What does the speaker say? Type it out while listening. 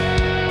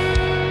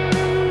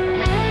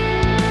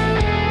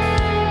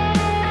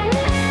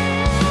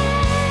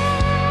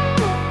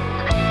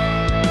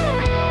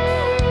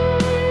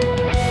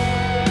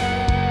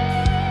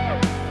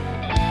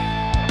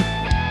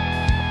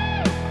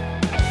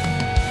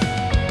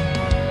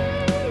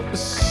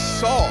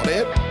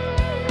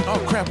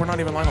Oh crap, we're not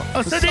even live on.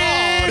 I said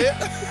it.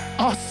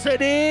 I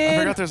said it. I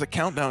forgot there's a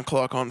countdown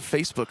clock on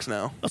Facebook's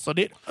now. I said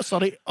it. I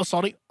said it. I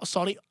said it. I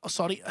said it. I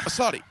said it.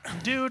 Sorry.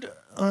 Dude,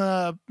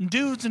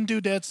 dudes and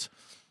dudettes,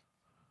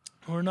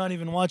 we're not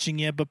even watching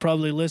yet, but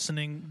probably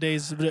listening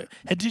days.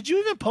 Did you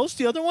even post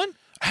the other one?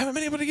 I haven't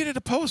been able to get it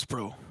to post,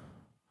 bro.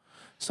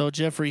 So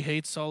Jeffrey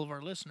hates all of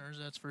our listeners,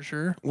 that's for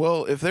sure.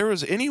 Well, if there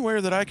was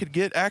anywhere that I could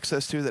get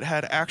access to that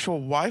had actual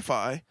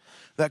Wi-Fi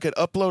that could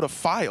upload a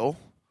file,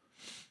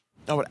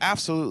 I would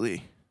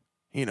absolutely,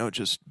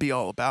 just be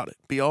all about it.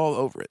 Be all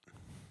over it.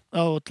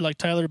 Oh, like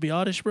Tyler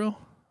Biotish, bro?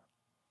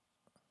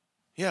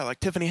 Yeah, like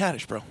Tiffany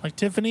Haddish, bro. Like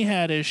Tiffany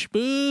Haddish.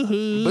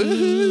 Boo-hoo.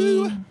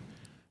 Boo-hoo.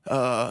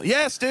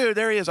 Yes, dude,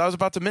 there he is. I was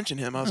about to mention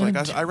him. I was like,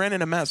 I ran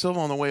into Matt Silva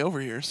on the way over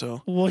here,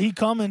 so. Well, he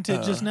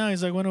commented just now.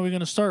 He's like, when are we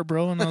going to start,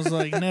 bro? And I was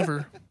like,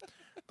 never.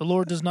 The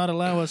Lord does not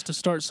allow us to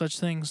start such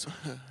things.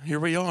 Here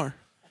we are.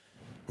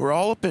 We're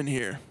all up in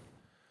here.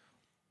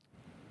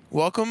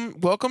 Welcome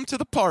to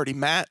the party,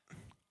 Matt.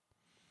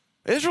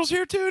 Israel's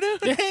here too,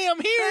 dude. Hey,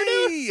 I'm here,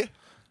 dude.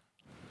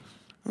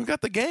 We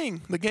got the gang.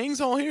 The gang's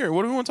all here.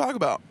 What do we want to talk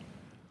about?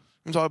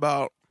 We talk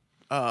about,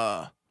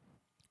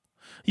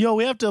 Yo,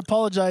 we have to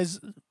apologize.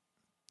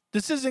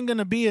 This isn't going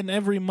to be an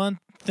every month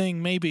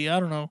thing, maybe. I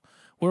don't know.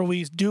 Where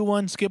we do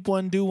one, skip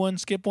one, do one,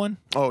 skip one.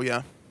 Oh,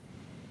 yeah.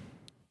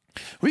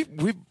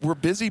 We're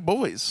busy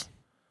boys.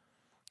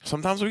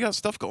 Sometimes we got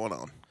stuff going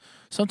on.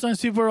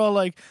 Sometimes people are all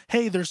like,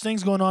 hey, there's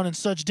things going on in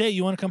such day.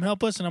 You want to come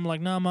help us? And I'm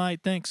like, nah, mate,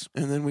 thanks.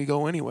 And then we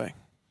go anyway.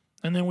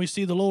 And then we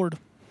see the Lord.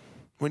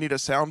 We need a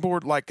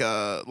soundboard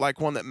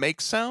like one that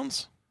makes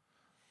sounds.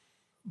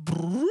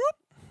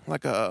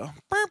 Like a...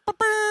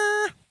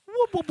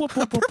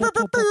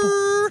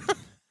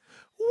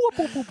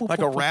 like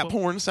a rap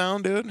horn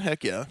sound, dude.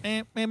 Heck yeah.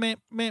 Yeah,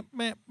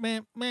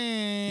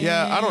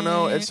 I don't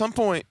know. At some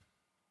point,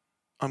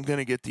 I'm going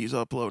to get these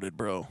uploaded,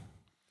 bro.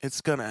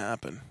 It's going to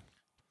happen.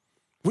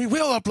 We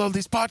will upload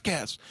these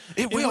podcasts.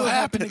 It will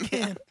happen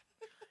again.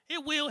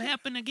 It will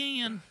happen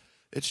again.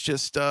 It's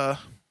just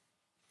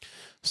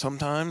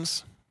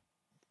sometimes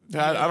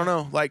I don't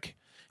know. Like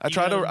I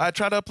tried to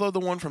upload the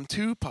one from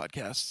 2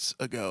 podcasts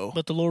ago.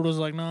 But the Lord was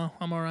like, no,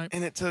 I'm all right.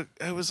 And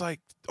it was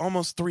like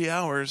almost 3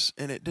 hours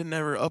and it didn't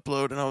ever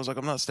upload and I was like,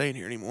 I'm not staying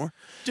here anymore.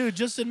 Dude,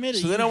 just admit it.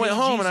 So then I went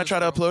home and I tried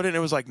to upload it and it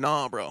was like,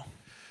 nah, bro.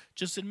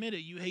 Just admit it.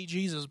 You hate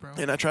Jesus, bro.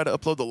 And I tried to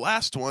upload the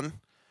last one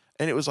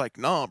and it was like,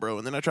 nah, bro.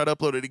 And then I tried to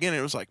upload it again and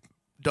it was like,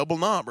 double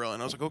nah, bro.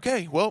 And I was like,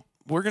 okay, well,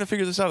 we're going to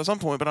figure this out at some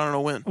point, but I don't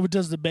know when.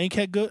 Does the bank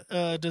have good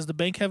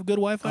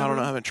Wi-Fi? I don't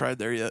know. I haven't tried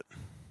there yet.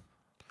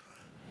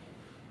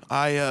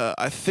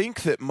 I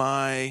think that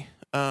my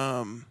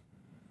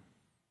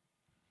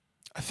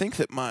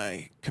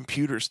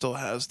computer still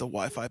has the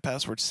Wi-Fi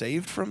password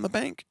saved from the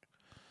bank.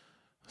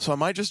 So I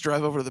might just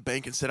drive over to the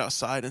bank and sit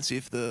outside and see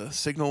if the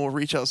signal will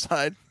reach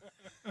outside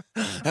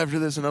after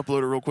this and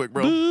upload it real quick,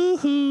 bro.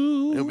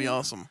 Boo-hoo. It'll be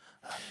awesome.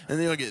 And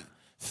then you'll get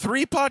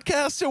 3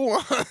 podcasts at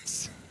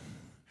once.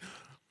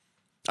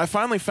 I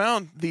finally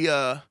found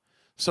the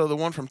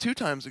one from 2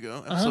 times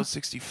ago, episode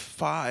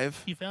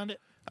 65. You found it?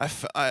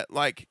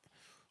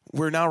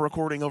 We're now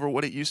recording over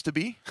what it used to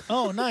be.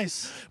 Oh,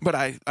 nice. But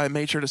I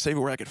made sure to save it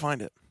where I could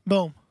find it.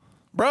 Boom.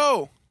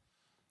 Bro.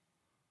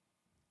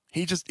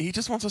 He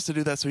just wants us to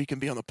do that so he can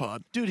be on the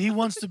pod. Dude, he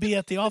wants to be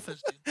at the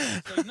office, dude.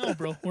 It's like, no,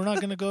 bro, we're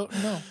not going to go.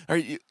 No.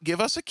 Give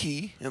us a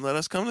key and let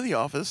us come to the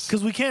office.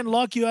 Because we can't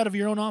lock you out of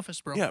your own office,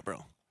 bro. Yeah,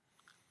 bro.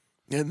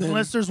 And then,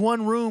 unless there's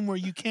one room where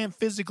you can't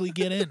physically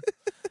get in.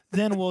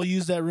 Then we'll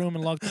use that room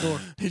and lock the door.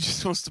 He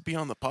just wants to be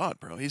on the pod,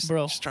 bro. He's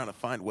just trying to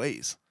find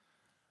ways.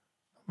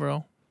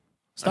 Bro.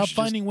 Stop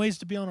finding ways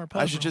to be on our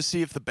pod. I should just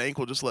see if the bank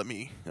will just let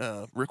me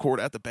record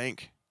at the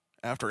bank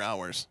after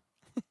hours.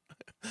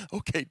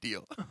 Okay,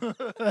 deal.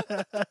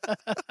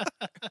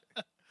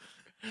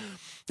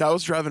 I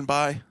was driving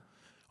by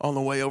on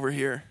the way over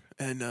here,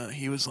 and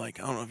he was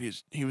like, I don't know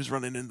if he was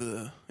running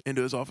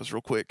into his office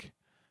real quick,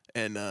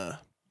 and I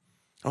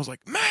was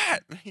like,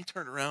 Matt! And he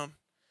turned around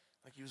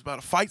like he was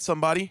about to fight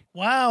somebody.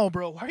 Wow,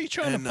 bro. Why are you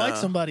trying to fight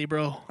somebody,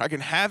 bro? I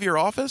can have your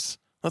office?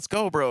 Let's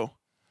go, bro.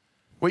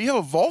 Wait, you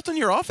have a vault in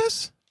your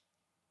office?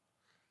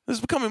 This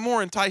is becoming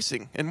more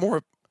enticing and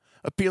more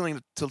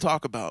appealing to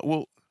talk about.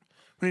 Well,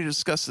 we need to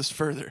discuss this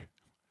further.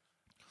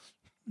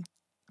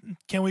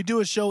 Can we do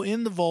a show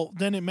in the vault?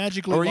 Then it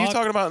magically. Or are you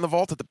talking about in the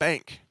vault at the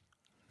bank?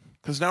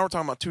 Because now we're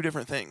talking about 2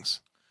 different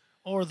things.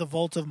 Or the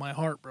vault of my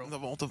heart, bro. The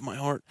vault of my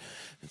heart.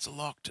 It's a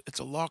locked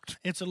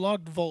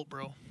vault,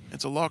 bro.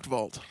 It's a locked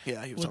vault.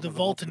 Yeah, he was with the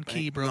vault and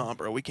key, bro. Nah,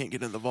 bro, we can't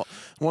get in the vault.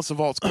 Once the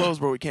vault's closed,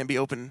 bro, we can't be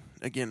open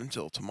again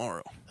until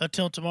tomorrow.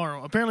 Until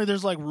tomorrow. Apparently,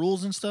 there's like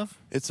rules and stuff.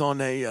 It's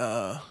on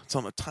a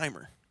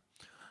timer.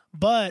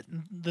 But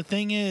the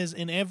thing is,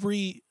 in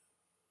every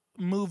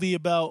movie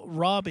about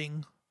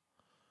robbing,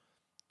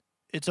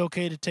 it's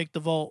okay to take the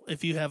vault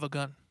if you have a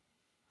gun.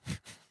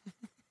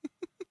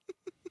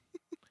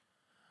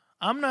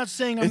 I'm not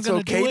saying I'm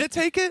going to do it. It's okay to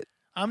take it?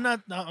 I'm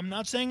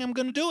not saying I'm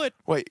going to do it.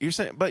 Wait, you're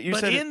saying, but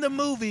in the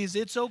movies,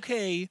 it's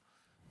okay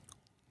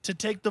to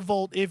take the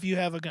vault if you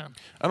have a gun?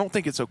 I don't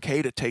think it's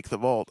okay to take the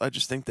vault. I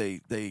just think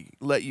they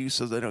let you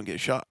so they don't get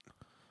shot.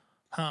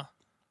 Huh?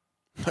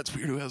 That's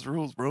weird. Who has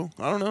rules, bro?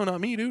 I don't know.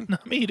 Not me, dude.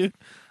 Not me, dude.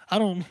 I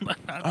don't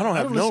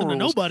have no listen rules. to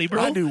nobody,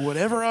 bro. I do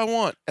whatever I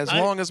want as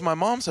long as my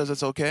mom says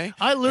it's okay.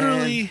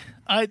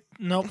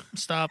 Nope.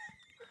 Stop.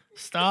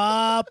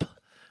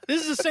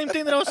 This is the same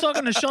thing that I was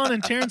talking to Sean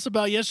and Terrence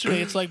about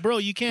yesterday. It's like, bro,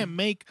 you can't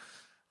make,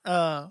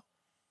 because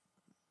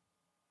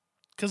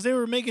they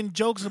were making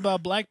jokes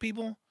about black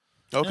people.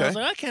 Okay. And I was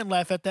like, I can't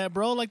laugh at that,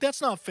 bro. Like,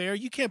 that's not fair.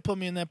 You can't put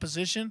me in that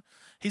position.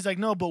 He's like,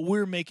 no, but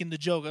we're making the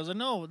joke. I was like,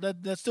 no,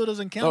 that still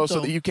doesn't count. Oh, so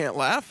that you can't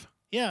laugh?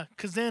 Yeah,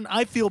 because then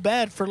I feel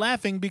bad for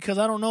laughing because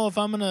I don't know if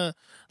I'm gonna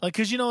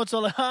because it's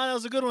all like, that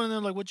was a good one, and they're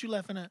like, what you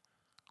laughing at?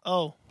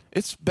 Oh,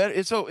 it's better.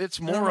 It's more mind,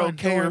 don't worry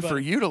okayer about for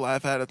it. you to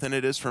laugh at it than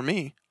it is for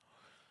me.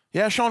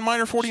 Yeah, Sean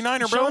Miner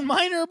 49er, bro. Sean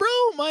Miner, bro,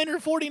 Miner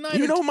 49er.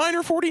 You know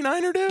Miner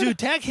 49er, dude? Dude,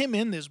 tag him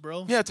in this,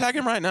 bro. Yeah, tag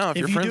him right now if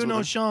you're you friends do with know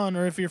him. Sean,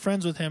 or if you're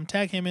friends with him,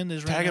 tag him in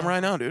this. Tag him now.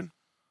 right now, dude.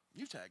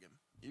 You tag him.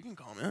 You can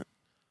comment.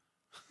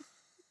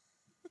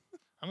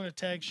 I'm gonna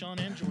tag Sean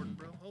and Jordan,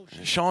 bro. Oh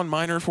shit. Sean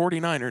Miner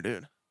 49er,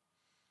 dude.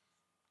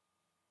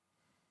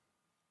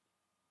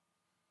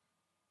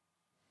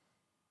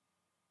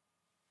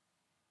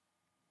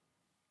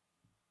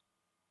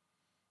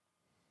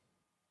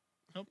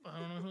 Nope, I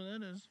don't know who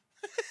that is.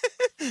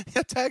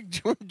 Yeah, tag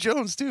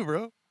Jones too,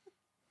 bro.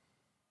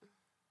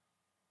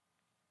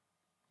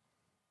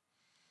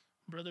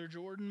 Brother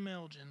Jordan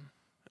Melgen.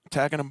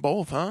 Tagging them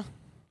both, huh?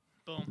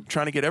 Boom.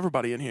 Trying to get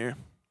everybody in here.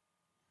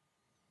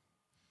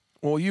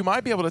 Well, you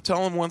might be able to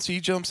tell him once he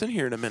jumps in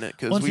here in a minute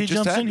because Once we he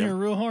just jumps tagged in him. here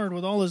real hard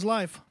with all his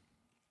life.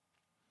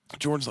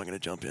 Jordan's not going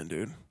to jump in,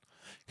 dude.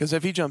 Because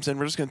if he jumps in,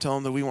 we're just going to tell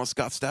him that we want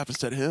Scott Stapp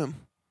instead of him.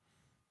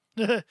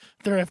 They're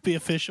FB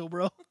official,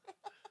 bro.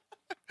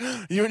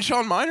 You and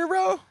Sean Miner,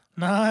 bro?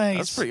 Nice.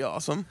 That's pretty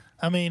awesome.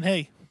 I mean,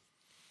 hey.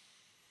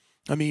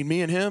 I mean,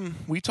 me and him,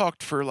 we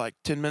talked for like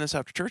 10 minutes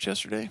after church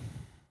yesterday.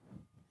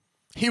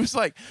 He was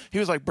like,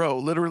 bro,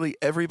 literally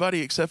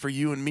everybody except for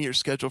you and me are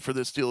scheduled for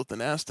this deal at the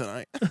NAS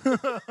tonight.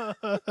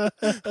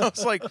 I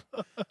was like,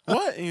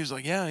 what? And he was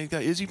like, yeah, he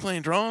got Izzy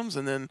playing drums,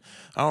 and then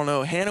I don't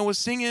know, Hannah was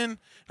singing and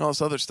all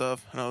this other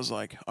stuff. And I was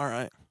like, all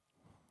right.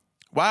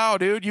 Wow,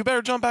 dude, you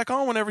better jump back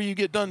on whenever you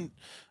get done.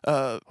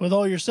 With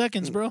all your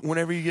seconds, bro.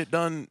 Whenever you get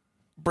done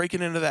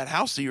breaking into that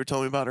house that you were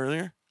telling me about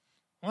earlier.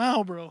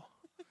 Wow, bro.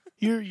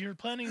 You're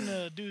planning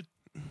to do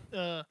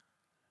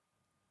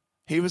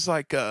He was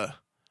like,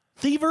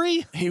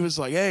 thievery? he was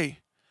like, hey,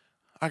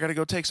 I got to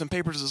go take some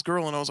papers to this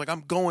girl. And I was like,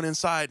 I'm going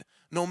inside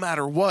no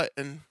matter what.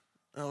 And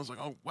I was like,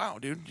 oh, wow,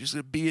 dude, just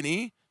a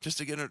B&E just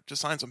to get her to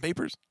sign some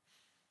papers?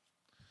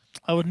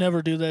 I would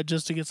never do that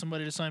just to get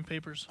somebody to sign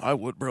papers. I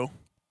would, bro.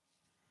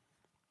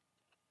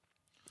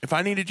 If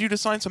I needed you to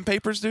sign some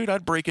papers, dude,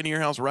 I'd break into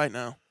your house right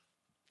now.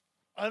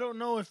 I don't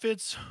know if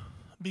it's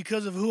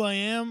because of who I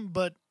am,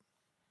 but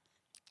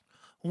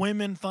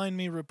women find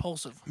me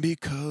repulsive.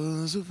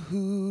 Because of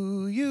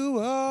who you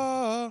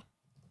are,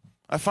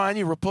 I find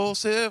you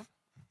repulsive.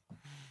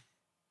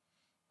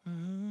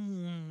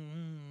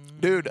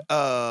 Dude,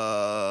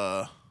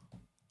 I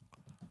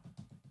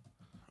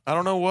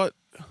don't know what.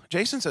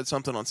 Jason said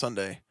something on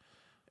Sunday,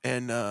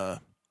 and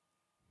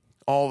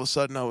all of a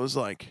sudden I was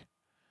like,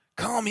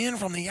 come in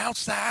from the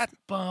outside.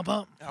 Bum,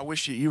 bum. I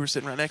wish you were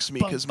sitting right next to me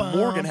because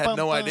Morgan had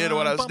no idea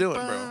what I was doing,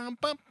 bro.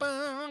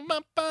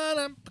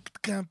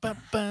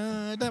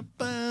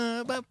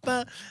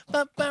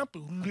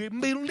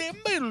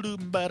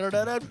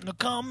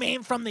 Come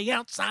in from the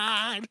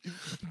outside.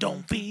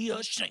 Don't be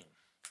ashamed.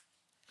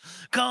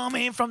 Come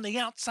in from the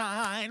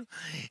outside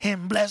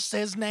and bless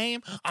his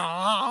name.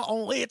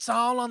 Oh, it's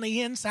all on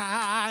the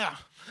inside.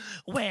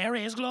 Where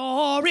his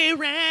glory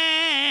reigns.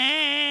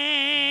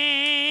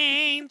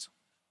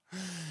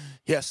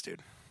 Yes,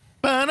 dude.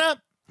 Burn up.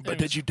 But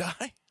did you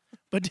die?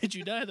 But did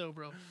you die though,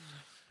 bro?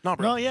 No,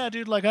 bro. No, yeah,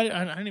 dude. Like I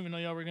didn't even know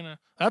y'all were gonna.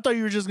 I thought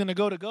you were just gonna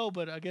go,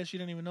 but I guess you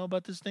didn't even know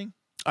about this thing.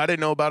 I didn't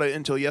know about it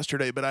until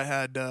yesterday, but I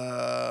had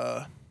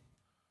a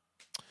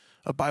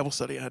Bible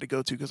study I had to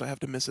go to because I have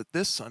to miss it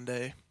this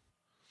Sunday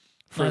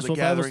for Nice. the What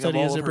Bible gathering of study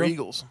all is of it, her bro?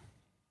 Eagles.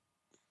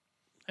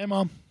 Hey,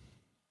 Mom.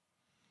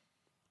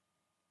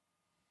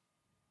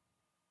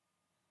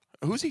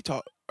 Who's he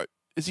talk?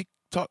 Is he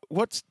talk?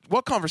 What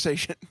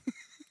conversation?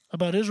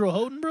 About Israel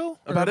Houghton, bro? Or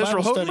About a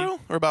Israel Bible Houghton, study? bro?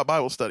 Or about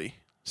Bible study?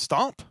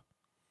 Stomp?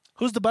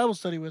 Who's the Bible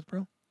study with,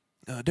 bro?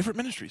 Different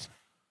ministries.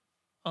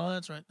 Oh,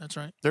 that's right. That's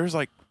right. There's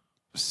like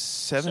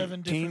 7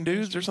 17 different dudes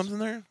or ministries. something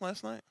there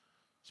last night.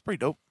 It's pretty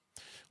dope.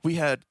 We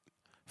had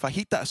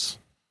fajitas.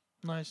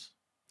 Nice.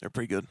 They're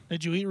pretty good.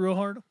 Did you eat real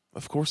hard?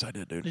 Of course I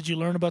did, dude. Did you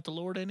learn about the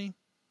Lord any?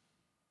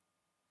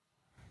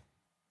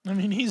 I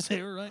mean, he's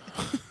there, right?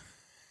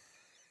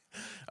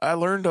 I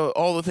learned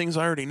all the things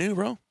I already knew,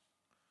 bro.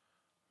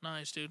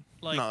 Nice, dude.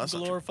 Like, No, that's not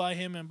true. glorify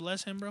him and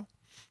bless him, bro?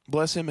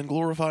 Bless him and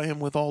glorify him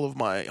with all of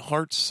my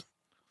hearts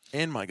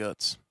and my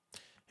guts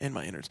and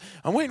my innards.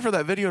 I'm waiting for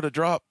that video to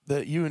drop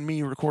that you and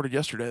me recorded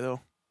yesterday,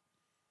 though.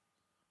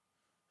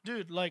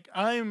 Dude, like,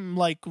 I'm,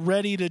 like,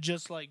 ready to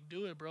just, like,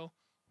 do it, bro.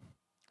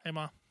 Hey,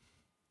 Ma.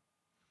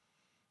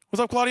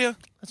 What's up, Claudia?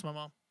 That's my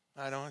mom.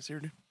 I know. I see her,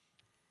 dude.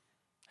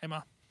 Hey,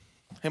 Ma.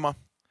 Hey, Mom.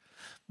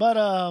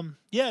 But,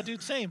 yeah,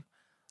 dude, same.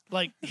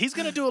 Like, he's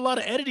going to do a lot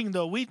of editing,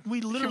 though. We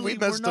literally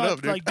messed were not, it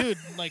up, dude. like, dude,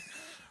 like,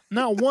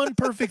 not one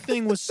perfect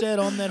thing was said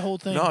on that whole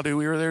thing. No, dude,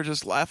 we were there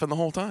just laughing the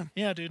whole time.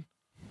 Yeah, dude.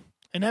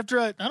 And after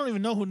I don't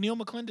even know who Neil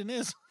McClendon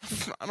is.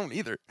 I don't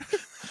either.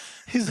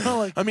 He's not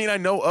like, I mean, I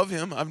know of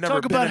him. I've never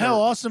talk been about in how a-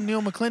 awesome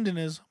Neil McClendon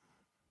is.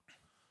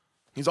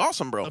 He's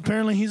awesome, bro.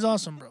 Apparently, he's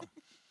awesome, bro.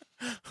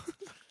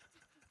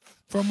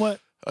 From what?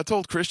 I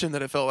told Christian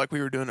that it felt like we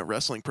were doing a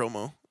wrestling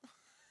promo.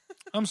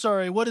 I'm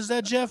sorry. What is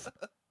that, Jeff?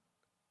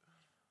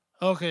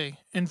 Okay.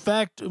 In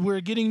fact,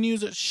 we're getting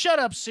news. Shut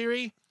up,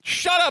 Siri.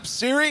 Shut up,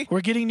 Siri.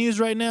 We're getting news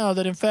right now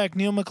that, in fact,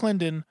 Neil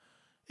McClendon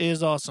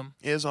is awesome.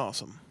 Is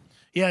awesome.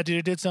 Yeah, dude,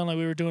 it did sound like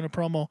we were doing a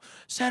promo.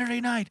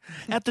 Saturday night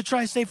at the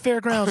Tri-State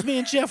Fairgrounds. Me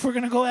and Jeff were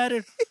going to go at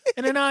it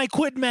in an I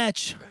Quit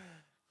match.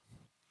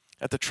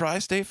 At the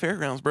Tri-State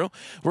Fairgrounds, bro.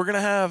 We're going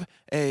to have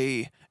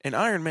an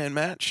Iron Man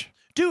match.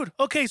 Dude,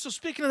 okay, so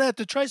speaking of that,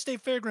 the Tri-State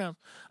Fairgrounds.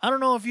 I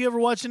don't know if you ever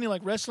watched any,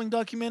 like, wrestling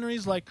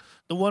documentaries, like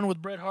the one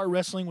with Bret Hart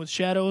wrestling with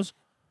shadows.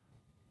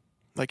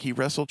 Like he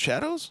wrestled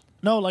shadows?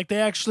 No, like they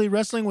actually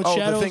wrestling with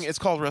shadows. The thing, it's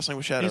called Wrestling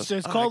with Shadows.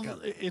 It's called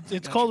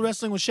it's called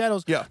Wrestling with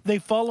Shadows. Yeah. They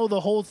follow the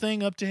whole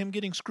thing up to him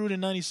getting screwed in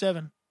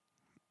 '97.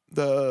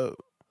 The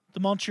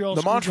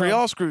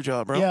Montreal screw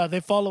job, bro. Yeah, they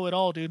follow it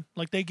all, dude.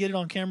 Like they get it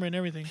on camera and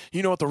everything.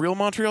 You know what the real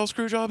Montreal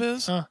screw job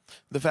is? Huh.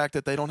 The fact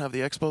that they don't have the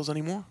expos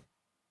anymore.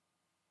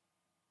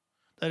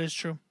 That is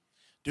true.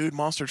 Dude,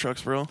 monster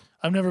trucks, bro.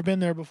 I've never been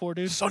there before,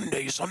 dude.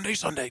 Sunday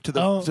to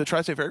the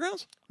Tri-State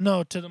Fairgrounds?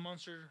 No, to the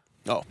monster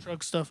Oh.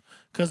 truck stuff.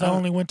 Because I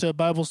only went to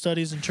Bible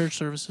studies and church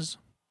services.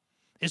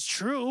 It's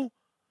true.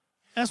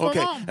 That's my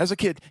mom. As a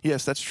kid,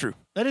 yes, that's true.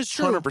 That is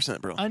true. 100%,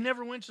 bro. I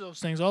never went to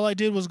those things. All I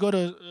did was go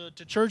to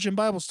church and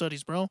Bible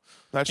studies, bro.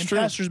 That's and true.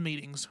 pastors'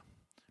 meetings.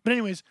 But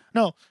anyways,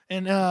 no.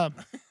 And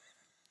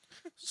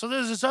so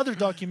there's this other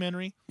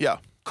documentary Yeah.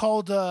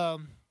 called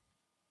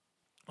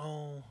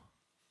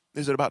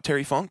Is it about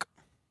Terry Funk?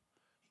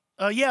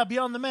 yeah,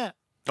 Beyond the Mat.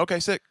 Okay,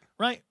 sick.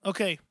 Right?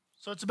 Okay.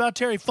 So it's about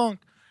Terry Funk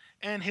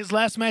and his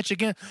last match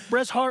again.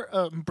 Breast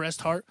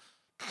Hart.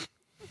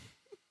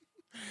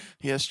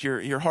 Yes,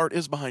 your heart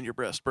is behind your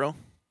breast, bro.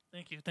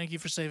 Thank you. Thank you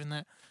for saving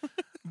that.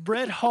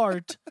 Bret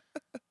Hart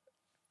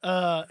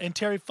and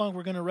Terry Funk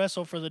were going to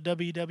wrestle for the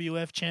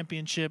WWF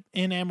Championship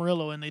in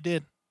Amarillo, and they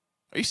did.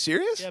 Are you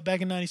serious? Yeah,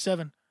 back in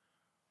 '97.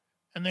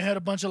 And they had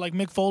a bunch of, like,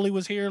 Mick Foley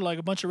was here. Like,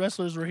 a bunch of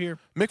wrestlers were here.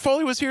 Mick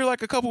Foley was here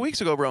like a couple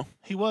weeks ago, bro.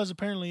 He was,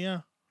 apparently,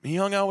 yeah. He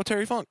hung out with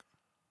Terry Funk.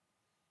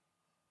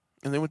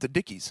 And they went to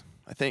Dickies,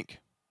 I think.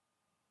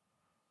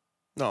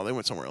 No, they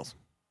went somewhere else.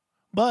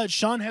 But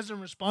Shawn hasn't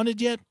responded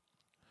yet.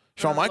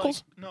 Shawn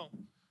Michaels? No.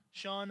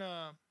 Shawn,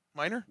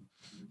 Minor?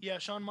 yeah,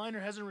 Shawn Minor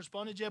hasn't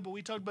responded yet, but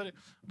we talked about it.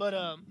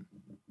 But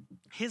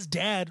his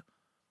dad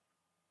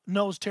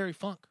knows Terry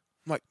Funk.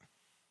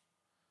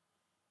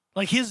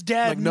 Like his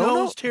dad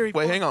knows Terry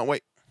Wait, Funk. hang on,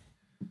 wait.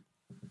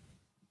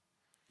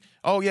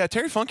 Oh, yeah,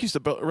 Terry Funk used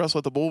to wrestle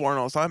at the Bull Barn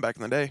all the time back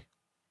in the day.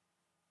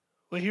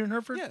 Wait, here in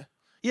Hereford? Yeah.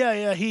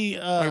 Yeah, he...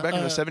 back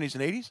in the 70s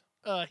and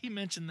 80s? He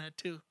mentioned that,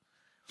 too.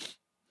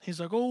 He's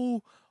like,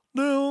 oh,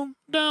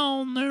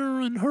 down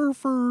there in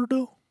Hereford.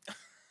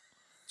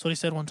 That's what he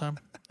said one time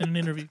in an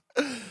interview.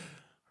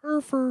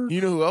 Hereford.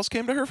 You know who else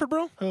came to Hereford,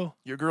 bro? Who?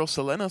 Your girl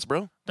Selena's,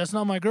 bro. That's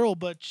not my girl,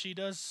 but she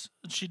does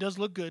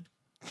look good.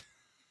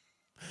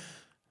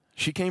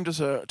 She came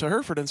to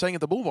Hereford and sang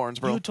at the Bull Barns,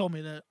 bro. You told me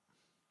that.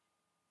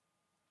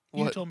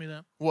 You What? told me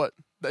that. What?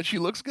 That she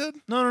looks good?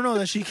 No,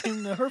 that she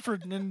came to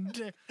Hereford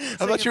and I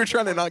thought you were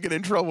trying to not get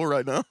in trouble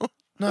right now.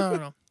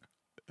 No.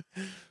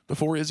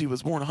 Before Izzy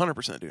was born,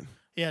 100%, dude.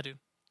 Yeah, dude.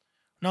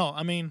 No,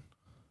 I mean,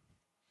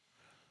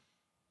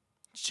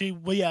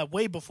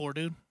 way before,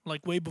 dude.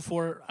 Like, way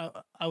before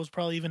I was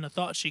probably even a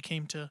thought she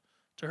came to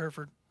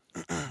Hereford.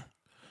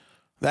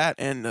 That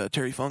and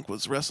Terry Funk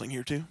was wrestling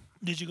here, too.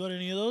 Did you go to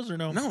any of those or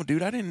no? No,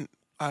 dude, I didn't.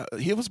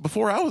 He was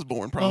before I was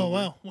born,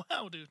 probably. Oh,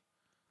 wow, dude.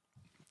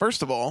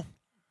 First of all,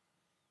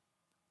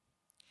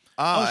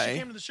 she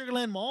came to the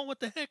Sugarland Mall? What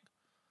the heck?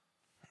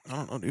 I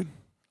don't know, dude.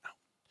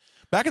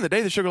 Back in the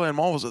day, the Sugarland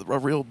Mall was a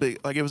real big,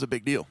 like it was a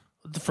big deal.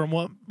 From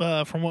what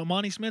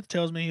Monty Smith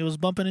tells me, he was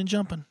bumping and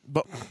jumping.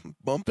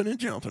 Bumping and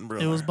jumping, bro.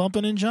 It was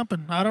bumping and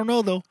jumping. I don't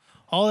know, though.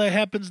 All that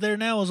happens there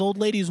now is old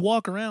ladies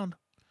walk around.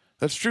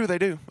 That's true, they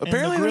do.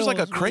 Apparently, there's like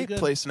a grill is crepe really good.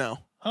 place now.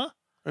 Huh?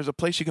 There's a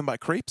place you can buy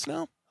crepes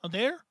now. Oh,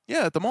 there?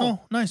 Yeah, at the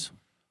mall. Oh, nice.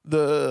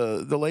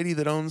 The lady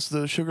that owns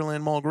the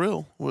Sugarland Mall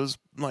Grill was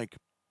like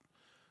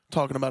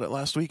talking about it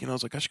last week, and I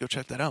was like, I should go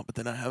check that out, but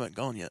then I haven't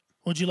gone yet.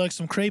 Would you like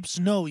some crepes?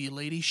 No, you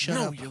lady. Shut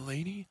up. No, you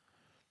lady.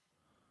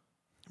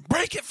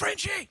 Break it,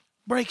 Frenchie.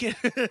 Break it.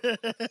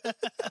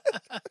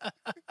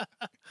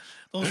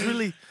 Those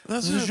really, What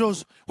those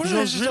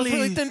is it?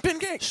 really Thin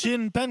pancakes.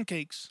 thin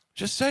pancakes.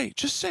 Just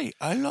say,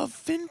 I love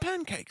thin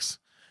pancakes.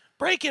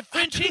 Break it,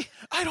 Frenchie.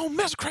 I don't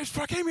mess with crepes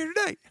before I came here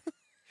today.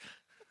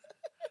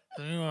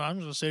 You know, I'm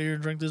just gonna sit here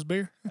and drink this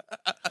beer.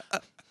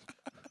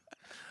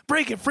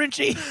 Break it,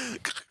 Frenchie.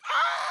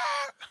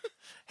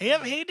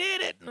 He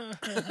did it.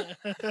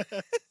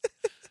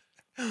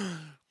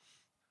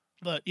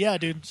 But yeah,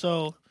 dude.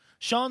 So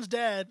Sean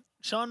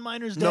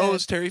Miner's dad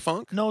Knows Terry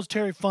Funk? knows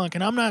Terry Funk,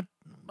 and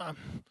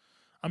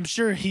I'm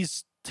sure he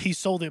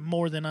sold it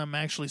more than I'm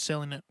actually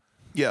selling it.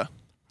 Yeah.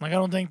 Like I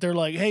don't think they're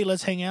like, hey,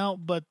 let's hang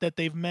out, but that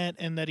they've met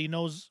and that he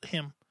knows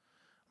him.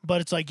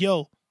 But it's like,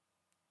 yo,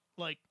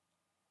 like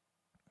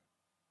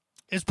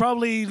it's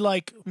probably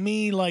like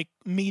me like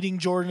meeting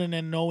Jordan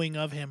and knowing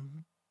of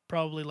him,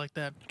 probably like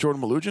that.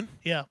 Jordan Malugin?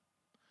 Yeah.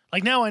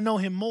 Like now I know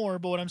him more,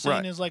 but what I'm saying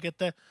Right. is like at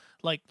the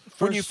like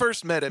When you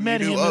first met him, you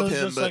knew it of was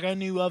him. just But like I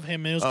knew of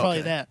him. And it was probably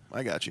Okay. that.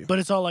 I got you. But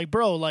it's all like,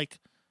 bro, like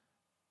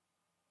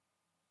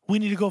we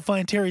need to go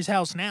find Terry's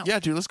house now. Yeah,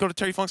 dude, let's go to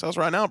Terry Funk's house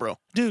right now, bro.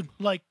 Dude,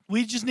 like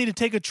we just need to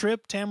take a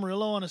trip to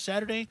Amarillo on a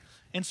Saturday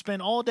and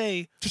spend all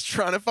day Just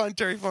trying to find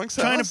Terry Funk's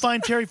house. trying to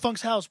find Terry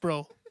Funk's house,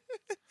 bro.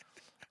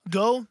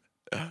 Go.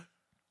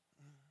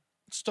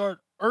 Start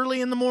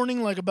early in the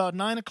morning, like about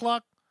 9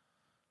 o'clock.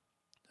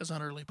 That's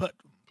not early, but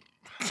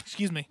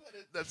excuse me.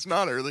 That's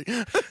not early.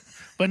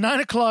 But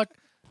 9 o'clock,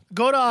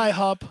 go to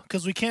IHOP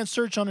because we can't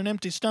search on an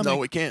empty stomach. No,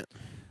 we can't.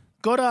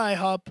 Go to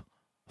IHOP,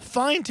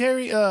 find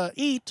Terry,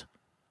 eat,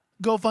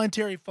 go find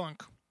Terry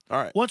Funk.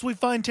 All right. Once we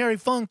find Terry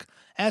Funk,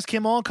 ask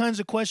him all kinds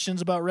of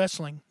questions about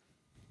wrestling.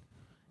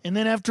 And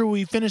then after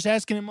we finish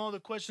asking him all the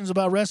questions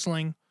about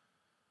wrestling,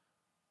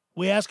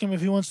 we ask him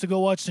if he wants to go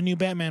watch the new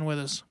Batman with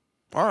us.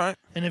 All right.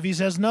 And if he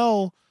says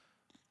no,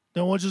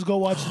 then we'll just go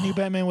watch the new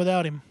Batman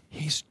without him.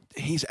 He's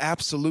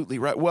absolutely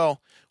right.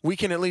 Well, we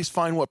can at least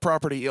find what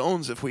property he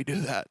owns if we do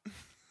that.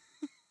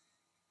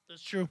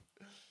 That's true.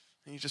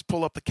 You just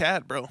pull up the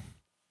CAD, bro.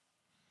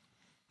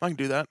 I can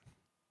do that.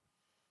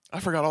 I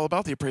forgot all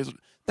about the appraisal.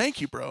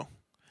 Thank you, bro.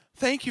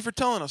 Thank you for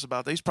telling us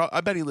about this.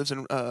 I bet he lives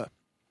in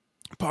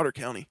Potter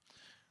County.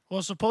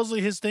 Well,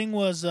 supposedly his thing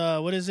was,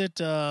 what is it?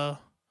 What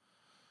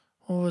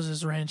was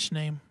his ranch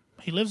name?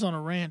 He lives on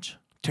a ranch.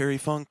 Terry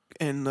Funk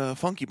and the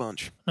Funky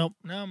Bunch. Nope.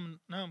 Now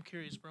I'm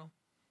curious, bro.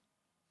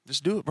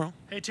 Just do it, bro.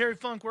 Hey, Terry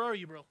Funk, where are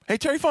you, bro? Hey,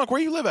 Terry Funk,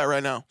 where you live at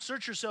right now?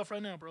 Search yourself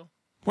right now, bro.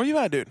 Where you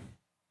at, dude?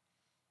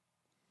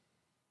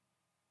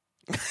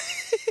 What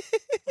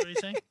are you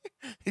saying?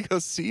 He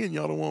goes, seeing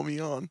y'all don't want me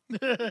on.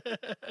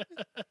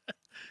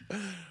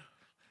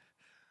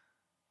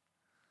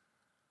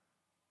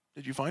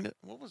 Did you find it?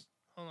 Hold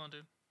on,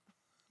 dude.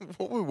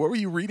 What were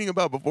you reading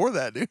about before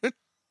that, dude? Don't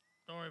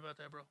worry about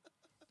that, bro.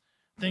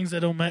 Things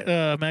that don't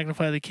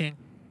magnify the king.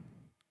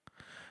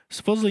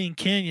 Supposedly in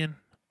Canyon,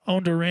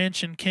 owned a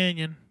ranch in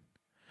Canyon,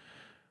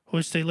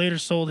 which they later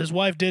sold. His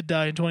wife did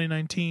die in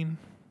 2019.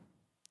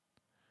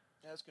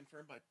 As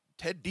confirmed by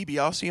Ted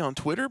DiBiase on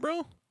Twitter,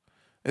 bro.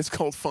 It's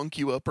called Funk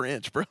You Up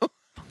Ranch, bro.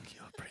 Funk you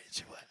up,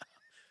 ranch.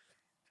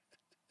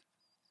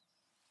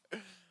 Wow.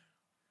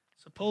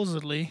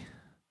 Supposedly.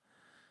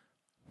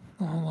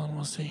 Hold on,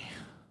 we'll see.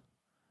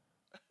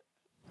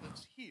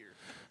 It's here.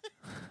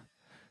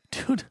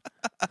 Dude.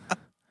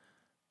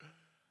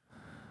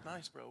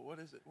 Nice, bro. What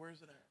is it? Where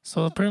is it at?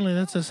 So apparently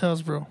that's his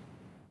house, bro.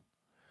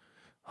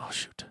 Oh,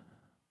 shoot.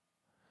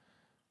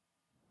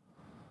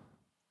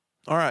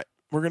 All right.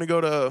 We're going to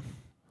go to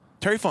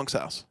Terry Funk's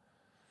house.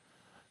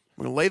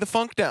 We're going to lay the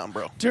funk down,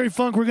 bro. Terry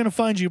Funk, we're going to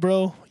find you,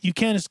 bro. You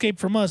can't escape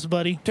from us,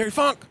 buddy. Terry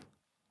Funk.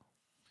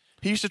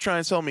 He used to try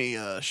and sell me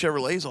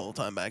Chevrolets all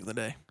the time back in the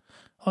day.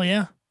 Oh,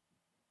 yeah?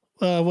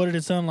 What did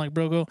it sound like,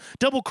 bro? Go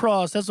Double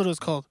Cross. That's what it was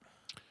called.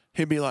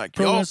 He'd be like,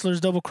 Pro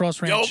Wrestlers Double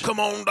Cross Ranch. Yo, come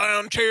on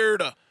down here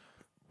to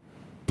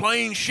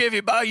Plain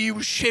Chevy, buy you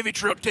a Chevy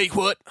truck, tell you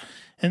what.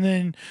 And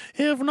then,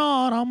 if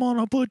not, I'm going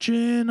to put you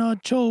in a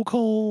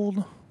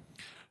chokehold.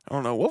 I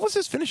don't know. What was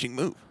his finishing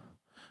move?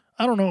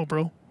 I don't know,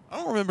 bro. I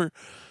don't remember.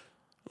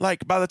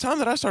 Like, by the time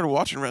that I started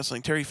watching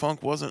wrestling, Terry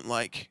Funk wasn't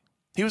like...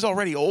 He was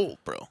already old,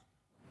 bro.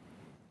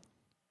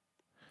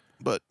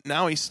 But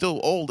now he's still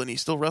old and he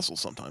still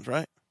wrestles sometimes,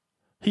 right?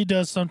 He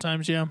does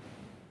sometimes, yeah.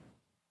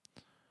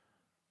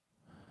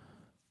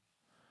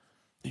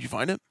 Did you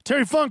find it?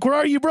 Terry Funk, where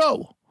are you,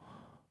 bro?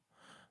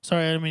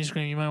 Sorry, I didn't mean to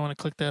scream. You might want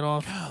to click that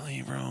off.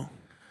 Golly, bro.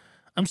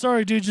 I'm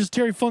sorry, dude. Just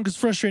Terry Funk is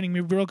frustrating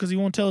me, bro, because he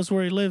won't tell us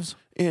where he lives.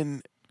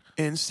 In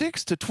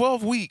 6 to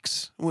 12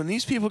 weeks, when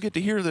these people get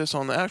to hear this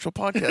on the actual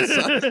podcast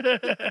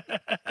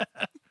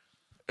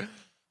side.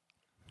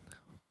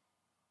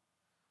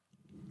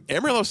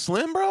 Amarillo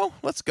Slim, bro?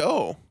 Let's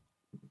go.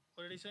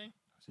 What did he say?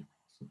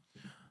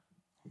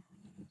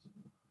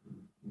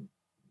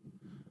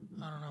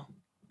 I don't know.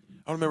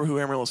 I don't remember who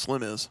Amarillo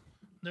Slim is.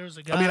 There was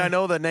a guy. I mean, I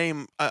know the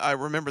name. I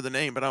remember the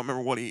name, but I don't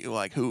remember what he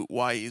like.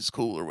 Why he's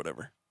cool or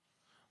whatever.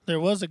 There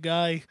was a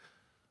guy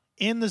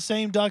in the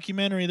same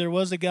documentary. There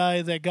was a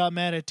guy that got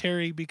mad at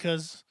Terry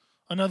because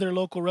another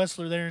local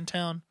wrestler there in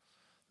town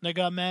that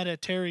got mad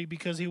at Terry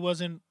because he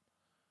wasn't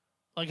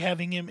like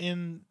having him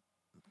in,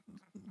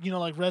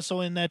 like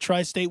wrestle in that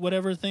tri-state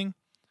whatever thing.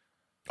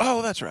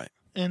 Oh, that's right.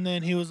 And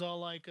then he was all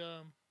like,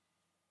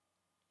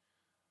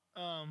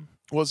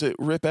 Was it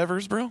Rip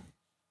Evers, bro?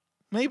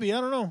 maybe,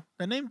 I don't know.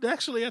 The name,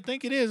 actually, I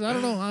think it is. I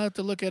don't know. I'll have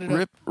to look at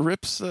it.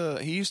 Rip's,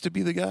 he used to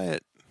be the guy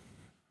at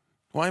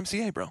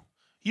YMCA, bro.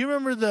 You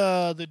remember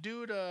the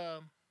dude,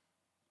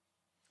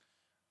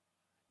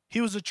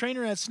 He was a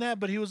trainer at Snap,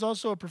 but he was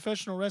also a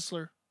professional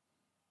wrestler.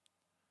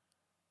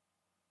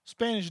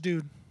 Spanish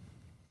dude.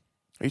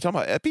 Are you talking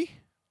about Epi?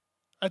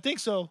 I think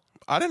so.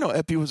 I didn't know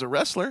Epi was a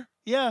wrestler.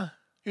 Yeah.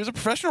 He was a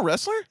professional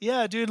wrestler?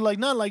 Yeah, dude. Like,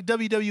 not like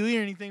WWE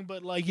or anything,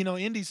 but like,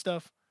 indie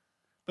stuff.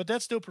 But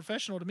that's still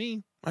professional to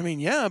me. I mean,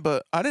 yeah,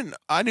 but I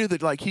knew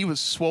that, like, he was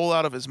swole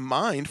out of his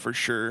mind for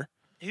sure.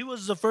 He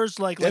was the first,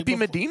 like Epi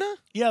Medina?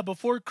 Yeah,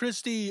 before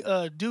Christy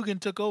Dugan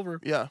took over.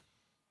 Yeah.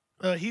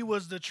 He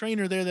was the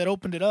trainer there that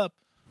opened it up.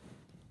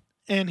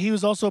 And he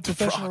was also a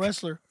professional Frog.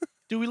 wrestler.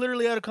 Dude, we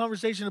literally had a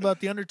conversation about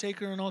The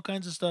Undertaker and all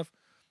kinds of stuff.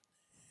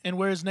 And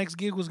where his next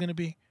gig was going to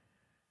be.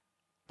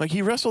 Like,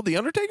 he wrestled The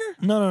Undertaker?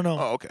 No.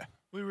 Oh, okay.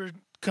 We were,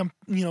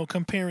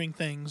 comparing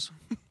things.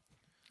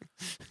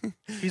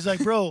 He's like,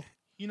 bro,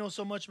 you know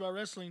so much about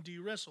wrestling. Do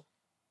you wrestle?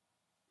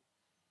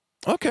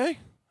 Okay.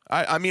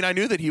 I mean, I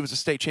knew that he was a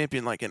state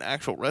champion, like, in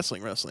actual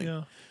wrestling.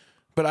 Yeah.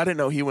 But I didn't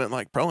know he went,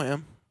 like,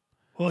 pro-am.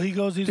 Well, he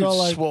goes, he's Dude, all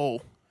like,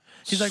 swole.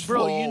 he's like,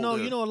 bro, Swole, you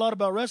dude. know a lot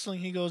about wrestling.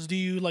 He goes, do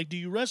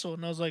you wrestle?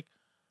 And I was like,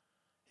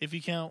 if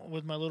you count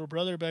with my little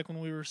brother back when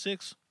we were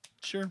 6,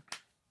 sure.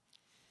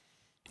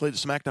 Played the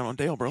SmackDown on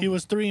Dale, bro. He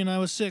was 3 and I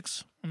was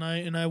 6, and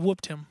I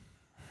whooped him.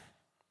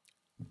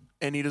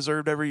 And he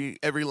deserved every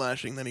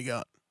lashing that he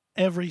got.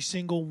 Every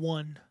single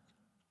one.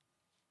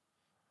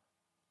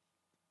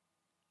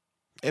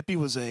 Epi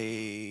was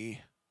a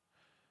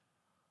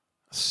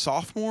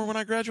sophomore when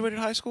I graduated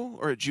high school,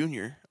 or a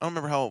junior. I don't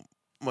remember how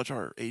much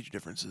our age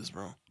difference is,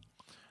 bro.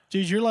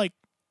 Dude, you're like,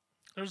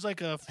 there's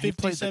like a 57 He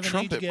played the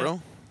trumpet, age gap.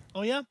 bro.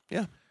 Oh, yeah?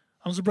 Yeah.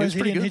 I'm surprised he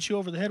pretty didn't good. hit you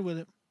over the head with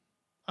it.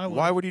 I would.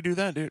 Why would he do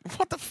that, dude?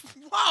 What the?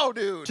 Wow,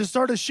 dude. To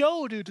start a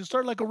show, dude. To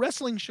start like a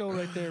wrestling show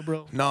right there,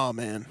 bro. Nah,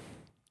 man.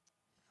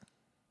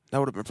 That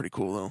would have been pretty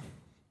cool, though.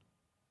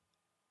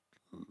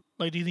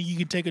 Like, do you think you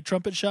could take a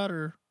trumpet shot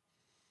or?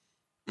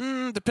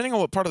 Depending on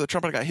what part of the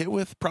trumpet I got hit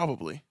with,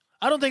 probably.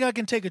 I don't think I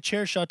can take a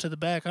chair shot to the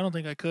back. I don't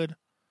think I could.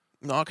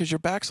 No, because your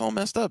back's all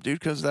messed up, dude,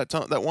 because that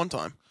one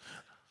time.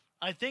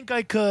 I think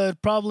I could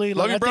probably.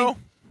 Love like, you, I bro. think-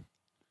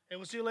 Hey,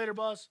 we'll see you later,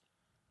 boss.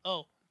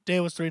 Oh, Day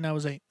was 3 and I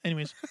was 8.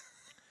 Anyways.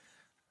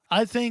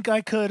 I think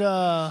I could,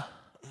 I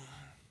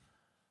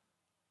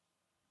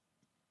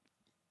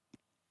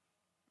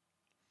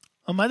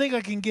think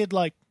I can get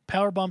like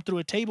power bomb through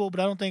a table, but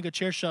I don't think a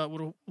chair shot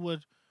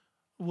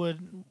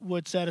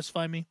would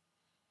satisfy me.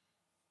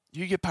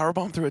 You get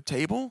powerbombed through a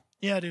table,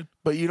 Yeah, dude.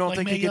 but you don't Like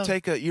think Mae you could Young.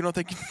 take a. You don't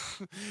think,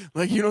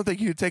 like you don't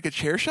think you could take a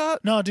chair shot?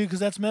 No, dude, because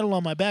that's metal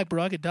on my back,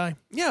 bro. I could die.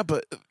 Yeah,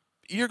 but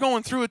you're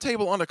going through a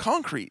table onto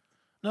concrete.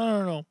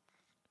 No.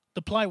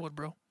 The plywood,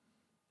 bro.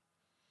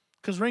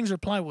 Because rings are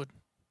plywood.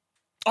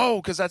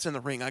 Oh, because that's in the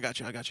ring. I got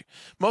you.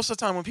 Most of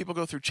the time when people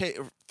go through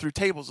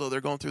tables, though,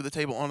 they're going through the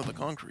table onto the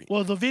concrete.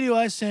 Well, the video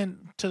I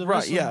sent to the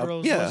wrestling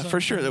bros was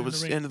for sure. That in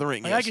was the ring. into the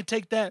ring. Like, Yes. I could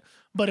take that,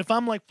 but if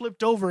I'm like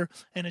flipped over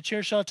and a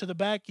chair shot to the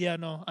back, yeah,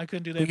 no, I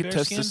couldn't do that. We could Bare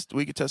test skin? this.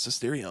 We could test this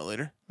theory out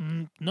later.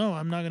 No,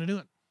 I'm not gonna do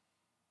it.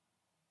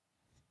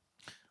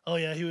 Oh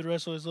yeah, he would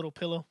wrestle his little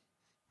pillow.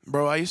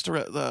 Bro, I used to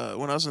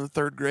when I was in the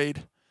 3rd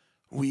grade,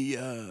 we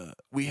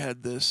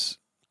had this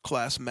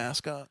class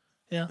mascot.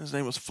 Yeah. His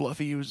name was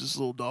Fluffy. He was this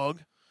little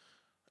dog,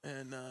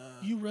 and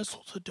You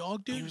wrestled a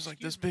dog, dude? he was like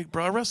this big,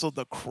 bro. I wrestled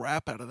the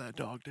crap out of that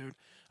dog, dude.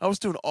 I was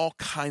doing all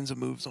kinds of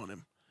moves on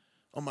him,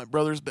 on my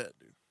brother's bed,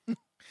 dude.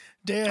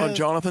 Dad. On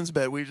Jonathan's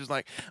bed, we just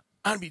like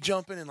I'd be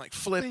jumping and like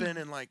flipping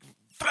and like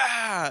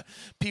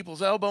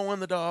people's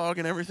elbowing the dog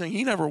and everything.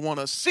 He never won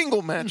a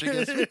single match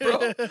against me,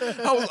 bro.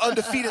 I was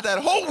undefeated that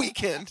whole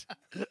weekend.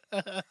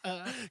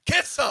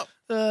 Get some.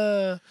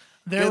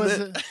 There And was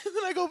then, and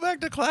then I go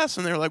back to class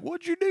and they're like,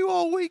 "What'd you do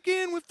all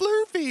weekend with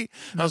Fluffy?"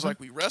 I was like,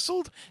 "We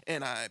wrestled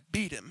and I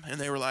beat him." And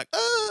they were like,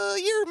 "Oh,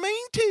 you're a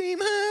main team,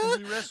 huh?"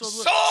 We wrestled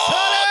with-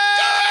 Salted!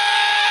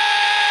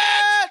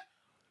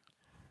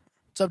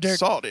 What's up, Derek?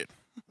 Salted.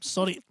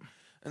 Sorry.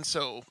 And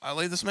so I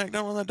laid the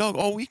smackdown on that dog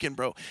all weekend,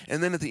 bro.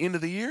 And then at the end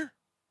of the year,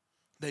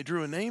 they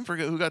drew a name for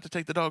who got to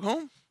take the dog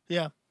home.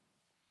 Yeah,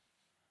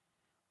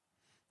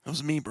 That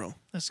was me, bro.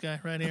 this guy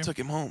right I here, took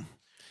him home.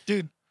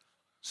 dude.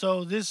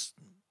 So this,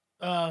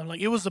 like,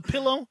 it was a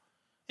pillow,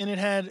 and it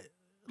had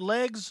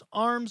legs,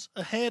 arms,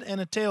 a head,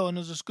 and a tail, and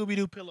it was a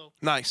Scooby-Doo pillow.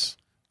 Nice.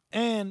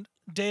 And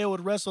Dale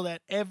would wrestle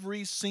that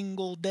every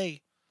single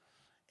day.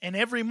 And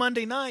every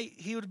Monday night,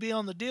 he would be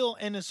on the deal.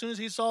 And as soon as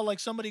he saw like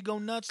somebody go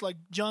nuts, like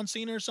John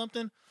Cena or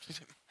something,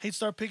 he'd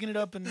start picking it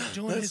up and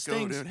doing Let's his go,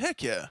 things. dude.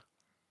 Heck yeah.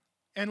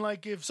 And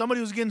like if somebody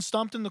was getting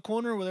stomped in the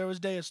corner, well, there was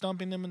Dale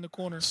stomping them in the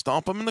corner.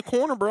 Stomp him in the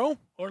corner, bro.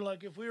 Or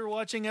like if we were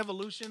watching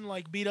Evolution,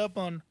 like beat up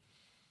on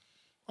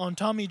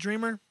Tommy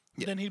Dreamer,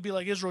 then he'd be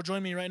like, Israel,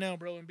 join me right now,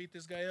 bro, and beat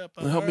this guy up.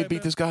 Help me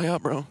beat this guy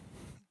up, bro.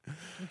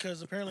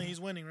 Because apparently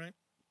he's winning, right?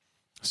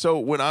 So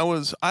when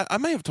I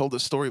may have told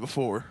this story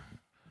before,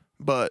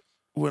 but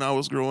when I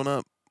was growing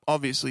up,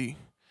 obviously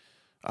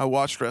I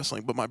watched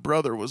wrestling, but my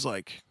brother was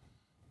like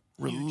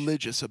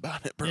religious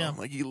about it, bro. Yeah.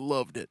 Like he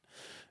loved it.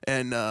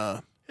 And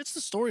It's the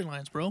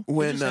storylines, bro. It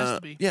when just has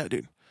to be. yeah,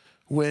 dude.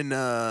 When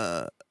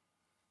that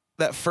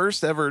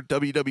first ever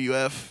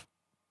WWF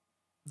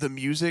the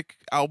music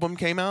album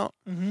came out,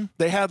 Mm-hmm.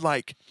 they had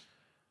like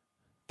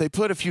they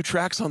put a few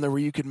tracks on there where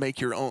you could make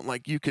your own,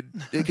 like it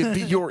could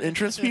be your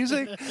entrance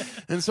music.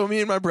 And so me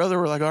and my brother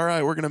were like, all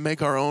right, we're gonna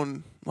make our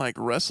own like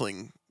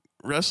wrestling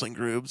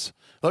groups.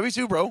 Love you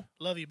too, bro.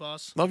 Love you,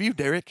 boss. Love you,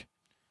 Derek.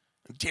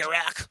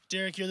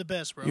 Derek, you're the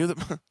best, bro. You're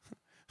the.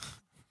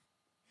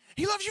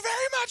 He loves you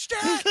very much,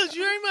 Derek. Thank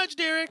you very much,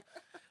 Derek.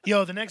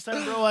 Yo, the next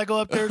time, bro, I go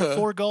up there to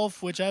Fort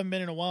Gulf, which I haven't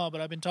been in a while,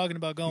 but I've been talking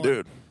about going.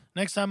 Dude.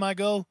 Next time I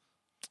go,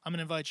 I'm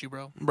gonna invite you,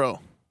 bro. Bro.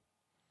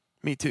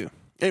 Me too.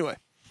 Anyway,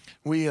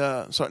 we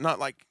so not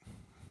like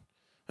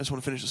I just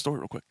want to finish the story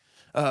real quick.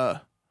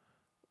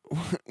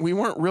 We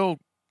weren't real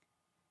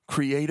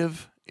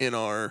creative in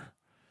our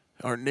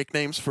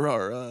nicknames for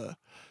our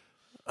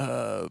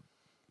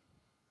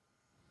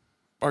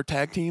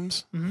tag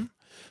teams. Mm-hmm.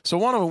 So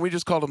one of them, we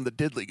just called them the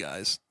Diddley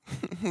guys.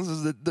 This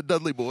is the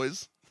Dudley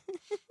boys.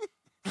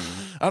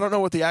 I don't know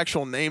what the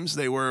actual names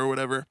they were or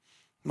whatever.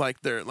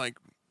 Like they're like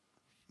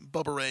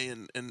Bubba Ray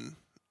and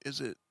is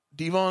it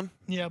Devon?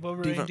 Yeah,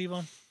 Bubba Ray and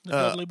Devon, the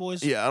Dudley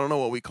boys. Yeah, I don't know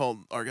what we called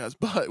our guys,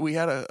 but we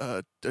had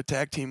a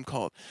tag team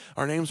called,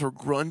 our names were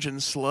Grunge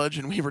and Sludge,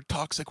 and we were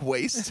Toxic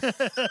Waste.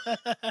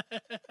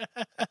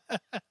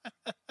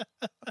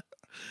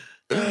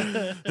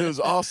 It was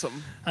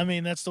awesome. I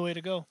mean, that's the way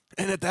to go.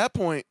 And at that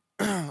point,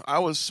 I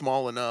was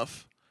small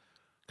enough,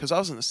 because I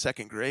was in the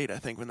second grade, I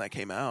think, when that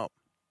came out.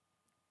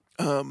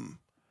 And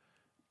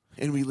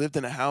we lived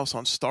in a house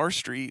on Star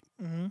Street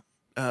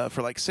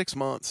for like 6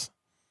 months.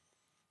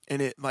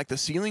 And it like the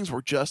ceilings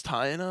were just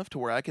high enough to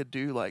where I could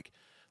do like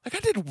I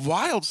did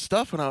wild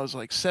stuff when I was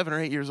like 7 or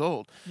 8 years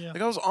old. Yeah.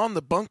 Like I was on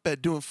the bunk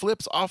bed doing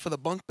flips off of the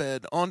bunk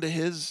bed onto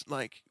his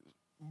like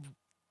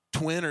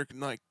twin or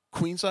like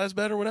queen size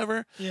bed or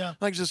whatever. Yeah.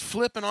 Like just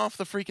flipping off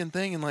the freaking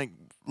thing and like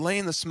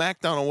laying the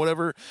smackdown on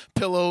whatever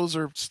pillows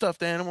or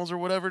stuffed animals or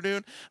whatever,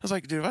 dude. I was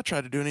like, dude, if I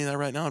tried to do any of that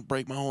right now, I'd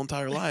break my whole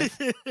entire life.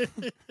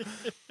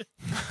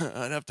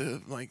 I'd have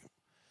to like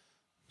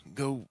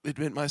go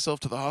admit myself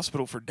to the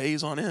hospital for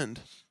days on end.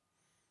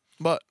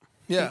 But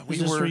yeah, Is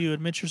this where you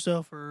admit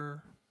yourself,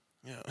 or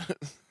yeah?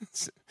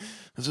 Is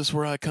this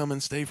where I come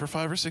and stay for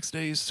 5 or 6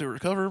 days to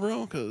recover,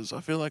 bro? Because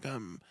I feel like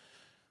I'm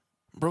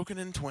broken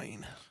in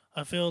twain.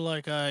 I feel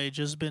like I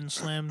just been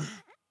slammed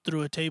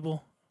through a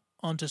table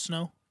onto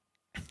snow.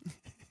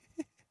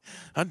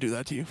 I'd do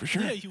that to you for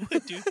sure. Yeah, you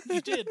would, dude.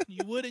 You did.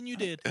 You would, and you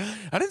did.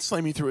 I didn't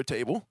slam you through a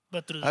table.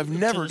 But I've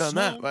never done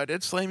that. But I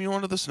did slam you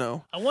onto the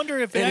snow. I wonder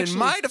if And actually, in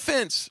my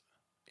defense,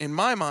 in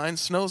my mind,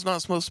 snow's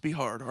not supposed to be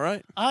hard. All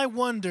right. I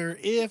wonder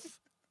if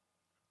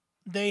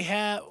they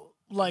have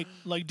like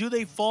do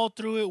they fall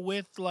through it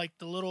with like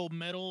the little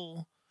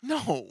metal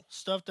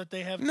stuff that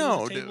they have through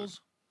the tables? Dude.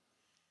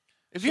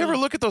 If you ever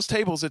look at those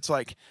tables, it's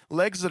like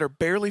legs that are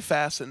barely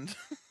fastened.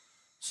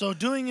 So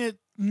doing it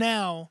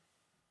now,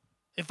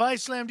 if I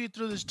slammed you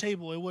through this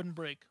table, it wouldn't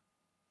break.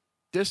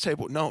 This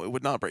table, no, it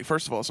would not break.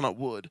 First of all, it's not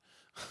wood.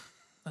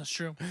 That's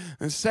true.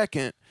 And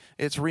second,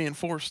 it's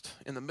reinforced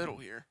in the middle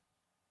here.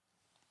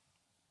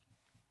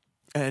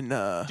 And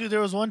dude, there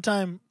was one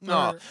time.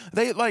 No,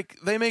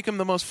 they make them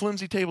the most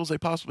flimsy tables they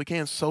possibly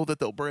can so that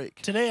they'll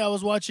break. Today I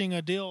was watching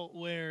a deal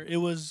where it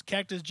was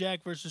Cactus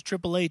Jack versus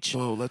Triple H.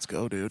 Whoa, let's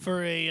go, dude!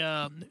 For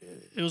a,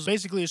 it was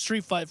basically a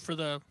street fight for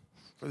the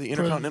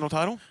Intercontinental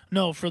title.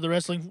 No, for the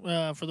wrestling,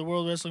 for the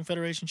World Wrestling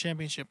Federation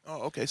Championship.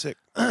 Oh, okay, sick.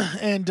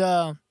 And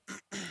well,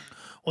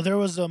 there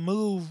was a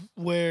move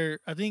where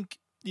I think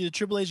either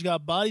Triple H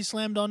got body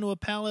slammed onto a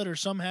pallet or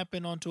something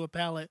happened onto a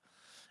pallet.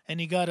 And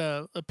he got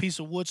a piece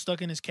of wood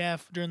stuck in his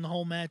calf during the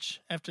whole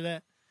match. After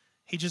that,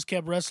 he just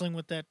kept wrestling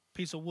with that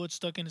piece of wood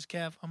stuck in his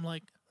calf. I'm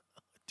like,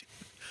 dude,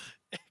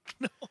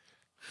 no.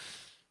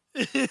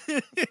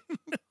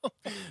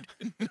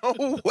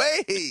 No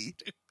way.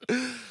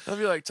 I'd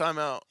be like, time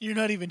out. You're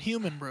not even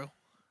human, bro.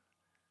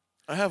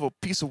 I have a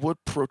piece of wood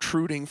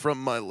protruding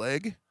from my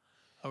leg.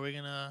 Are we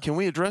gonna? Can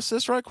we address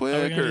this right quick?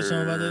 Are we gonna do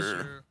something about this,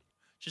 or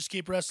just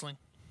keep wrestling?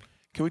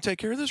 Can we take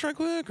care of this right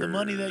quick? The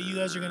money that you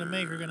guys are gonna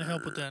make are gonna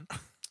help with that.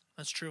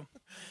 That's true.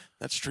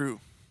 That's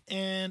true.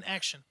 And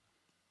action.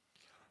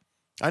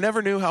 I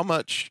never knew how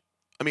much.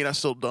 I mean, I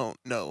still don't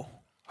know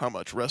how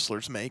much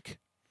wrestlers make,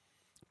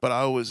 but I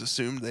always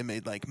assumed they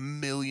made like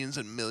millions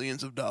and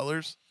millions of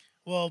dollars.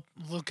 Well,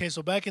 okay,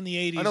 so back in the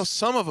 80s. I know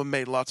some of them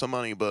made lots of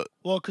money, but.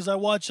 Well, because I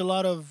watch a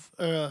lot of.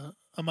 I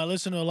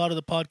listen to a lot of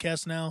the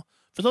podcasts now.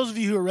 For those of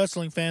you who are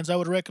wrestling fans, I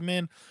would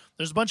recommend.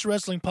 There's a bunch of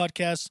wrestling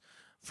podcasts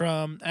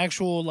from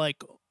actual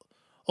like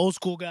old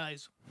school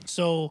guys.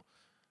 So.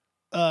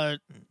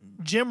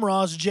 Jim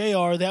Ross,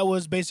 JR, that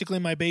was basically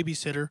my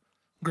babysitter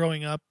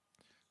growing up.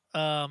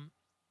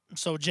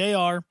 So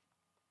JR,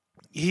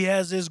 he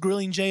has his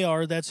Grilling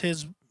JR, that's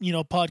his,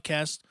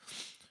 podcast.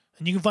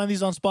 And you can find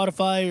these on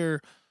Spotify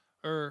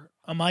or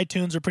on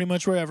iTunes or pretty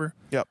much wherever.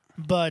 Yep.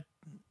 But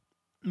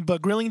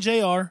Grilling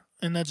JR,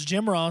 and that's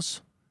Jim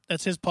Ross,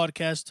 that's his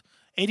podcast.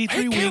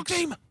 83 weeks.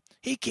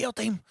 He killed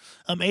him.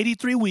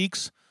 83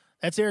 weeks.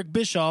 That's Eric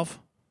Bischoff.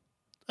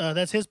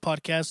 That's his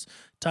podcast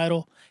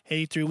title.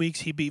 83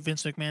 weeks. He beat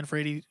Vince McMahon for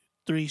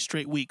 83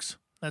 straight weeks.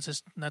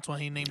 That's why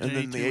he named it. And then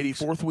 83 the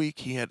weeks. 84th week,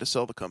 he had to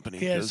sell the company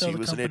because he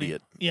was an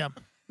idiot. Yeah,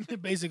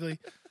 basically.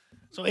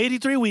 So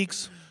 83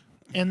 weeks,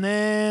 and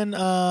then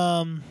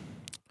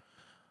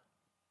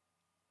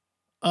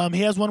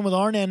he has one with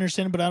Arn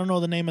Anderson, but I don't know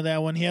the name of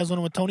that one. He has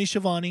one with Tony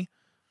Schiavone.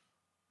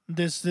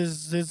 This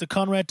is the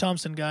Conrad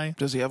Thompson guy.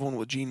 Does he have one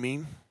with Gene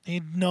Mean?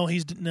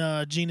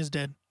 Gene is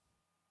dead.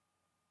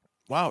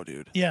 Wow,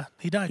 dude. Yeah,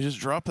 he died. You just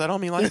dropped that on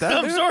me like that?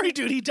 I'm dude? sorry,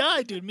 dude. He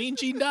died, dude. Mean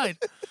Gene died.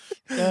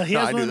 He has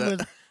I knew one that.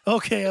 with.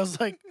 Okay, I was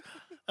like,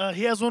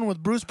 he has one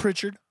with Bruce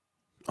Pritchard.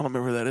 I don't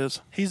remember who that is.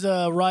 He's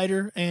a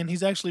writer, and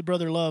he's actually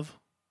Brother Love.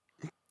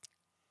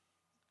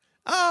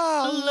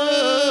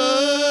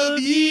 I love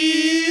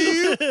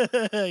you.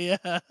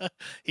 Yeah,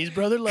 he's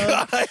Brother Love.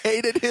 God, I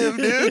hated him,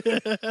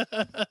 dude.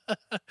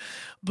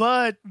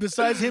 But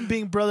besides him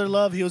being Brother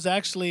Love, he was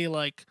actually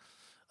like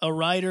a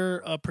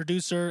writer, a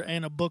producer,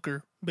 and a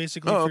booker,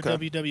 basically for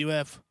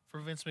WWF,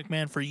 for Vince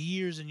McMahon for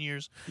years and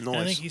years. Nice. And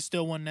I think he's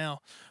still one now.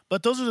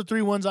 But those are the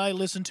three ones I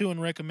listen to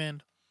and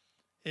recommend.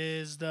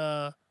 Is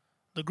the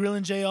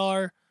Grillin'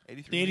 JR,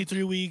 the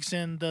 83 weeks,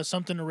 and the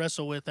Something to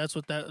Wrestle With. That's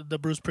what the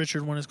Bruce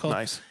Pritchard one is called.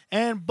 Nice.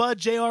 But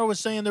JR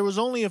was saying there was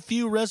only a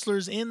few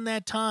wrestlers in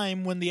that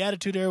time when the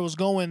Attitude Era was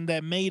going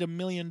that made $1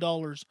 million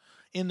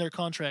in their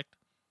contract.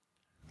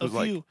 A few.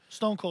 Like,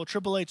 Stone Cold,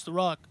 Triple H, The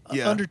Rock,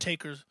 yeah.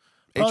 Undertaker's.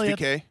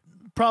 HBK?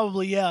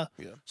 Probably, yeah.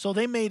 Yeah. So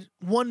they made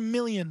 $1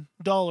 million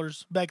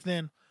back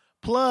then,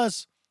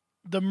 plus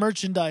the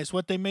merchandise,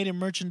 what they made in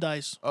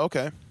merchandise.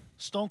 Okay.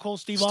 Stone Cold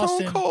Steve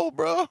Austin. Stone Cold,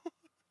 bro.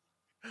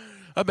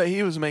 I bet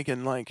he was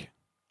making like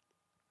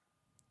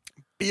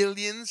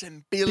billions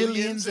and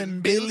billions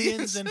and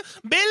billions and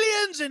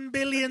billions and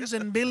billions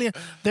and billions.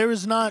 There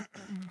is not,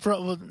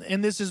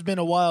 and this has been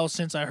a while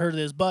since I heard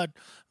this, but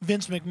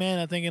Vince McMahon,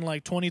 I think in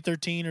like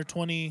 2013 or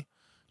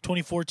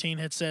 2014,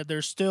 had said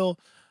there's still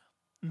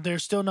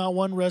not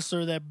one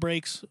wrestler that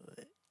breaks,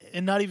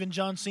 and not even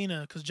John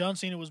Cena, because John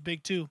Cena was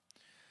big too,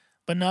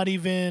 but not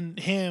even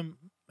him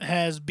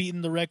has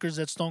beaten the records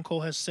that Stone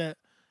Cold has set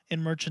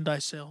in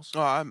merchandise sales.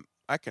 Oh,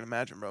 I can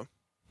imagine, bro.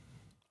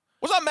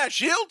 What's up, Matt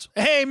Shields?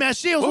 Hey, Matt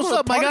Shields, what's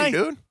up, party, my guy?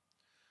 dude?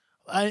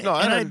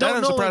 That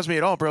doesn't surprise me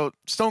at all, bro.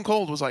 Stone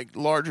Cold was like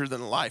larger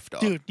than life,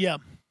 dog. Dude, yeah.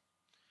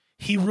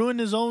 He ruined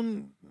his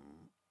own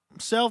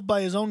self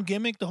by his own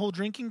gimmick, the whole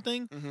drinking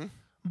thing. Mm-hmm.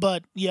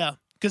 But yeah,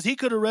 because he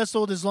could have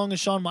wrestled as long as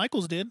Shawn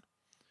Michaels did.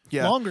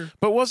 Yeah, longer.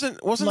 But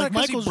wasn't Like that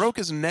because he Michaels- broke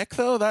his neck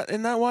though?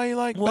 Isn't that why he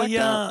like? Well, backed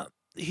yeah, out?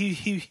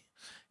 he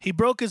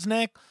broke his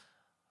neck,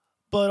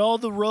 but all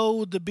the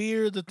road, the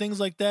beer, the things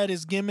like that,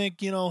 his gimmick,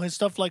 his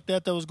stuff like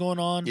that was going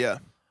on. Yeah.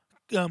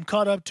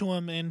 Caught up to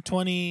him in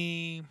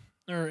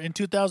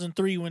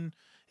 2003 when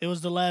it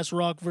was the last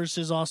Rock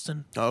versus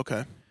Austin. Oh,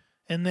 okay.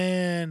 And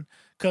then,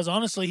 because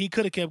honestly, he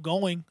could have kept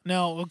going.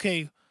 Now,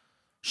 okay,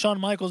 Shawn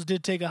Michaels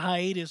did take a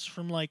hiatus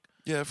from like.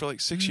 Yeah, for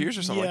like 6 years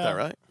or something like that,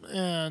 right?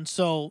 And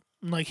so,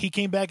 like, he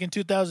came back in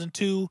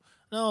 2002.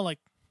 No, like,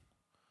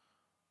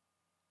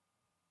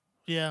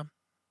 yeah.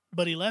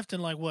 But he left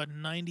in like, what,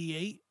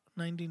 98,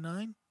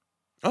 99?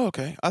 Oh,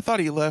 okay. I thought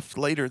he left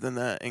later than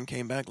that and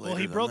came back later. Well,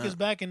 he than broke that. his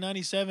back in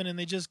 97, and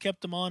they just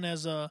kept him on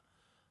as a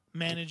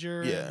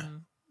manager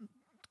and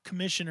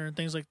commissioner and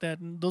things like that,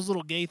 and those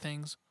little gay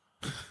things.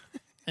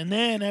 And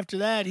then after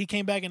that, he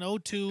came back in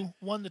 02,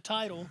 won the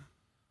title.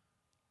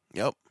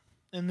 Yep.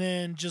 And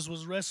then just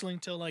was wrestling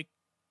till like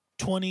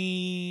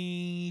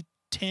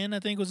 2010, I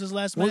think was his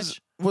last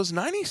match. Was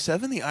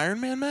 97 the Iron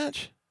Man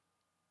match?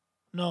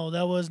 No,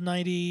 that was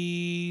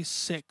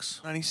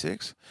 96.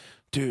 96?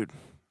 Dude.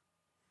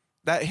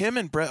 That him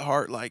and Bret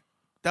Hart, like,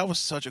 that was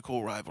such a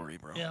cool rivalry,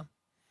 bro. Yeah.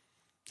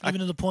 Even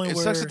to the point It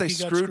where sucks that he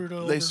got screwed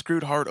over. they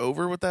screwed Hart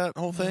over with that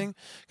whole thing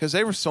because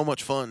they were so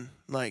much fun.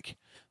 Like,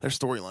 their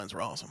storylines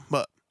were awesome.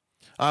 But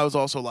I was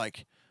also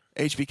like,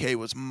 HBK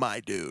was my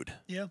dude.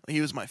 Yeah.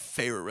 He was my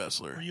favorite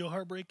wrestler. Were you a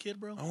heartbreak kid,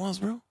 bro? I was,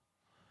 bro.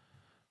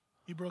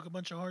 You broke a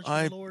bunch of hearts for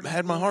I the Lord.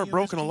 had my heart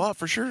broken a lot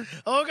for sure.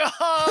 Oh,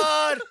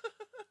 God!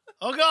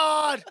 Oh,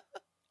 God!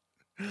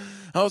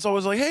 I was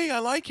always like, hey, I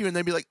like you. And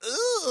they'd be like,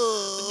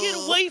 ugh.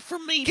 Get away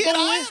from me, Get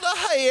boy. out of the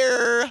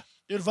hair.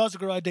 Dude, if I was a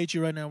girl, I'd date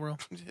you right now, bro.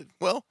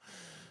 Well,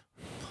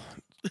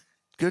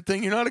 good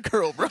thing you're not a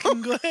girl, bro.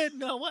 Go ahead.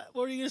 No, what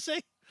were you going to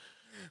say?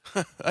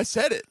 I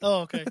said it.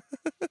 Oh, okay.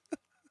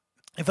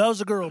 If I was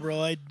a girl, bro,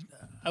 I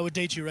would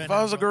date you right now. If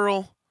I was a bro.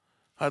 girl,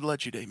 I'd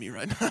let you date me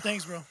right now.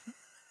 Thanks, bro.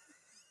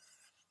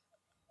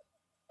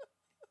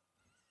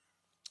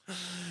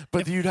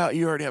 But you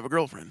already have a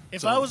girlfriend.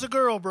 If so- I was a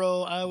girl,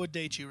 bro, I would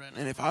date you right now.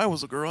 And if I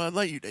was a girl, I'd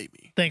let you date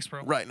me. Thanks,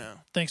 bro. Right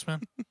now. Thanks,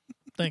 man.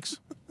 Thanks.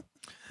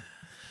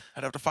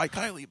 I'd have to fight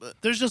Kylie, but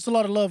There's just a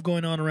lot of love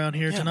going on around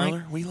here yeah, tonight.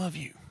 brother, we love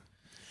you.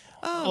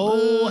 I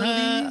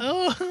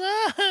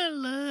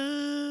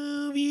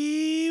love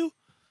you.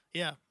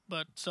 Yeah,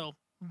 but so,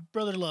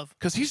 brother love.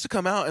 Because he used to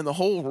come out and the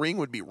whole ring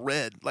would be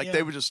red. Like Yeah.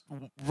 they would just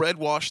red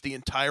wash the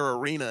entire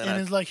arena. And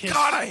it's like his-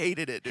 God, I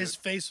hated it, dude. His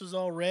face was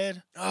all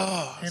red.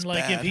 Oh, And it's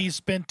like bad. if he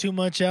spent too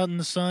much out in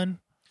the sun.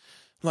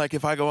 Like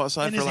if I go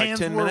outside And for his like hands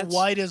 10 were minutes.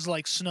 white as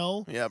like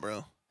snow. Yeah,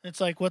 bro. It's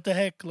like, what the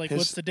heck? Like,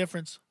 what's the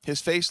difference?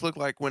 His face looked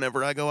like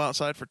whenever I go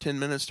outside for 10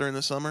 minutes during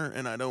the summer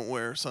and I don't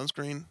wear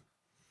sunscreen,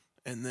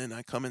 and then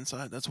I come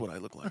inside. That's what I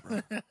look like,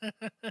 bro.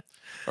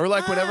 Or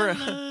like whenever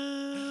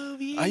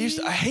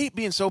I hate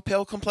being so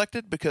pale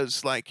complected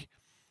because like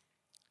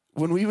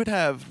when we would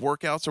have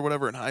workouts or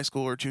whatever in high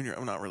school or junior,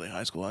 well, not really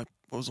high school. I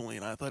was only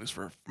in athletics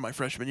for my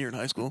freshman year in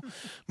high school,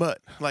 but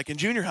like in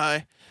junior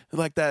high,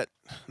 like that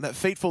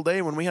fateful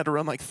day when we had to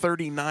run like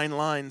 39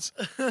 lines,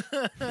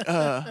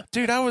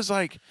 dude, I was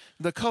like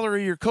the color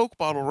of your Coke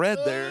bottle red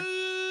there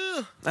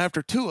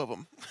after 2 of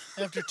them.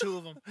 So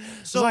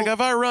it's like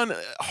if I run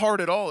hard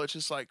at all, it's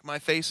just like my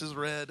face is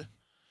red.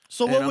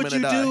 So what would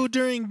you do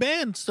during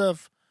band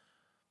stuff?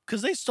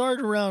 Because they start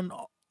around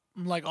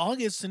like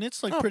August and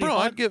it's like pretty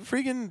hot. I'd get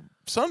freaking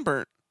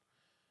sunburnt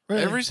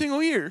every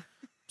single year.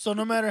 So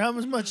no matter how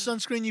much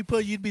sunscreen you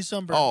put, you'd be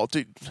sunburned. Oh,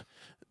 dude.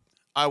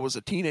 I was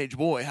a teenage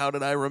boy. How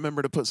did I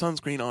remember to put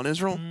sunscreen on,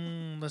 Israel?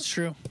 That's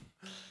true.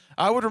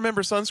 I would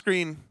remember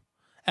sunscreen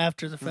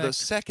after the fact. The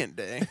second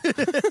day.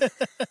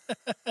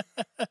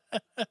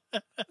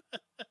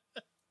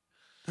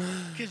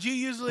 Because you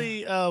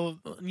usually,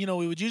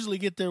 we would usually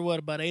get there,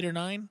 about 8 or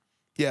 9?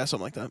 Yeah,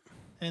 something like that.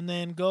 And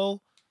then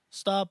go,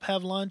 stop,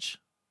 have lunch,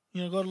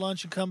 go to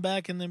lunch and come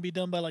back and then be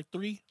done by like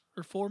 3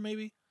 or 4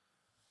 maybe.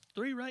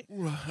 3, right?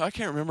 I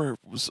can't remember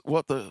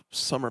what the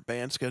summer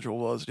band schedule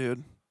was,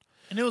 dude.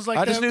 And it was like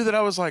I just knew that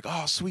I was like,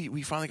 oh, sweet,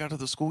 we finally got to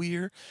the school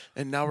year,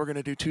 and now we're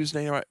gonna do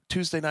Tuesday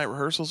night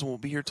rehearsals, and we'll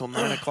be here till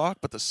 9 o'clock.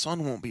 But the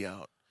sun won't be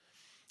out.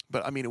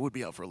 But I mean, it would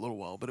be out for a little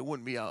while, but it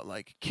wouldn't be out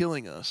like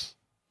killing us.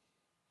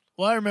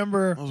 Well, I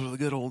remember those were the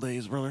good old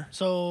days, brother.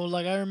 So,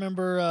 like, I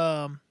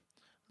remember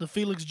the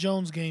Felix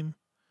Jones game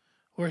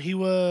where he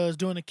was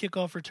doing a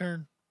kickoff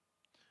return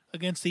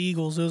against the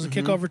Eagles. It was a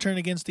kickoff return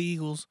against the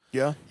Eagles.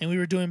 Yeah. And we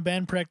were doing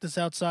band practice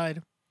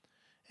outside.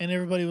 And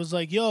everybody was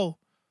like, yo,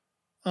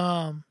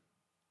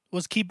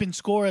 was keeping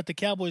score at the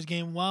Cowboys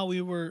game while we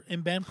were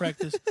in band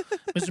practice.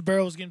 Mr.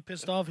 Barrow was getting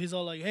pissed off. He's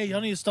all like, hey, y'all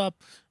need to stop.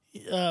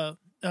 He's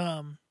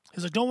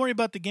like, don't worry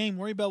about the game.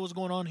 Worry about what's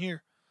going on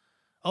here.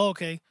 Oh,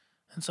 okay.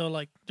 And so,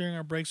 like, during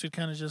our breaks, we'd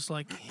kind of just,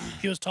 like,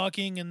 he was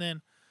talking, and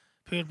then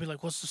people would be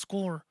like, what's the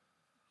score?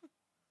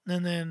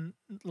 And then,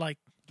 like,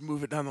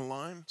 move it down the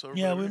line. So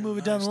yeah, we move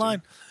it down the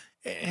line.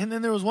 And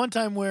then there was one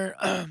time where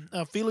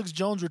Felix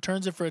Jones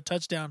returns it for a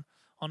touchdown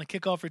on a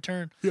kickoff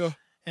return. Yeah.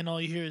 And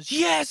all you hear is,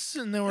 yes!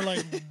 And then we're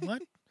like,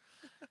 what?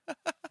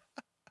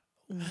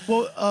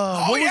 What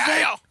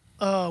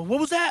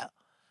was that?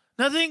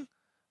 Nothing?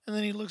 And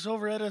then he looks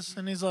over at us,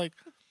 and he's like,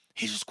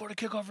 he just scored a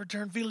kickoff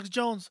return, Felix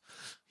Jones.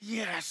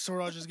 Yes! So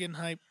we're all just getting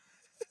hyped.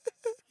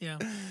 Yeah.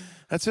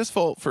 That's his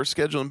fault for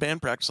scheduling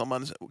band practice on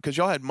Mondays, because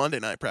y'all had Monday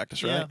night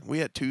practice, right? Yeah. We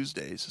had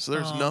Tuesdays, so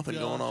there's nothing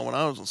going on when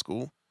I was in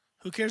school.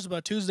 Who cares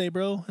about Tuesday,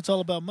 bro? It's all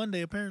about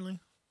Monday, apparently.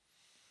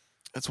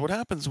 That's what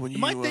happens when you...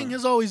 My thing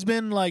has always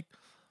been, like,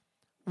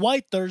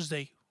 why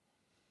Thursday?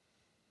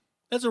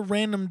 That's a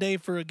random day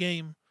for a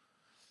game.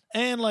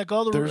 And, like,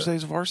 all the...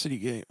 Thursday's varsity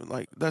game.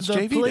 Like, that's the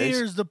JV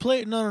players,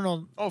 days.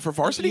 No. Oh, for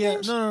varsity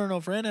games?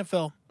 No, for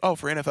NFL. Oh,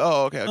 for NFL.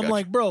 Oh, okay. I'm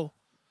like, bro.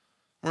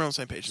 We're on the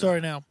same page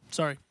now.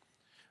 Sorry.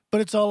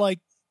 But it's all like,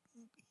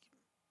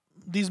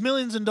 these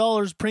millions of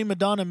dollars prima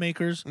donna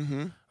makers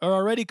are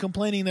already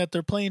complaining that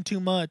they're playing too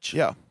much.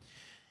 Yeah.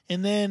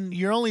 And then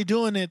you're only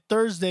doing it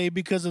Thursday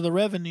because of the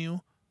revenue.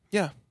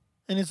 Yeah.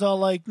 And it's all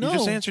like, no. You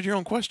just answered your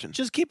own question.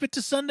 Just keep it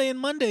to Sunday and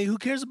Monday. Who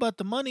cares about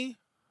the money?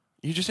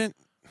 You just ain't...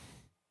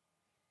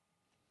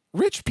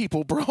 Rich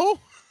people, bro.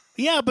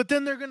 Yeah, but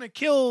then they're going to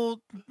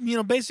kill,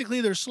 basically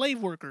they're slave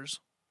workers.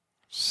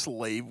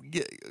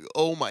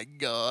 Oh, my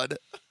God.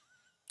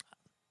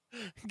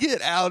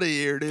 Get out of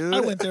here, dude.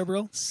 I went there,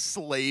 bro.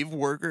 Slave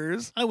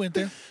workers. I went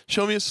there.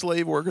 Show me a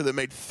slave worker that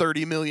made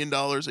 $30 million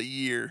a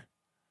year.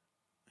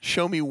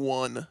 Show me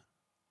one.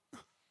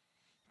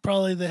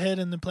 Probably the head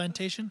in the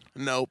plantation.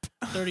 Nope.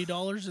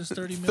 $30 is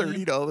 $30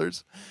 million.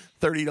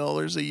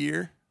 $30 a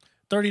year.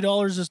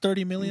 $30 is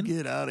 $30 million.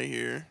 Get out of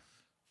here.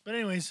 But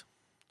anyways,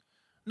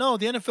 no,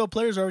 the NFL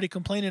players are already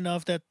complaining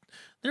enough that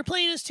they're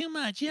playing us too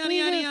much. Yada,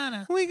 yada,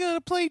 yada. We got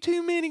to play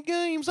too many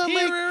games. I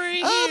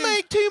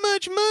make too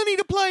much money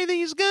to play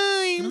these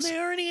games. They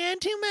already had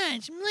too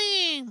much.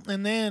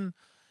 And then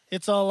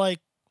it's all like,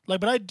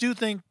 but I do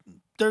think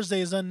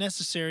Thursday is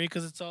unnecessary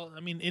because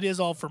it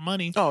is all for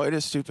money. Oh, it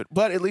is stupid.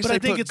 But at least they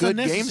put good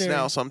games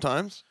now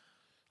sometimes.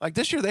 Like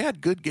this year, they had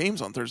good games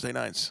on Thursday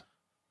nights.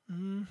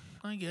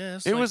 I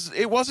guess.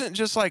 It wasn't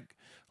just like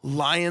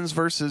Lions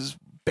versus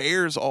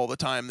Bears all the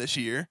time this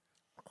year.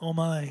 Oh,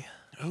 my.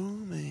 Oh,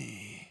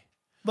 me.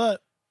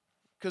 But.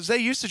 Because they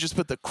used to just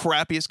put the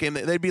crappiest game.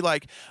 They'd be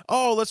like,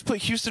 oh, let's put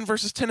Houston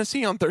versus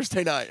Tennessee on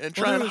Thursday night and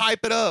try and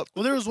hype it up.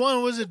 Well, there was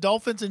one, was it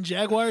Dolphins and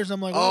Jaguars? I'm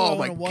like, oh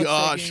my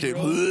gosh, dude.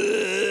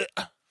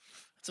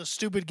 It's a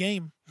stupid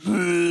game. But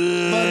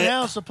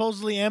now,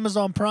 supposedly,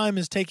 Amazon Prime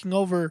is taking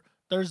over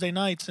Thursday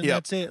nights, and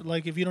that's it.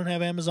 Like, if you don't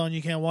have Amazon,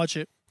 you can't watch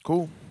it.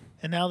 Cool.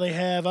 And now they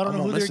have, I don't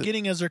know who they're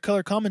getting as their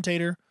color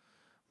commentator,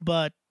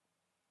 but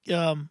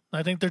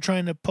I think they're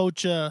trying to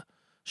poach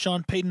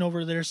Sean Payton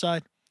over to their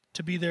side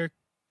to be their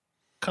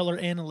color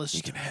analyst.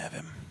 You can have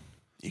him.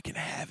 You can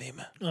have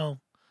him. Oh.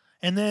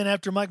 And then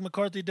after Mike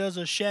McCarthy does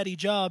a shatty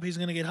job, he's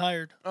going to get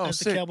hired as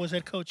the Cowboys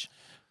head coach.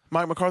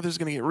 Mike McCarthy's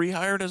going to get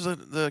rehired as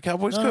the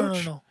Cowboys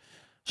coach? No.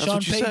 That's Sean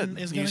what you Payton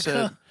said. is You going to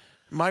said come.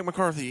 Mike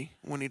McCarthy,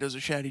 when he does a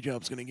shatty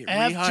job, is going to get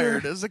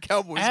rehired as the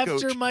Cowboys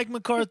coach. After Mike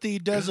McCarthy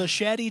does a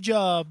shatty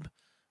job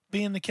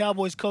being the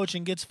Cowboys coach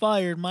and gets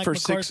fired, Mike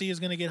McCarthy is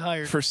going to get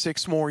hired. For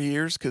 6 more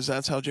years, because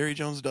that's how Jerry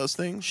Jones does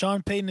things.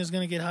 Sean Payton is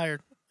going to get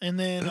hired. And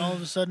then all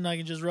of a sudden I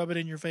can just rub it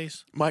in your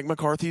face. Mike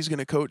McCarthy's going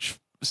to coach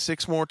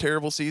 6 more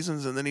terrible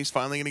seasons, and then he's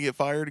finally going to get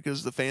fired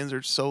because the fans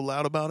are so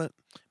loud about it.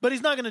 But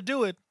he's not going to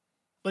do it.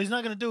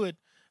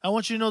 I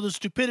want you to know the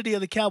stupidity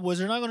of the Cowboys.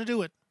 They're not going to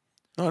do it.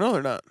 No,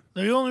 they're not.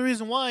 The only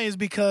reason why is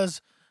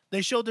because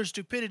they showed their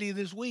stupidity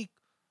this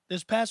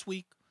past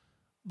week,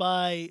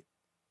 by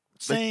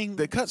saying...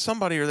 They cut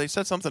somebody or they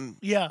said something.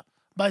 Yeah,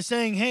 by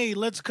saying, hey,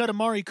 let's cut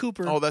Amari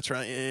Cooper. Oh, that's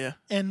right. Yeah.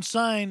 And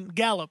sign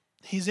Gallup.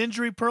 He's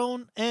injury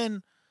prone,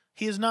 and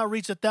he has not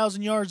reached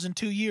 1,000 yards in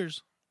 2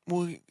 years.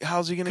 Well,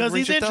 how's he going to reach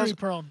 1,000? Because he's injury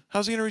prone.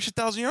 How's he going to reach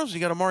 1,000 yards?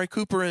 You got Amari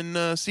Cooper and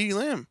CeeDee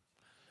Lamb.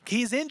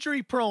 He's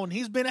injury prone.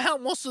 He's been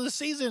out most of the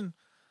season.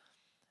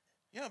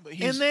 Yeah, but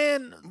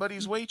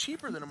he's way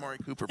cheaper than Amari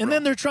Cooper. Bro. And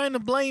then they're trying to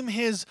blame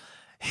they're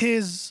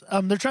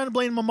trying to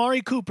blame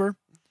Amari Cooper,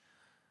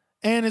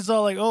 and it's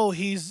all like, oh,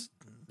 he's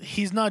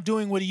not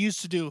doing what he used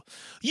to do.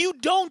 You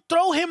don't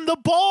throw him the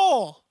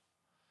ball.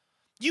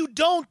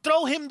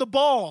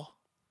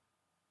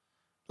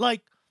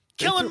 Like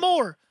Kellen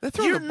Moore,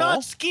 you're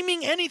not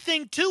scheming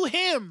anything to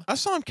him. I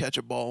saw him catch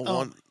a ball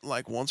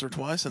once or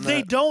twice, and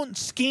they don't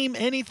scheme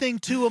anything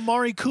to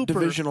Amari Cooper.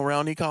 Divisional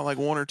round, he caught like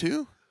 1 or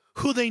 2.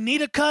 Who they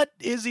need to cut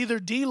is either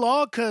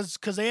D-Law, because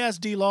they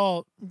asked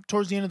D-Law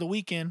towards the end of the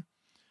weekend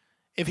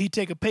if he'd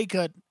take a pay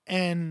cut,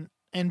 and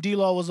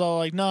D-Law was all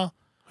like, nah.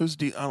 Who's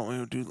D? I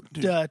don't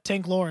know.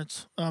 Tank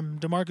Lawrence,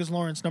 DeMarcus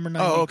Lawrence, number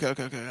 90. Oh, okay,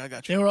 I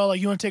got you. They were all like,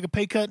 you want to take a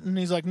pay cut? And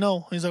he's like,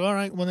 no. He's like, all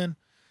right, well then.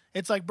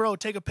 It's like, bro,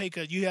 take a pay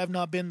cut. You have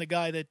not been the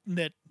guy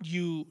that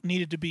you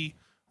needed to be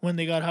when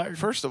they got hired.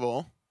 First of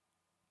all,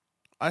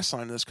 I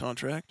signed this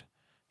contract.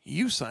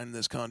 You signed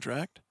this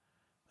contract.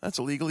 That's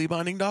a legally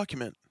binding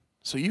document.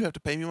 So you have to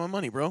pay me my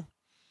money, bro.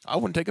 I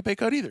wouldn't take a pay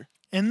cut either.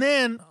 And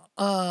then...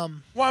 why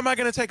am I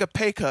going to take a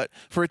pay cut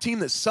for a team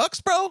that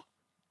sucks, bro?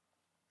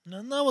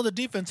 No, well, the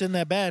defense isn't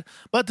that bad.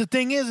 But the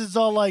thing is, it's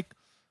all like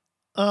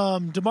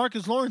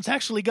DeMarcus Lawrence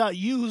actually got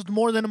used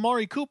more than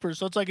Amari Cooper.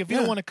 So it's like, if you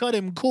don't want to cut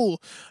him, cool.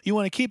 You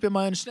want to keep him,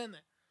 I understand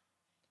that.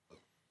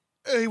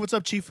 Hey, what's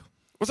up, Chief?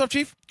 What's up,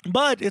 Chief?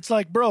 But it's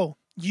like, bro,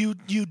 you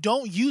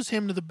don't use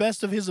him to the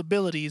best of his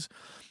abilities.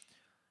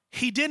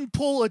 He didn't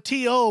pull a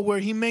TO where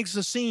he makes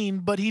a scene,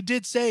 but he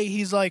did say,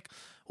 he's like,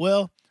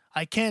 well,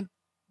 I can't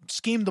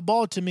scheme the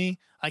ball to me.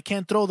 I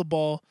can't throw the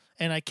ball,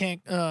 and I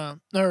can't, what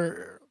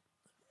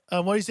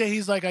do you say?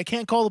 He's like, I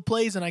can't call the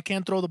plays, and I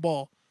can't throw the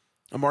ball.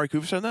 Amari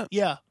Cooper said that?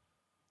 Yeah.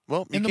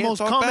 Well, in the most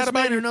calmest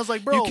manner, and I was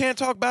like, bro. You can't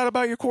talk bad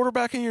about your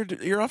quarterback and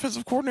your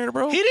offensive coordinator,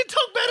 bro. He didn't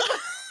talk bad about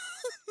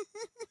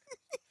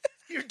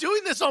You're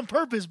doing this on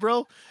purpose,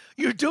 bro.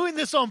 You're doing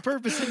this on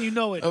purpose, and you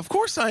know it. Of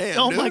course I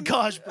am, my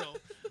gosh, bro.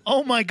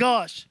 Oh, my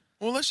gosh.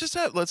 Well, let's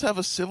have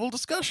a civil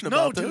discussion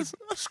about this.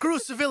 No, dude. Screw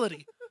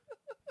civility.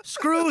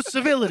 Screw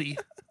civility.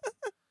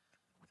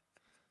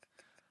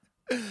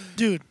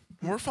 Dude.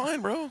 We're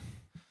fine, bro. What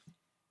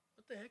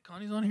the heck?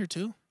 Connie's on here,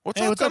 too? What's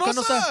up,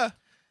 Canosa?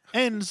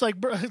 And it's like,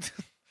 bro.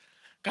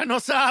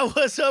 Canosa,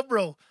 what's up,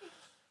 bro?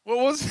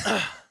 What's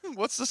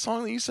the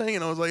song that you sang?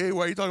 And I was like, hey,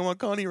 why are you talking about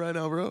Connie right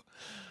now, bro?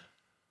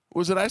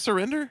 Was it I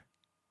Surrender?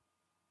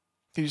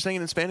 Because you sang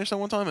it in Spanish that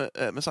one time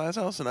at Messiah's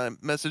house, and I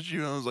messaged you,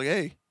 and I was like,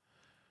 hey,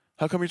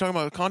 how come you're talking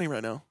about Connie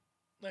right now?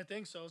 I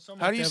think so.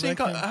 How do you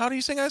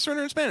sing I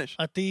Surrender in Spanish?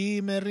 A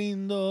ti me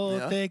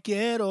rindo, te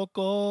quiero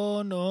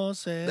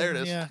conocer. There it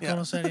is. Yeah,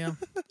 conocer, yeah.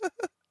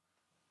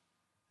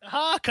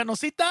 Aha,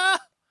 canosita.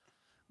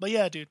 But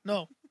yeah, dude,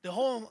 no. The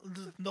whole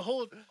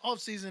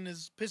offseason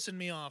is pissing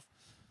me off.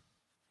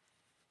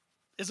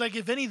 It's like,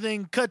 if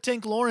anything, cut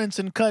Tank Lawrence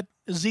and cut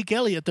Zeke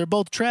Elliott. They're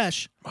both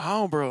trash.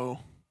 Wow, bro.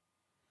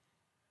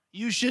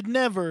 You shouldn't.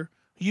 And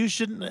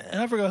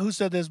I forgot who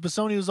said this, but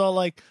somebody was all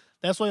like,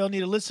 that's why y'all need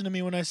to listen to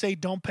me when I say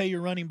don't pay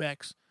your running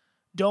backs.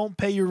 Don't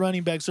pay your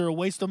running backs. They're a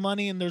waste of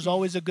money, and there's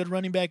always a good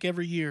running back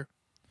every year,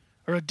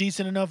 or a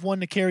decent enough one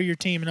to carry your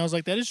team. And I was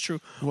like, that is true.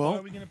 Well, why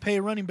are we going to pay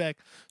a running back?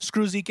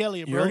 Screw Zeke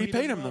Elliott, bro. You already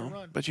paid him,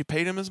 though. But you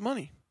paid him his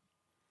money.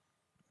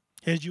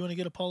 Hey, do you want to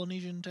get a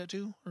Polynesian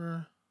tattoo?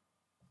 Or...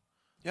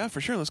 Yeah,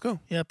 for sure. Let's go.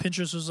 Yeah,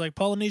 Pinterest was like,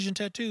 Polynesian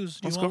tattoos.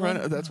 Let's go right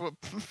now. That's what...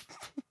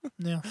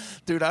 Yeah.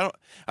 Dude, I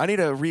need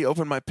to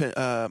reopen my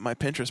my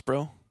Pinterest,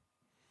 bro,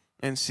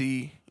 and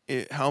see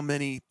how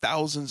many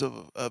thousands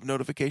of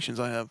notifications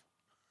I have.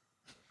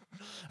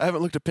 I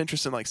haven't looked at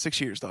Pinterest in like 6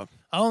 years, dog.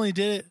 I only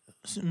did it.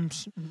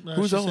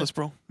 Who's Elvis,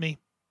 bro? Me.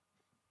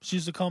 She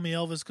used to call me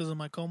Elvis because of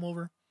my comb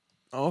over.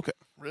 Oh, okay.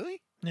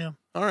 Really? Yeah.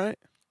 All right.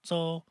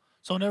 So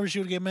whenever she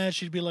would get mad,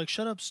 she'd be like,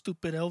 shut up,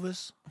 stupid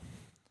Elvis.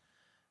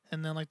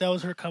 And then, like, that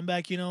was her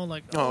comeback, you know?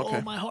 Like,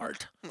 okay. My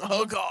heart.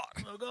 Oh, God.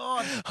 Oh,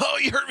 God. Oh,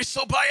 you hurt me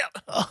so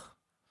bad.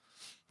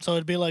 So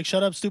it'd be like,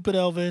 shut up, stupid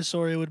Elvis,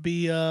 or it would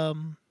be,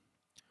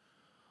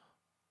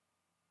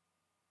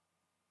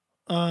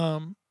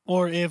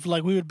 or if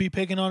like we would be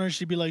picking on her,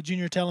 she'd be like,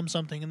 Junior, tell him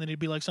something, and then he'd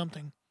be like,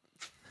 something.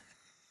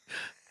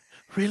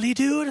 Really,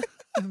 dude?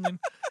 And then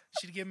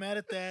she'd get mad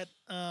at that.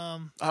 I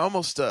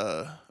almost,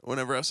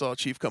 whenever I saw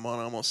Chief come on,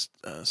 I almost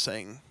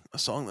sang a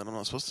song that I'm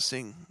not supposed to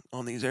sing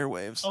on these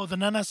airwaves. Oh, the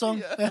Nana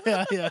song?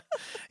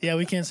 Yeah,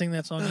 we can't sing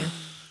that song here.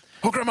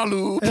 Oh, Grandma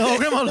Lupe. Oh,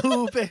 Grandma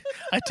Lupe.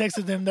 I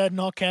texted him that in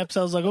all caps.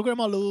 I was like, oh,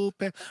 Grandma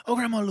Lupe. Oh,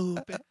 Grandma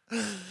Lupe.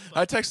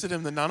 I texted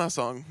him the Nana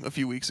song a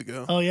few weeks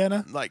ago. Oh, yeah,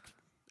 no? Like,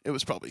 it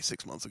was probably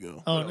 6 months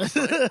ago. Oh, I was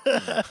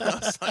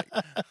like,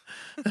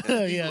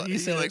 yeah, he you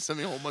said like sent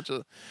me a whole bunch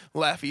of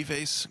laughy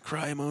face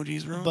cry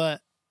emojis, bro.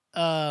 But,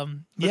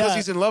 because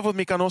he's in love with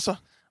me, Canosa.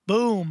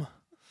 Boom.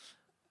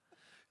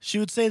 She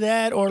would say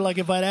that, or like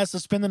if I'd ask to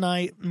spend the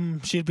night,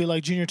 she'd be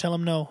like, Junior, tell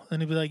him no.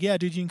 And he'd be like, yeah,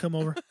 dude, you can come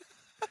over.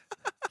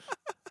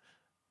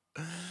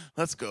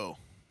 Let's go.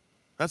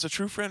 That's a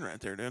true friend right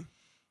there, dude.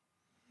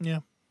 Yeah.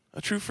 A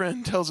true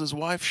friend tells his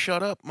wife,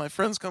 shut up, my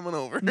friend's coming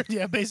over.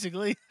 Yeah,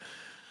 basically.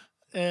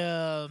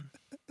 Or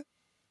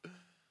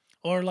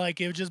like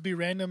it would just be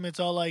random. It's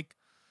all like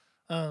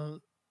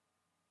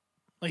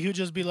he would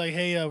just be like,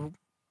 hey, we're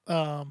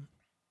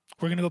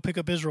gonna go pick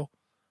up Israel.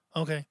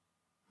 Okay.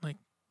 Like,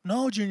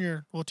 no,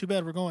 Junior. Well, too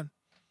bad, we're going.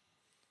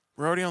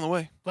 We're already on the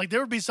way. Like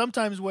there would be some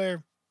times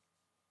where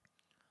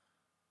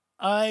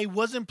I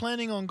wasn't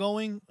planning on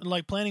going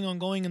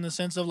in the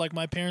sense of like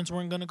my parents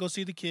weren't going to go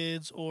see the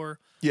kids, or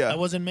I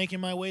wasn't making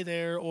my way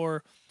there,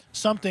 or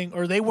something,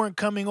 or they weren't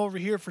coming over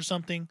here for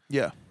something.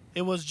 Yeah.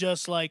 It was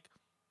just like,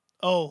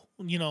 oh,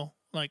 you know,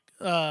 like,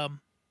 hey,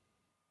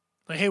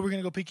 we're going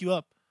to go pick you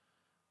up.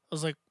 I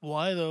was like,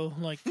 why though?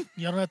 Like,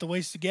 y'all don't have to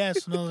waste the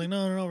gas. And I was like,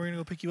 no, we're going to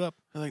go pick you up.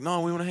 They're like,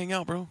 no, we want to hang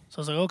out, bro. So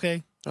I was like,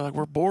 okay. They're like,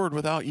 we're bored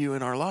without you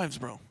in our lives,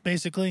 bro.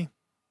 Basically.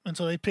 And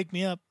so they picked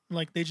me up.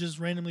 Like, they just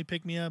randomly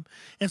picked me up.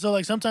 And so,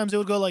 like, sometimes it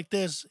would go like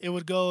this. It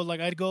would go,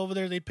 like, I'd go over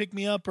there, they'd pick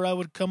me up, or I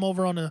would come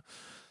over on a...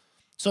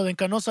 So then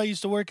Canosa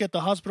used to work at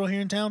the hospital here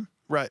in town.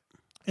 Right.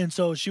 And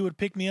so she would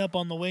pick me up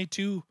on the way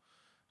to...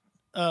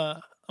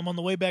 I'm on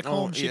the way back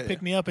home. She'd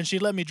pick me up, and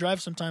she'd let me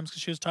drive sometimes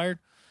because she was tired.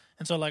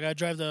 And so, like, I'd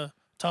drive the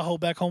Tahoe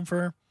back home for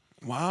her.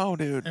 Wow,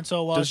 dude. And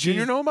so while Does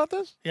Junior know about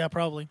this? Yeah,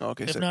 probably. Oh,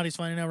 okay, if not, he's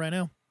finding out right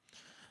now.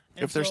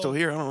 And if they're still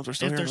here. I don't know if they're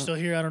still here. If they're still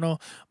here, I don't know.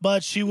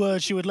 But she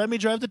would let me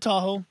drive the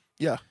Tahoe.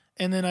 Yeah.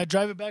 And then I'd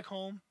drive it back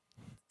home.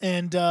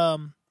 And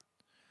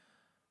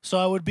so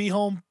I would be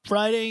home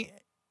Friday,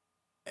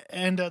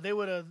 and they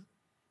would...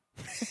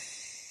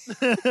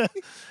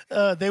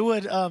 they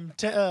would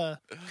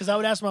because I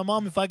would ask my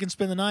mom if I can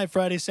spend the night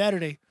Friday,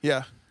 Saturday.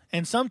 Yeah.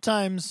 And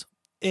sometimes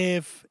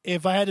if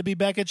I had to be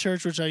back at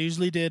church, which I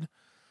usually did,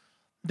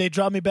 they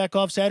drop me back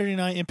off Saturday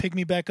night and pick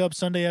me back up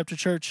Sunday after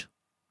church.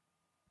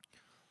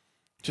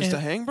 Just to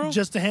hang, bro?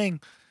 Just to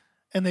hang.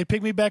 And they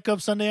pick me back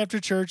up Sunday after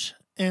church,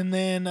 and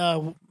then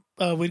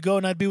we'd go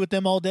and I'd be with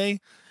them all day.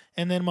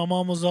 And then my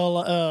mom was all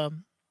I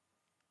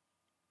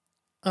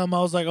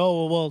was like,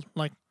 oh well,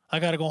 like I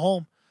gotta go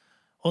home.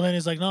 Well, then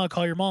he's like, no,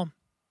 call your mom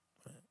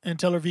and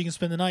tell her if you can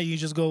spend the night. You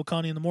just go with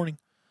Connie in the morning.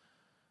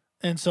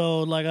 And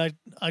so, like,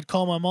 I'd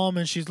call my mom,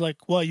 and she's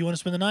like, what, you want to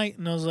spend the night?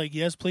 And I was like,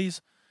 yes, please.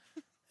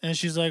 And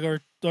she's like,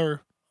 are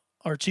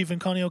Chief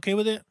and Connie okay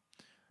with it?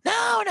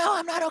 No,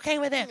 I'm not okay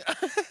with it.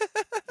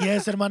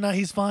 Yes, hermana,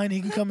 he's fine. He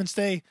can come and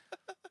stay.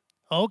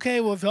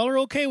 Okay, well, if y'all are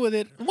okay with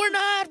it. We're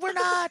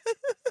not.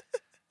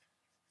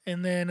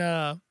 And then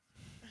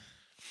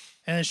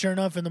sure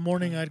enough, in the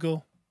morning, I'd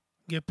go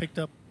get picked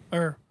up.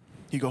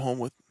 You go home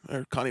with,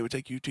 or Connie would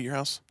take you to your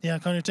house? Yeah,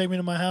 Connie would take me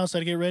to my house.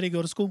 I'd get ready,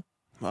 go to school.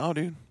 Wow,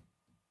 dude.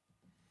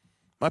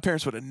 My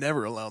parents would have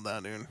never allowed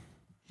that, dude.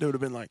 They would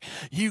have been like,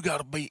 you got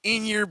to be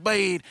in your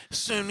bed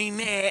Sunday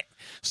night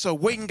so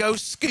we can go to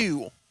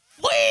school.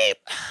 Weep!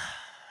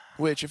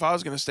 Which, if I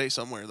was going to stay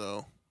somewhere,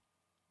 though,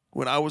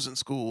 when I was in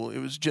school, it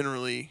was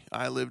generally,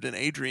 I lived in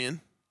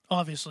Adrian.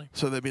 Obviously.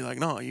 So they'd be like,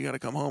 no, you got to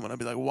come home. And I'd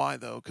be like, why,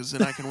 though? Because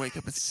then I can wake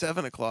up at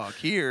 7 o'clock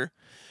here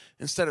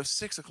instead of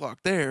 6 o'clock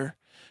there.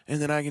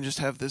 And then I can just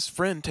have this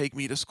friend take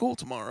me to school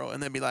tomorrow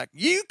and then be like,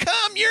 you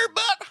come your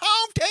butt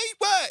home, tell you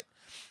what.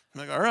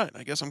 I'm like, all right,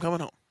 I guess I'm coming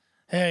home.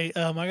 Hey,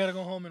 I got to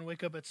go home and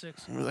wake up at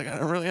 6. I'm like, I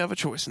don't really have a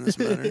choice in this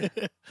matter.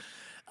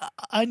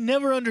 I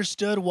never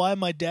understood why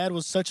my dad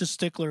was such a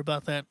stickler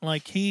about that.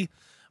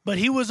 But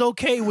he was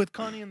okay with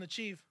Connie and the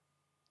Chief.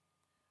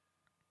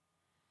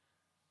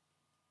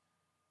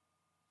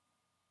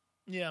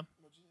 Yeah.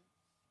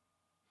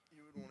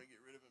 You would want to get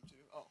rid of him too.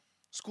 Oh.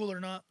 School or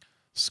not.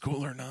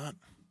 School or not.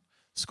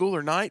 School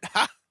or night.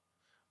 Ha!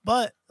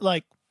 But,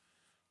 like,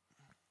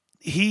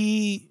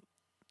 him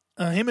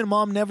and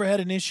Mom never had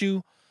an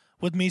issue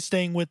with me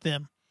staying with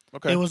them.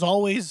 Okay. It was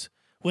always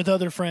with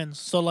other friends.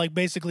 So, like,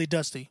 basically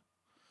Dusty.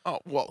 Oh,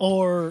 well.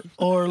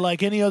 Or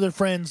like, any other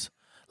friends.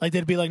 Like,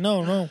 they'd be like,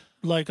 no.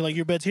 Like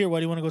your bed's here. Why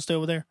do you want to go stay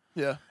over there?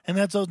 Yeah. And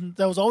that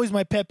was always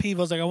my pet peeve.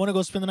 I was like, I want to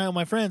go spend the night with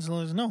my friends. And I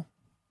was like, no.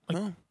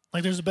 No.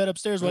 Like, there's a bed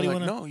upstairs. Why do you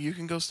want to? No, you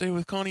can go stay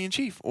with Connie and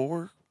Chief.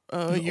 Or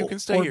you can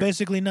stay or here.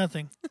 Basically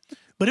nothing.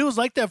 But it was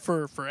like that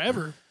for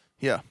forever.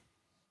 Yeah.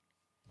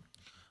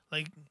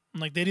 Like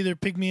they'd either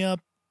pick me up,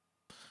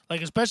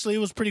 like especially it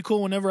was pretty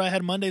cool whenever I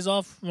had Mondays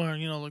off or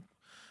like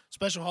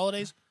special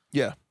holidays.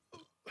 Yeah.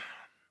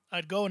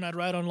 I'd go and I'd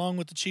ride along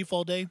with the chief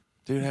all day.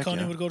 Dude, heck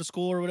Connie yeah. would go to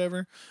school or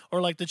whatever,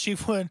 or like the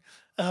chief would.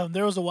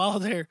 There was a while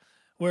there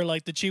where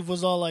like the chief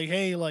was all like,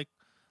 "Hey, like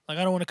I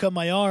don't want to cut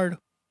my yard.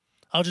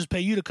 I'll just pay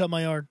you to cut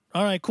my yard."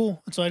 All right,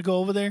 cool. And so I'd go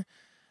over there,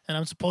 and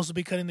I'm supposed to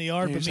be cutting the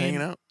yard, He but was me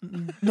hanging out?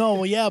 No,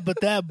 well, yeah,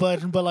 but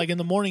like in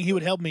the morning he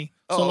would help me.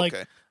 So like,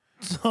 okay.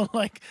 so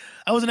like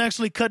I wasn't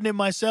actually cutting it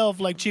myself.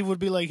 Like chief would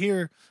be like,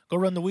 "Here, go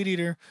run the weed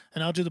eater,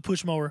 and I'll do the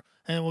push mower,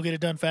 and we'll get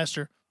it done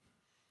faster."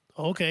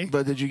 Okay.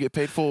 But did you get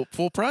paid full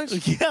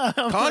price? Yeah.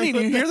 I'm Connie,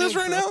 like, do you what hear the this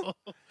right hell,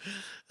 now?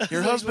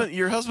 bro?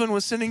 Your husband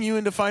was sending you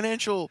into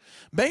financial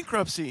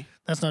bankruptcy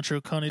That's not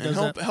true. Connie does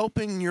and that.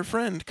 helping your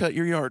friend cut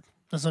your yard.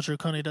 That's not true.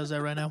 Connie does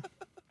that right now.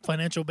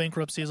 Financial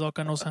bankruptcy is all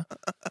canosa.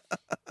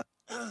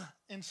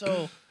 And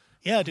so,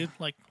 yeah, dude,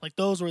 like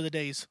those were the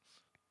days.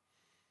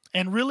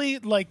 And really,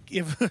 like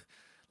if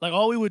like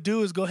all we would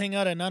do is go hang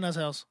out at Nana's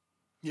house.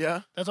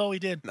 Yeah. That's all we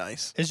did.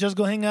 Nice. It's just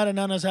go hang out at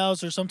Nana's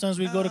house, or sometimes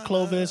we'd go to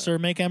Clovis or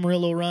make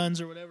Amarillo runs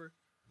or whatever.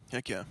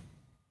 Heck yeah.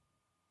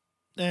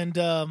 And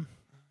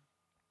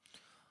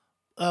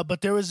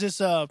but there was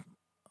this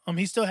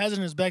he still has it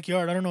in his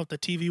backyard. I don't know if the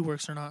TV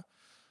works or not.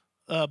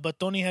 But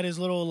Tony had his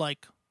little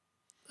like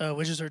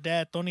which is her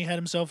dad. Tony had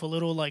himself a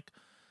little like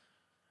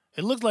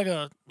it looked like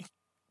a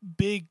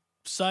big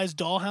sized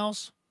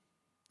dollhouse.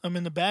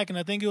 In the back, and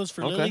I think it was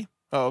for Okay. Lily.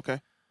 Oh,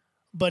 okay.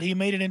 But he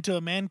made it into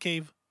a man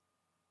cave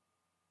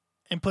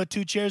and put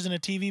 2 chairs and a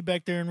TV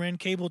back there and ran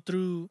cable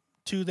through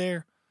to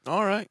there.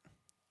 All right.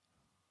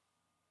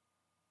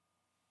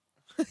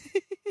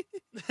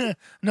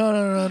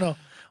 No.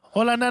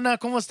 Hola, Nana,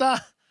 ¿cómo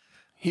está?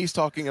 He's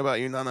talking about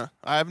you, Nana.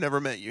 I've never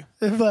met you.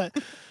 But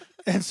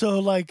and so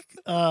like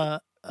Tony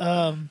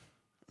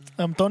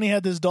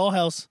had this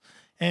dollhouse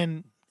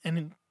and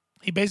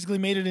he basically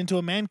made it into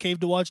a man cave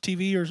to watch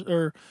TV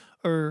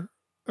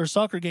or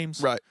soccer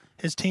games. Right.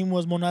 His team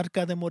was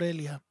Monarca de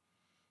Morelia.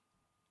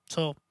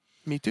 So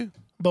Me too.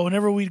 but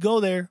whenever we'd go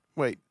there,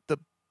 Wait, the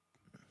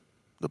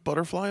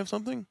butterfly of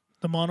something?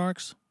 the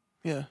Monarchs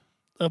Yeah.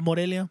 of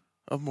Morelia.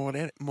 Of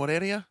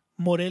Morelia?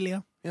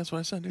 Morelia. Yeah, that's what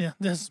I said, dude. Yeah,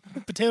 that's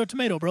potato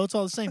tomato, bro. It's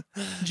all the same.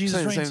 Jesus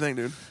Same reigns. thing,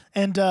 dude.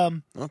 And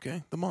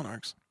Okay, the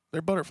monarchs.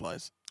 They're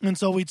butterflies. and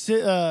so we'd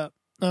sit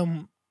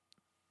and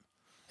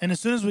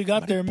as soon as we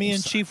got there, me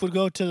and Chief would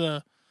go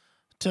to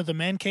the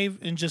man cave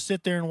and just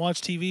sit there and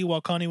watch TV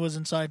while Connie was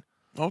inside.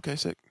 Okay,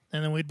 sick.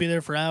 And then we'd be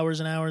there for hours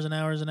and hours and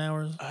hours and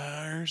hours.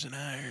 Hours and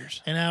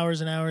hours. And hours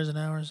and hours and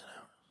hours and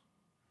hours.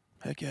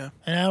 Heck yeah.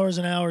 And hours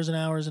and hours and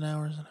hours and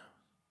hours and hours.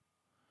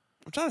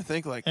 I'm trying to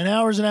think, like, And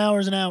hours and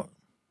hours and hours.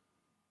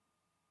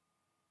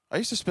 I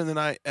used to spend the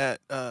night at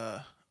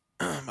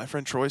my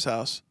friend Troy's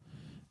house,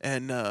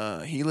 and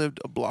he lived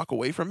a block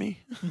away from me.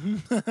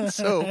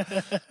 So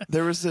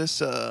there was this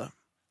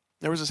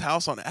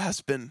house on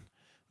Aspen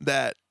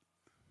that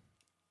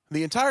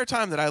the entire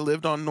time that I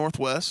lived on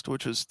Northwest,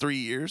 which was 3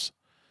 years,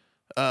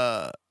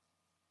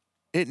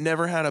 it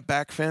never had a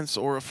back fence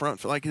or a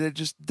front. Like they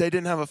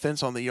didn't have a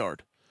fence on the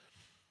yard,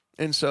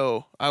 and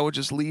so I would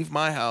just leave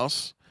my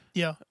house.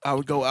 Yeah. I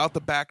would go out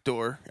the back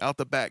door, out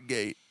the back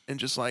gate, and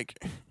just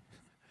like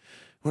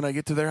when I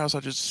get to their house,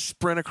 I'll just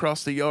sprint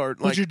across the yard.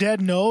 Would Like your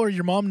dad know or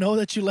your mom know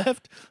that you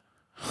left?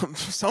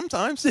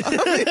 sometimes.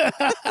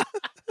 I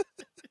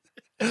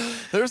mean,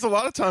 there's a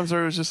lot of times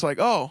where it was just like,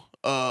 oh,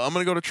 I'm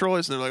gonna go to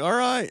Troy's, and they're like, all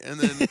right, and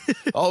then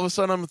all of a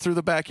sudden I'm through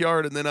the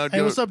backyard, and then I'd Hey,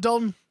 go. what's up,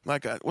 Dalton?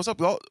 Like, what's up,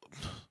 Dalton?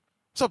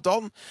 What's up,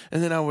 Dalton?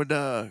 And then I would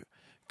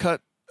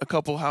cut a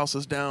couple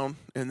houses down,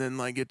 and then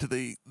like get to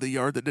the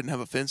yard that didn't have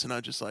a fence, and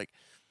I'd just like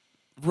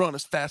run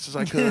as fast as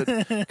I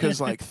could, because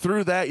like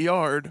through that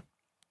yard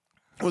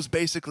was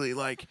basically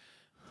like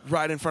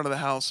right in front of the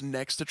house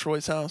next to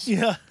Troy's house.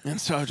 Yeah.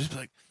 And so I'd just be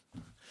like,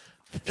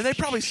 and they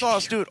probably saw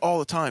us do it all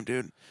the time,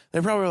 dude.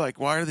 They probably were like,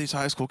 why are these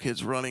high school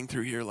kids running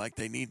through here like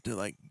they need to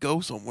like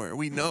go somewhere?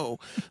 We know,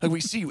 like we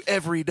see you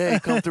every day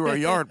come through our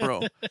yard,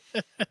 bro.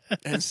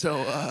 And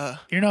so,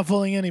 You're not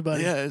fooling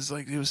anybody. yeah, it's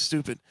like, it was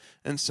stupid.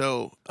 And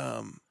so,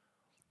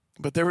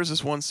 but there was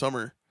this one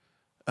summer,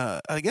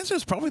 I guess it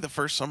was probably the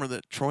first summer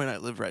that Troy and I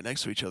lived right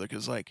next to each other.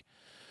 Cause like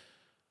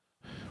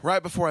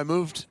right before I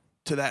moved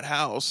to that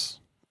house,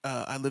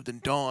 I lived in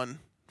Dawn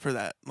for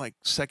that like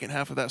second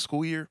half of that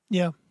school year.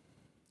 Yeah.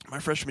 My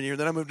freshman year.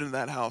 Then I moved into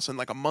that house, and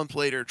like a month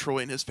later, Troy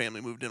and his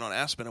family moved in on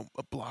Aspen,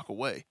 a block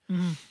away.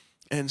 Mhm.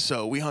 And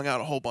so we hung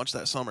out a whole bunch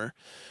that summer.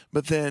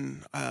 But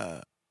then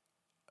I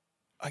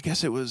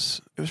guess it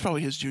was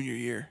probably his junior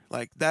year.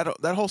 Like that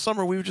whole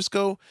summer, we would just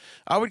go.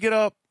 I would get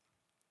up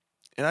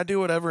and I'd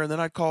do whatever, and then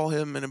I'd call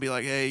him and I'd be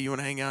like, "Hey, you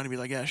want to hang out?" And he'd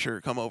be like, "Yeah, sure,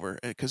 come over."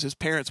 Because his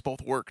parents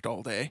both worked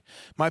all day.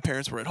 My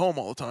parents were at home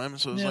all the time,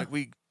 so it was Yeah. like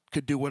we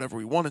could do whatever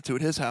we wanted to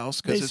at his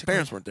house because his Basically.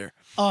 parents weren't there.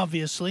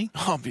 Obviously.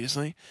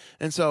 Obviously.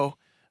 And so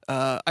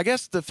I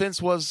guess the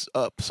fence was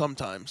up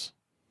sometimes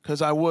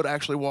because I would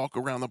actually walk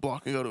around the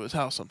block and go to his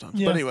house sometimes.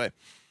 Yeah. But anyway,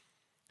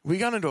 we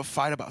got into a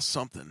fight about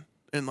something.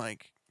 and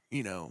like,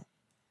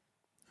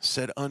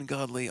 said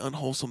ungodly,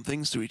 unwholesome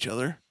things to each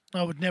other.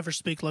 I would never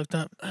speak like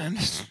that. And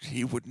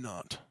he would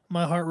not.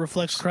 My heart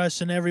reflects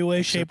Christ in every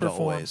way, shape, or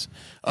form. Always.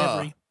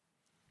 Every.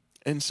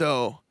 And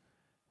so,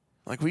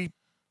 like, we,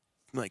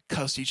 like,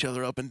 cussed each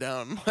other up and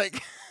down.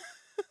 Like,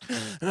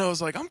 and I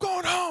was like, I'm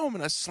going home.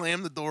 And I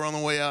slammed the door on the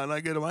way out, and I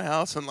go to my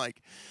house, and,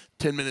 like,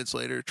 10 minutes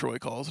later, Troy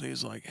calls, and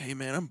he's like, hey,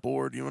 man, I'm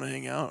bored. You want to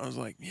hang out? I was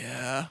like,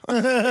 yeah.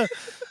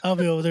 I'll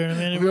be over there in a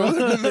minute, bro.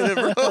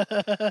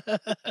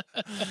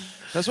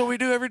 That's what we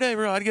do every day,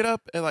 bro. I'd get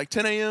up at, like,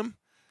 10 a.m.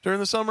 during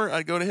the summer.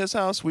 I'd go to his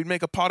house. We'd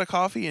make a pot of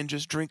coffee and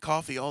just drink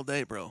coffee all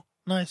day, bro.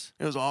 Nice.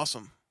 It was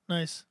awesome.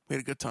 Nice. We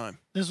had a good time.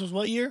 This was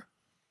what year?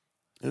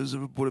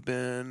 Would have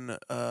been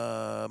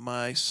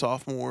my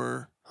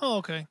sophomore. Oh,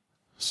 okay.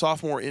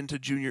 Sophomore into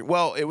junior.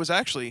 Well, it was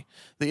actually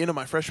the end of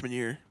my freshman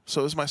year.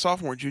 So it was my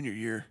sophomore and junior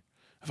year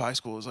of high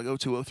school. It was like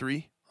 02,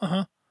 03.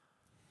 Uh-huh.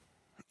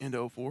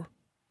 Into 04.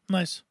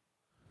 Nice.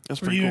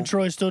 That's Were pretty you cool. and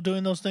Troy still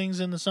doing those things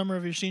in the summer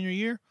of your senior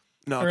year?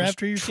 No, or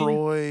after your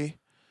Troy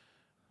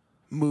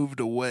moved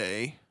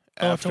away.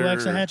 Oh, after, to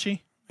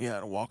Waxahachie? Yeah,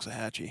 to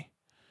Waxahachie.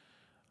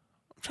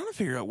 I'm trying to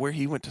figure out where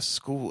he went to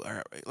school.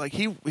 Like,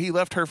 he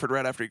left Hereford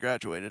right after he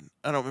graduated.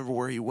 I don't remember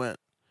where he went.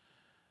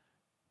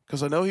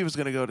 Because I know he was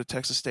going to go to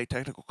Texas State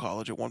Technical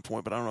College at one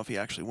point, but I don't know if he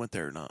actually went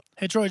there or not.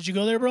 Hey, Troy, did you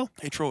go there, bro?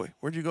 Hey, Troy,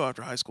 where'd you go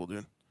after high school,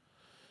 dude?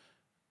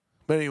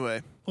 But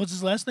anyway. What's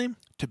his last name?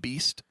 To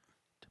Beast.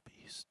 To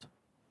Beast.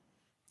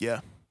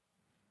 Yeah.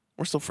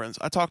 We're still friends.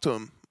 I talked to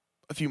him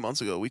a few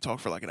months ago. We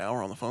talked for like an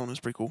hour on the phone. It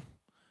was pretty cool.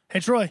 Hey,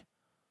 Troy.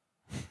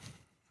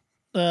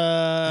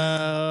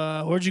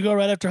 Where'd you go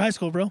right after high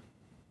school, bro?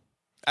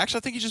 Actually,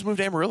 I think he just moved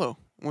to Amarillo.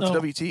 Went to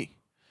WT.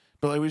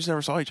 But like, we just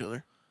never saw each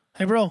other.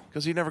 Hey, bro.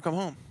 Because he'd never come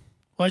home.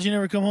 Why'd you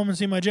never come home and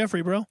see my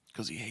Jeffrey, bro?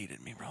 Because he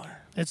hated me, brother.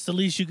 It's the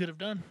least you could have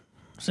done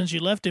since you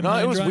left him. No,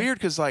 it was weird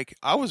because like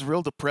I was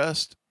real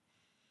depressed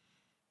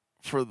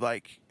for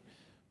like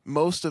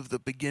most of the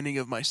beginning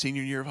of my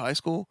senior year of high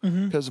school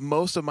because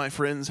most of my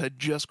friends had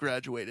just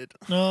graduated.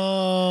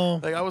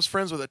 Oh. Like I was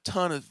friends with a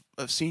ton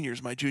of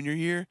seniors my junior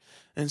year,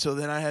 and so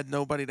then I had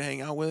nobody to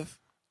hang out with.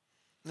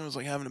 And I was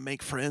like having to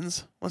make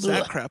friends. What's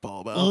that crap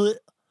all about?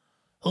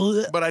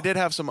 But I did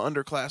have some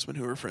underclassmen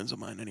who were friends of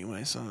mine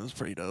anyway, so it was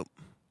pretty dope.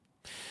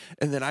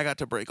 And then I got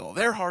to break all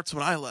their hearts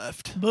when I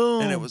left.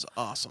 Boom. And it was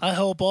awesome. I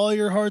hope all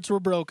your hearts were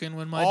broken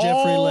when my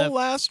Jeffrey left. All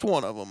last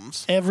one of them.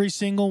 Every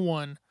single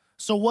one.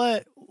 So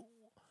what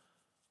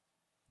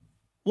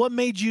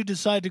made you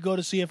decide to go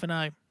to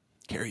CFNI?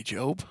 Gary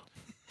Job.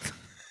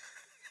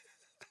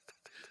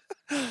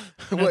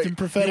 Nothing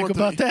prophetic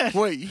about that.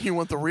 Wait, you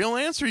want the real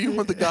answer or you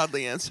want the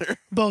godly answer?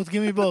 Both.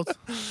 Give me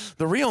both.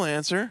 The real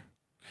answer,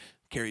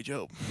 Gary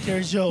Job.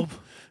 Gary Job.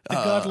 The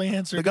godly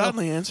answer. The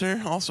godly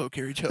answer, also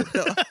Gary Job.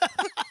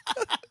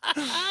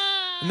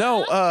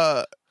 No,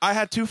 I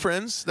had two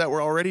friends that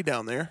were already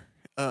down there.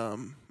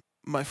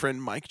 My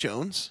friend Mike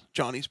Jones,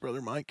 Johnny's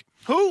brother Mike.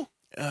 Who?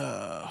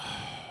 I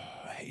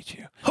hate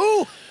you.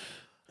 Who?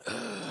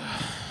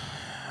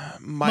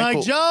 Michael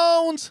Mike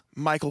Jones.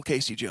 Michael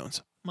Casey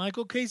Jones.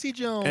 Michael Casey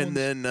Jones. And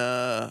then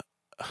my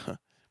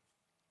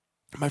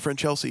friend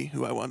Chelsea,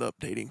 who I wound up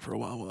dating for a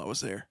while I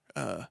was there.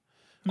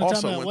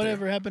 Also went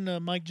whatever there. happened to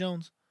Mike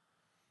Jones?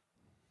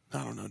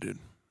 I don't know, dude.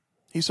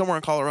 He's somewhere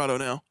in Colorado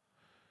now.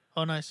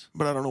 Oh, nice.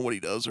 But I don't know what he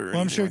does or.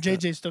 Well, I'm sure like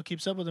JJ that. Still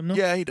keeps up with him. No.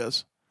 Yeah, he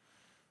does.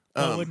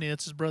 Wouldn't he?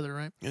 That's his brother,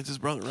 right? It's his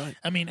brother, right?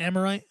 I mean,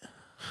 Amorite.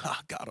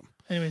 Got him.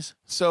 Anyways,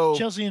 So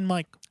Chelsea and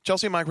Mike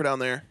were down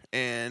there,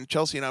 and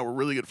Chelsea and I were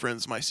really good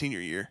friends my senior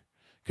year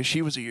because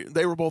she was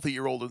they were both a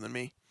year older than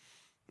me,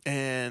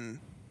 and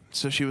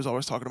so she was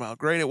always talking about how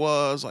great it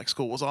was, like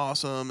school was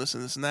awesome, this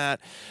and that,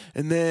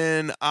 and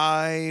then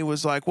I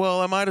was like, well,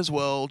 I might as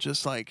well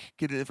just like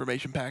get an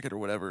information packet or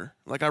whatever.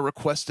 Like I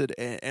requested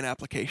an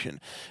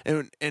application,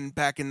 and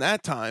back in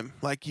that time,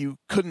 like you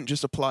couldn't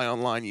just apply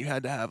online; you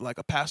had to have like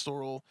a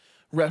pastoral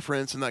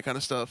reference and that kind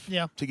of stuff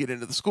to get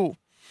into the school,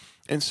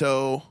 and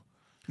so.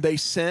 They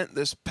sent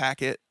this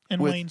packet. And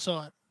Wayne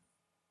saw it.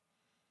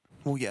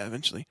 Well, yeah,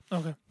 eventually.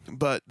 Okay.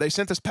 But they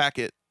sent this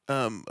packet,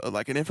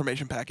 like an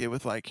information packet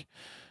with like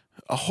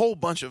a whole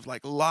bunch of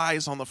like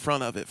lies on the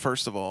front of it,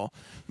 first of all,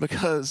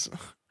 because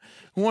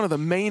one of the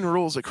main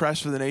rules at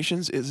Christ for the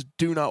Nations is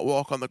do not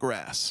walk on the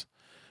grass.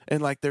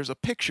 And like there's a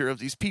picture of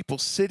these people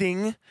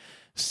sitting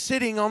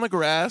on the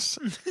grass,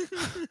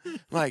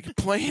 like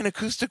playing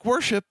acoustic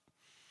worship.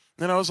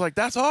 And I was like,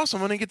 that's awesome.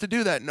 I'm going to get to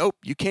do that. Nope,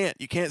 you can't.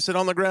 You can't sit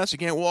on the grass. You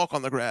can't walk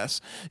on the grass.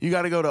 You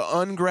got to go to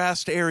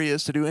ungrassed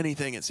areas to do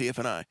anything at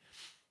CFNI. I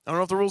don't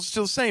know if the rules are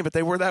still the same, but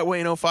they were that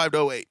way in 05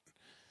 to 08.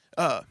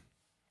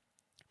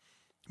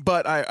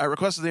 But I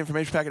requested the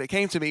information packet. It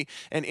came to me,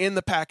 and in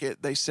the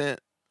packet they sent,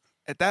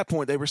 at that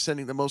point, they were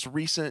sending the most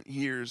recent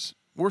year's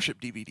worship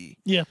DVD.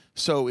 Yeah.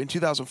 So in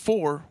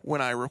 2004,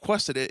 when I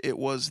requested it, it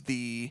was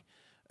it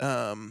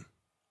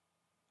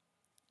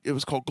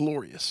was called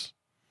Glorious.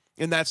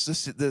 And that's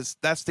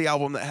that's the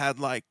album that had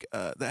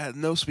that had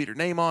No Sweeter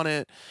Name on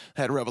it,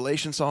 had a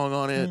Revelation song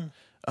on it.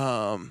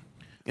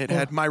 It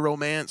had My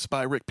Romance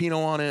by Rick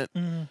Pino on it.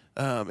 Anyway.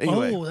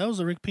 Oh, that was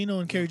the Rick Pino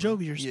and Carrie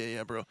Job years.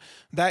 Yeah, bro.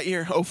 That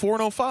year,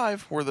 04 and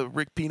 05 were the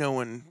Rick Pino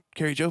and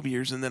Carrie Job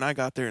years, and then I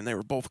got there and they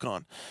were both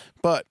gone.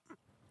 But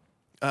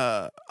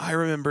I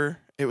remember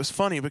it was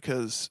funny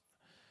because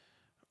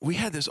we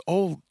had this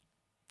old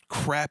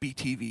crappy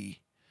TV,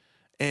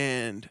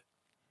 and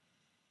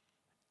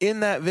in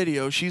that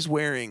video, she's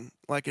wearing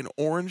like an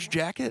orange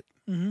jacket,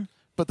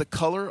 but the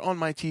color on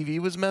my TV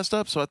was messed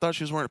up, so I thought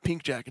she was wearing a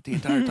pink jacket the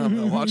entire time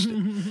that I watched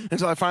it.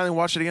 Until I finally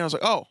watched it again, I was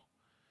like, oh,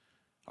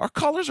 our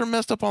colors are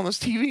messed up on this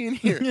TV in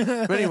here.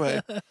 But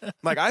anyway,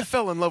 like I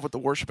fell in love with the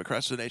worship at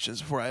Christ of the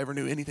Nations before I ever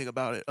knew anything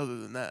about it other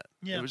than that.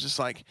 Yeah. It was just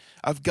like,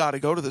 I've got to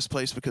go to this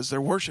place because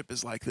their worship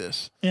is like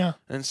this. Yeah.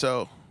 And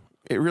so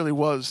it really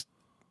was.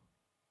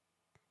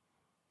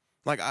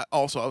 Like, I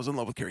was in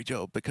love with Carrie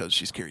Job because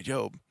she's Carrie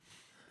Job.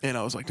 And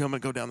I was like, no, I'm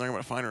going to go down there. I'm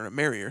going to find her and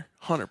marry her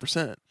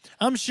 100%.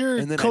 I'm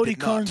sure Cody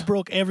Carnes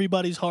broke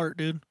everybody's heart,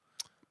 dude.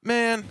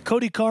 Man.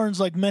 Cody Carnes,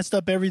 like, messed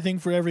up everything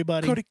for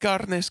everybody. Cody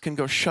Carnes can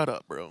go shut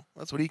up, bro.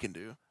 That's what he can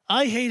do.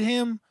 I hate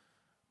him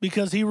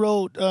because he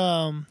wrote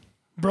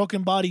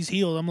Broken Bodies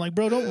Healed. I'm like,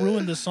 bro, don't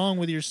ruin the song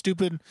with your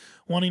stupid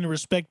wanting to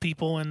respect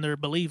people and their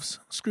beliefs.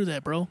 Screw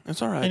that, bro.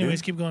 It's all right,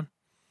 Anyways, dude. Keep going.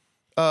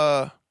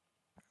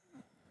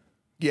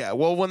 Yeah,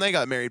 well, when they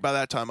got married, by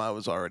that time I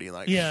was already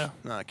like,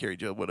 nah, Carrie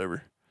Job,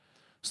 whatever.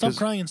 Stop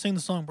crying and sing the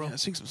song, bro. Yeah,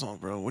 sing some songs,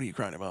 bro. What are you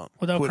crying about?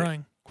 Without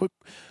crying. Quit.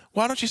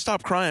 Why don't you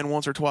stop crying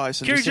once or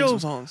twice and Carrie just sing Job, some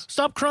songs?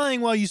 Stop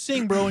crying while you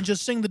sing, bro, and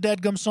just sing the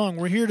dadgum song.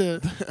 We're here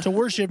to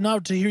worship,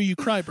 not to hear you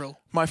cry, bro.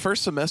 My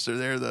first semester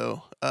there,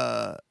 though,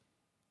 there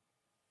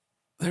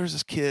was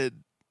this kid.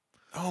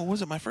 Oh,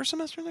 was it my first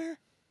semester there?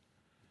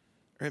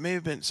 Or it may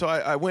have been. So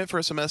I went for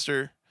a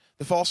semester,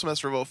 the fall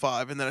semester of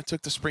 05, and then I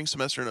took the spring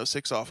semester in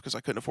 06 off because I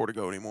couldn't afford to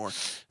go anymore. And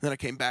then I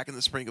came back in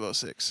the spring of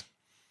 06,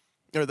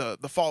 or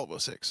the fall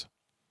of 06.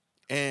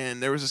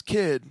 And there was this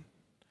kid,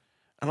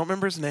 I don't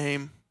remember his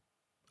name.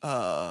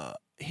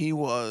 He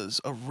was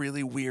a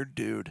really weird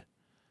dude.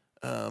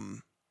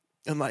 And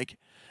like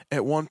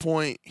at one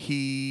point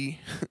he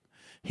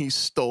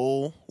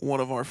stole one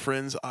of our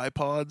friends'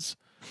 iPods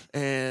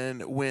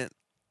and went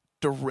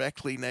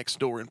directly next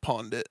door and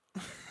pawned it.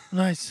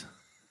 Nice.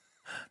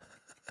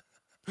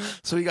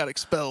 So he got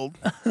expelled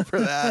for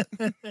that.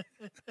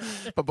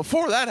 But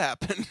before that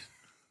happened,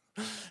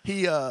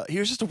 he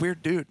was just a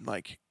weird dude.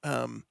 Like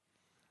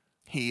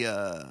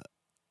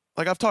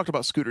like I've talked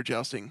about scooter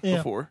jousting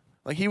before.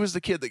 Like he was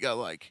the kid that got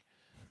like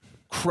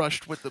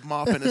crushed with the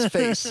mop in his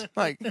face.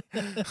 Like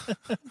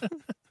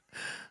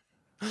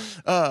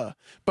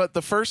but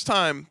the first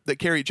time that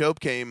Carrie Job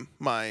came,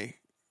 my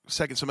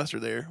second semester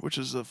there, which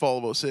is the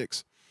fall of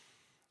 06,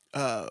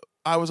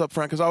 I was up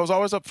front because I was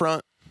always up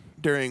front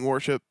during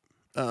worship.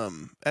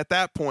 At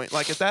that point,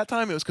 like at that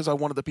time, it was because I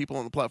wanted the people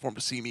on the platform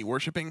to see me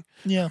worshiping.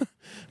 Yeah.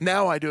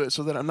 Now I do it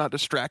so that I'm not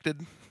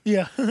distracted.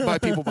 Yeah. By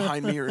people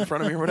behind me or in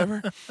front of me or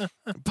whatever.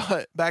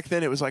 But back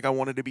then it was like I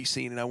wanted to be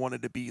seen and I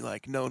wanted to be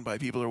like known by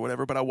people or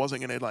whatever, but I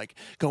wasn't going to like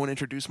go and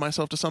introduce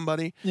myself to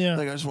somebody. Yeah.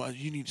 Like I just wanted,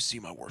 you need to see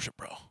my worship,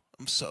 bro.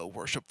 I'm so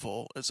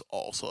worshipful. It's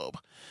awesome.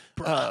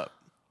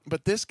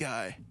 But this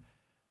guy,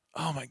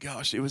 oh my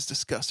gosh, it was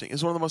disgusting. It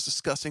was one of the most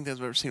disgusting things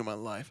I've ever seen in my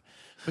life.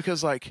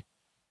 Because like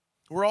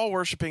we're all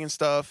worshiping and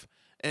stuff,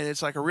 and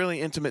it's like a really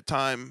intimate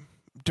time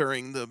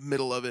during the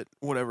middle of it,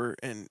 whatever,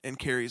 and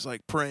Carrie's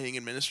like praying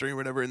and ministering or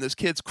whatever, and this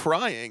kid's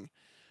crying,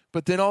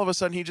 but then all of a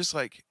sudden he's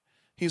like,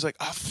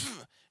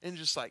 and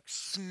just like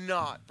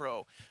snot,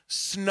 bro.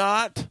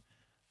 Snot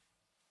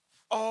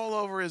all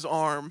over his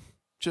arm,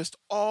 just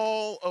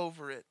all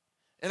over it.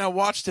 And I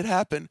watched it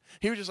happen.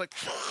 He was just like,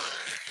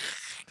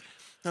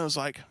 I was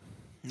like,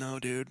 no,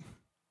 dude,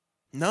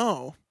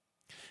 no.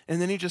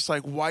 And then he just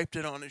like wiped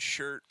it on his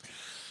shirt.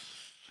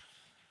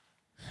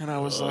 And I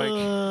was like,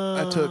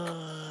 I took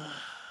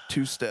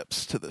 2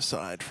 steps to the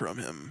side from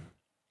him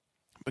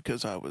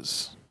because I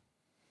was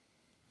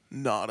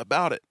not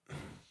about it.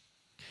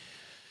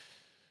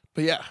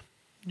 But yeah.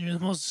 You're the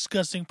most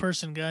disgusting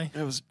person, guy.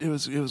 It was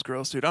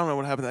gross, dude. I don't know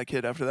what happened to that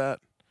kid after that.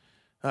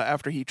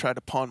 After he tried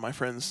to pawn my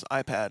friend's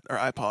iPod.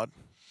 I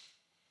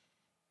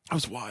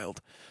was wild.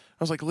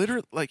 I was like,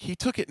 literally, like he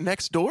took it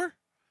next door?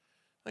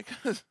 Like,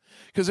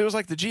 because it was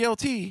like the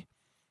GLT,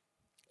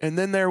 and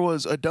then there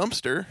was a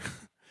dumpster,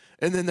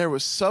 and then there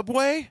was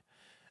Subway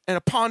and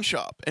a pawn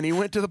shop. And he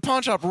went to the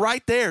pawn shop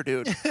right there,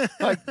 dude.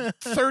 Like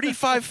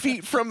 35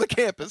 feet from the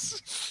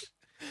campus.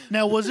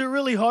 Now, was it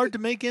really hard to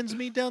make ends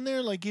meet down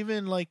there? Like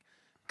even like,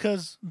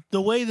 because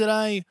the way that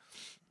I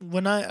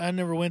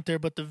never went there,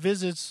 but the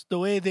visits, the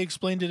way they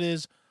explained it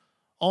is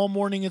all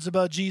morning it's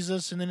about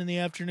Jesus, and then in the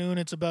afternoon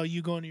it's about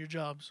you going to your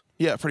jobs.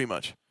 Yeah, pretty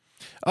much.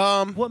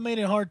 What made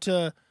it hard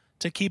to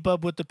keep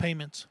up with the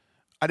payments?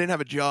 I didn't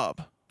have a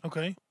job.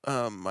 Okay.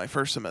 My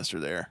first semester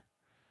there.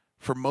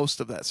 For most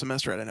of that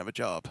semester, I didn't have a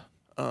job.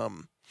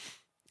 And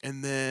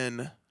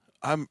then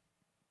I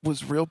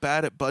was real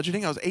bad at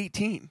budgeting. I was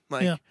 18.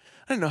 Like, I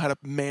didn't know how to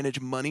manage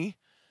money.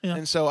 Yeah.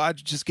 And so I'd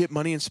just get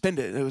money and spend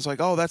it. It was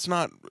like, oh, that's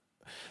not...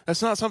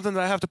 that's not something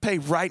that I have to pay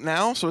right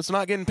now, so it's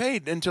not getting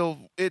paid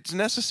until it's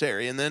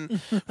necessary. And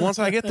then once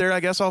I get there, I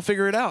guess I'll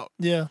figure it out.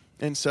 Yeah.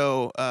 And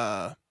so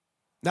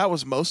that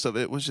was most of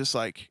it, was just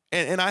like,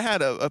 and I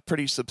had a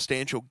pretty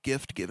substantial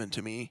gift given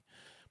to me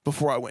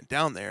before I went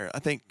down there. I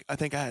think I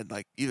had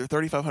like either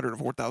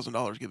 $3,500 or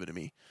 $4,000 given to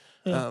me.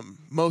 Yeah.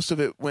 Most of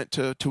it went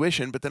to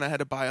tuition, but then I had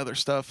to buy other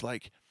stuff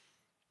like,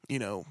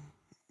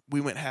 we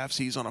went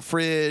half-seas on a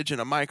fridge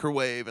and a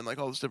microwave and like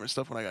all this different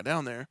stuff when I got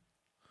down there.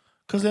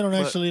 Because they don't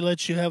actually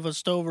let you have a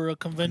stove or a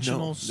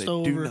conventional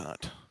stove. They do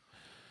not.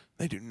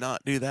 They do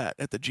not do that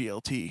at the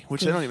GLT,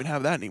 which they don't even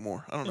have that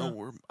anymore. I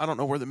don't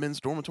know where the men's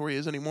dormitory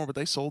is anymore, but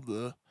they sold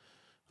the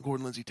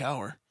Gordon Lindsay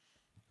Tower,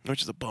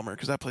 which is a bummer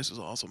because that place was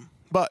awesome.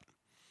 But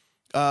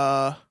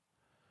the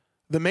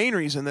main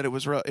reason that it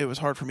was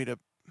hard for me to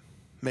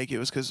make it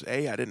was because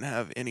I didn't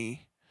have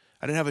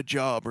a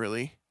job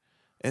really,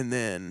 and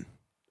then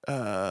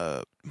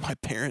my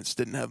parents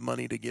didn't have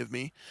money to give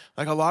me.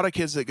 Like a lot of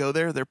kids that go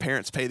there, their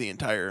parents pay the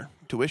entire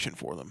tuition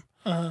for them,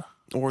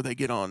 or they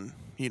get on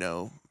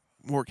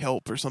work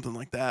help or something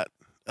like that.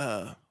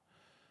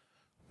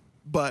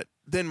 But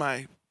then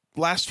my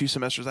last few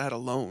semesters, I had a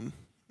loan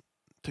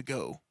to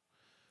go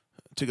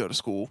to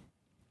school,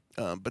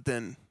 but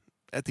then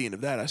at the end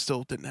of that, I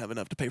still didn't have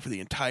enough to pay for the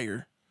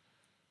entire.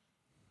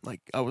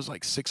 Like I was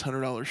like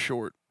 $600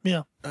 short.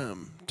 Yeah.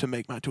 To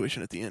make my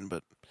tuition at the end,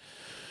 but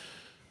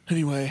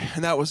anyway,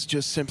 and that was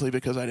just simply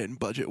because I didn't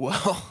budget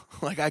well.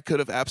 Like I could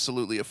have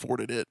absolutely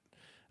afforded it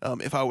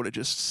if I would have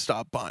just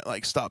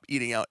stopped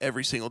eating out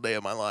every single day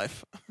of my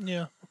life.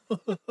 Yeah.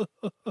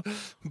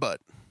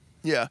 But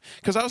yeah,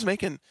 because I was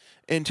making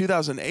in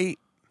 2008,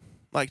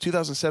 like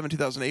 2007,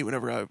 2008,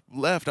 whenever I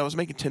left, I was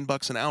making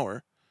 $10 an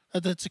hour.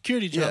 At that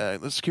security job. Yeah,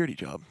 the security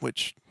job,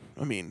 which,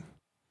 I mean,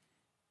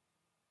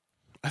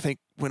 I think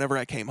whenever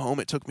I came home,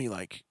 it took me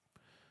like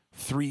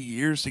 3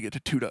 years to get to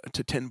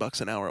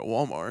 $10 an hour at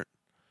Walmart.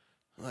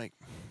 Like,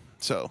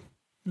 so.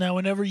 Now,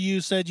 whenever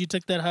you said you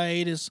took that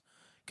hiatus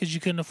because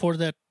you couldn't afford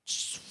that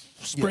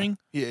spring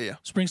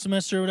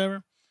semester or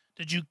whatever,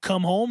 did you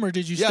come home or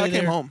did you stay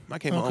there? Yeah, I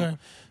came home.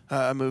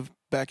 I moved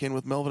back in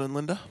with Melvin and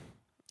Linda,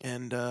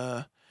 and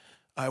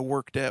I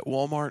worked at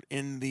Walmart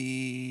in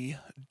the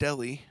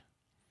deli.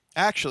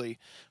 Actually,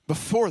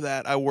 before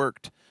that, I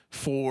worked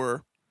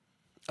for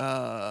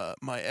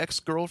my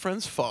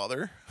ex-girlfriend's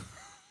father.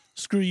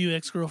 Screw you,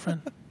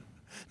 ex-girlfriend.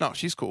 No,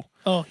 she's cool.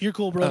 Oh, you're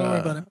cool, bro. Don't worry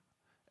about it.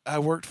 I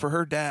worked for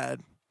her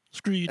dad.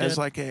 Screw you, Dad. As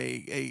like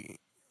he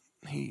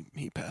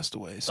passed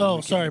away.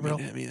 So sorry, bro.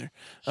 Him either.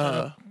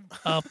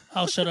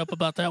 I'll shut up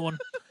about that one.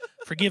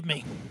 Forgive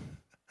me.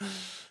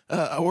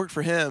 I worked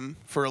for him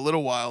for a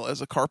little while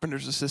as a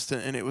carpenter's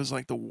assistant, and it was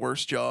like the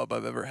worst job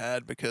I've ever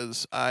had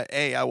because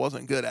I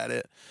wasn't good at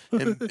it,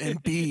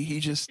 and B,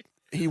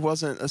 he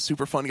wasn't a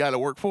super fun guy to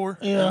work for.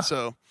 Yeah. And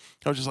so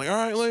I was just like, all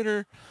right,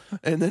 later.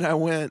 And then I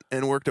went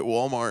and worked at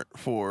Walmart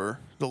for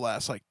the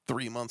last like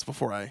 3 months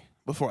before I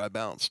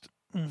bounced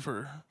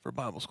for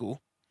Bible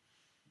school.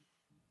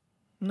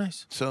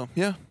 Nice. So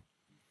yeah,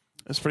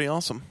 it's pretty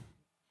awesome.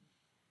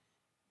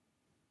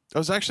 It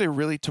was actually a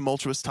really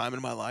tumultuous time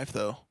in my life,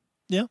 though.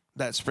 Yeah.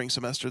 That spring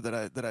semester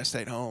that I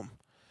stayed home,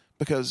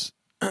 because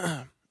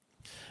I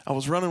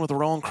was running with the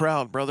wrong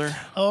crowd, brother.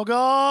 Oh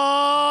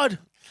God!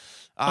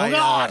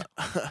 God!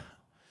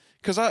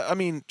 Because I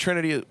mean,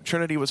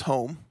 Trinity was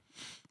home,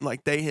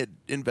 like they had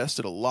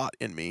invested a lot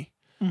in me,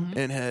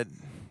 and had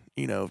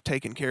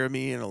taken care of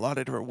me in a lot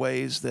of different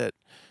ways that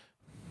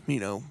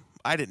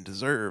I didn't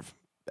deserve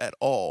at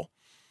all.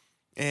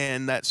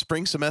 And that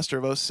spring semester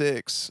of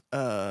 2006,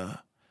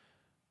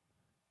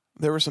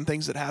 there were some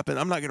things that happened.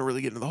 I'm not going to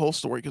really get into the whole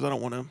story because I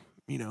don't want to,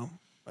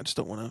 I just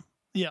don't want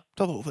to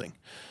tell the whole thing.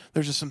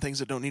 There's just some things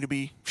that don't need to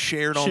be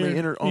shared on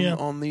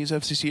on these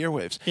FCC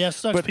airwaves. Yeah, it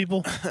sucks,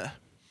 people.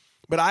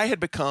 But I had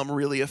become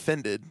really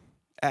offended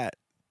at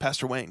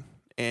Pastor Wayne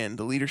and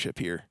the leadership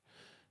here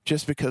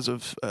just because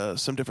of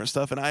some different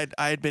stuff. And I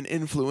had been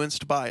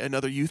influenced by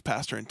another youth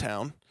pastor in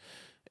town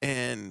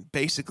and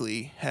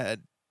basically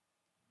had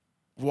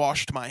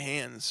washed my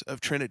hands of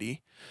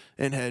Trinity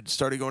and had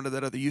started going to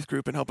that other youth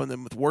group and helping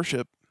them with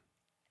worship,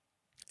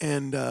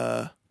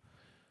 and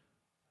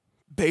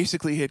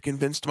basically had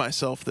convinced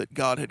myself that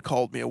God had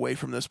called me away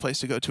from this place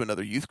to go to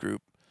another youth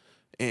group,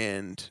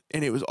 and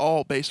it was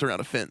all based around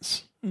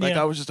offense. Like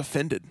I was just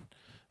offended,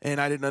 and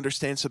I didn't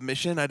understand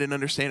submission. I didn't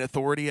understand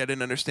authority. I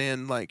didn't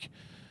understand like,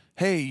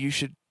 hey, you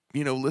should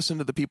listen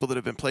to the people that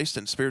have been placed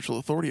in spiritual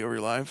authority over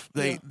your life.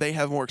 They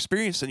have more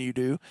experience than you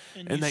do,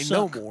 and they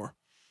know more.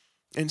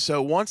 And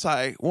so once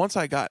I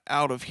got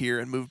out of here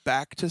and moved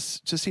back to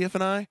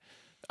CFNI,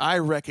 I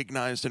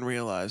recognized and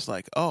realized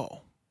like,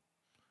 oh,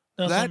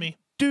 that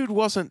dude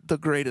wasn't the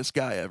greatest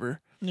guy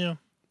ever. Yeah.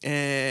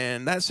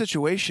 And that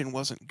situation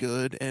wasn't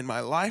good, and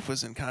my life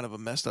was in kind of a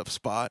messed up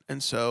spot.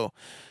 And so,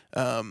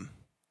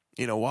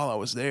 while I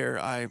was there,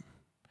 I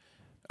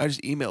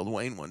just emailed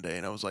Wayne one day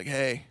and I was like,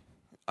 hey,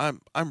 I'm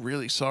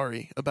really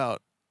sorry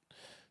about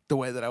the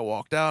way that I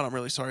walked out. I'm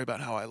really sorry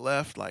about how I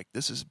left. Like,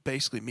 this is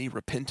basically me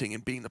repenting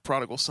and being the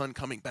prodigal son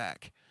coming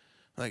back.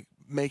 Like,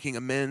 making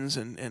amends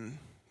and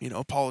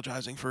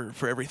apologizing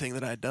for everything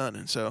that I had done.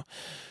 And so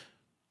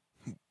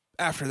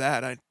after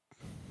that, I,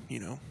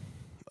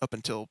 up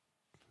until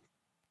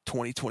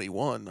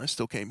 2021, I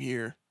still came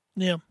here.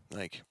 Yeah.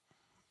 Like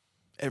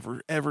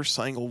every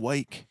single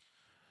week.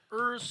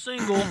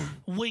 Single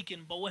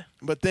weekend, boy.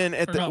 But then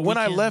when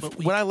I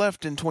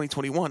left in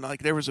 2021,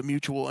 like there was a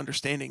mutual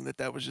understanding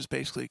that was just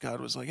basically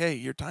God was like, hey,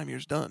 your time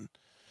here's done.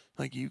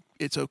 Like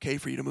it's okay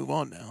for you to move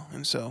on now.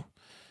 And so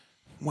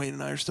Wayne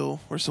and I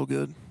we're still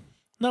good.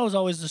 That was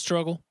always the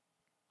struggle.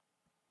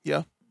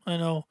 Yeah. I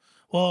know.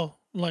 Well,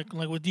 like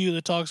with you,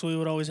 the talks we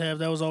would always have,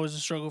 that was always a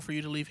struggle for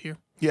you to leave here.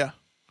 Yeah.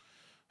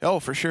 Oh,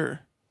 for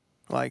sure.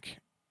 Like,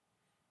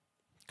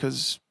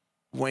 because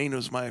Wayne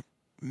was my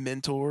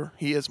mentor.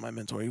 He is my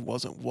mentor. He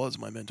was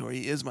my mentor.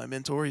 He is my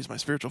mentor. He's my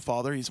spiritual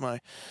father. He's my,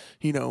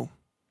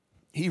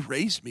 he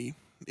raised me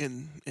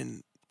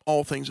in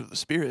all things of the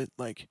Spirit.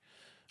 Like,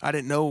 I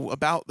didn't know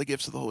about the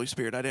gifts of the Holy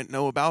Spirit. I didn't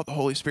know about the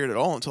Holy Spirit at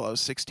all until I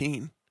was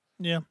 16.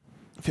 Yeah.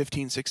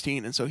 15,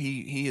 16. And so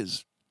he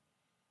has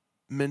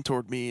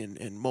mentored me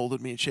and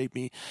molded me and shaped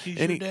me. He's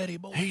your daddy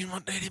boy. He's my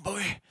daddy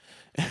boy.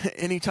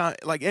 anytime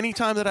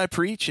that I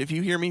preach, if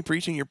you hear me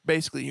preaching, you're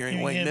basically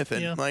hearing Wayne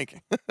Niffin. Yeah.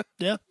 Like,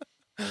 yeah.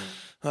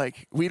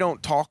 Like, we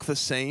don't talk the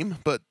same,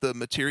 but the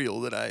material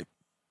that I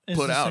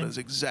put out is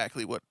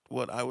exactly what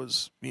I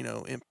was,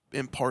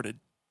 imparted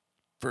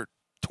for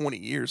 20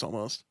 years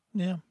almost.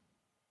 Yeah.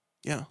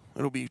 Yeah.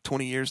 It'll be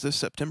 20 years this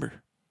September.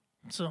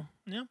 So,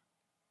 yeah.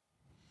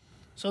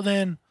 So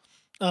then,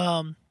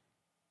 so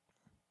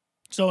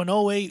in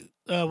 08,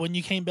 when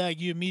you came back,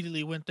 you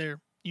immediately went there.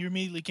 You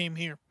immediately came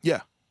here.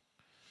 Yeah.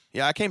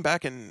 Yeah, I came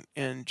back in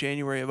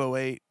January of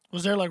 08.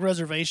 Was there like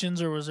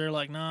reservations, or was there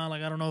like, nah,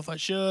 like I don't know if I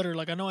should, or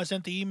like I know I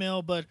sent the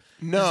email, but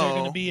no, is there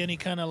going to be any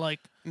kind of like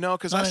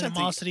because I sent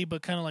animosity,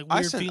 but kind of like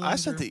weird feelings?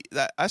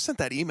 I sent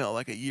that email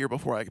like a year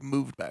before I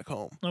moved back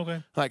home.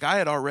 Okay. Like I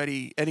had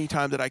already,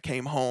 anytime that I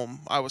came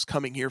home, I was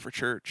coming here for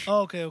church.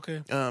 Oh,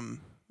 okay.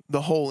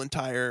 The whole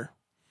entire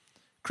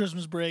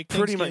Christmas break,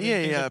 pretty much,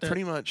 like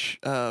pretty much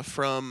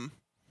from,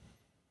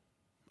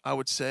 I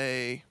would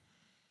say,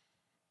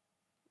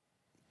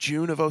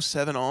 June of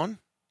 07 on.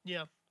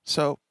 Yeah.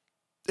 So.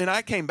 And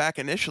I came back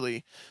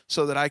initially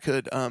so that I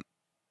could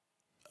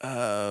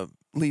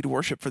lead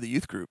worship for the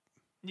youth group.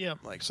 Yeah.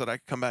 Like, so that I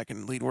could come back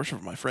and lead worship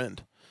for my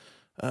friend.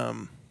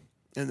 And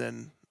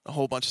then a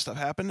whole bunch of stuff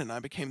happened, and I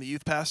became the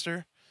youth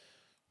pastor.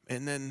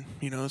 And then,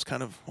 it's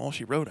kind of all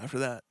she wrote after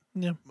that.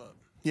 Yeah. But,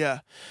 yeah.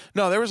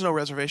 No, there was no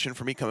reservation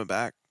for me coming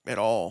back at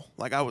all.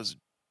 Like, I was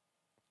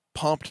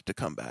pumped to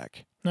come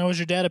back. Now, was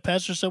your dad a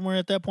pastor somewhere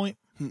at that point?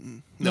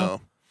 No,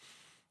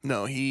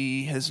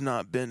 he has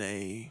not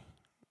been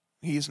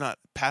He's not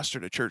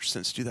pastored a church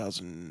since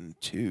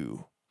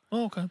 2002.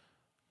 Oh, okay.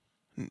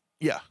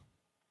 Yeah.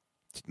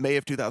 May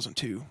of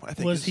 2002, I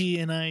think. Was he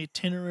an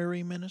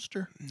itinerary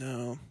minister?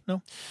 No.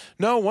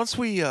 No, once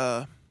we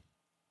got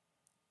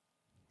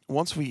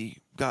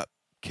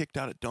kicked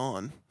out at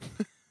Dawn,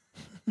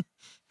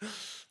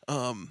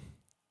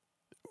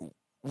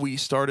 we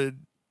started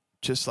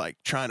just like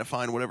trying to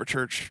find whatever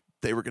church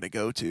they were going to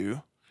go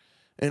to.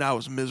 And I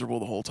was miserable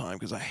the whole time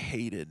because I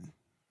hated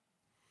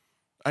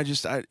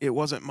it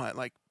wasn't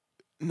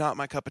not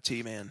my cup of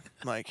tea, man.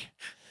 Like,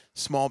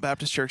 small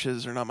Baptist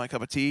churches are not my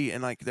cup of tea.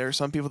 And like, there are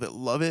some people that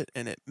love it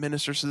and it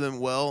ministers to them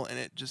well, and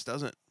it just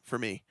doesn't for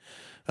me.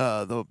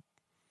 And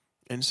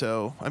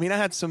so, I mean, I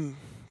had some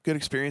good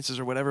experiences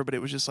or whatever, but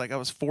it was just like, I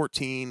was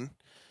 14.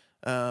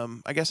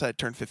 I guess I had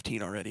turned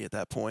 15 already at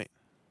that point.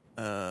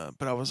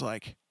 But I was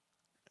like,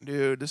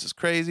 dude, this is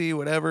crazy,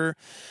 whatever.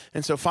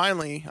 And so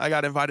finally I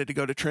got invited to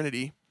go to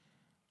Trinity.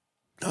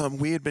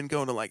 We had been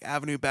going to like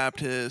Avenue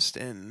Baptist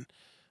and,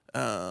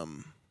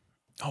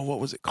 what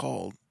was it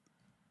called?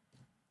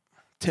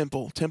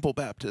 Temple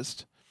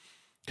Baptist.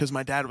 Because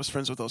my dad was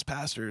friends with those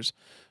pastors.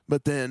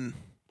 But then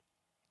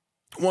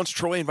once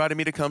Troy invited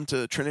me to come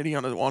to Trinity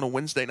on a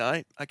Wednesday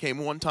night, I came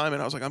one time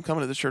and I was like, I'm coming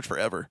to this church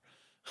forever.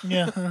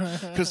 Yeah.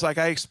 Because like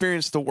I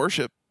experienced the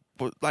worship,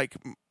 like,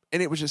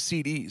 and it was just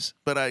CDs,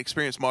 but I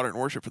experienced modern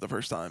worship for the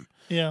first time.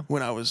 Yeah.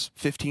 When I was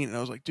 15, and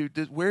I was like,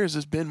 dude, where has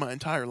this been my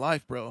entire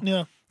life, bro?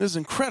 Yeah. This is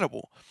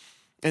incredible.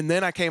 And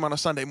then I came on a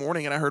Sunday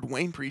morning and I heard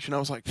Wayne preach, and I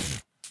was like,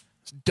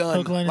 it's done.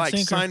 Hook, line, like,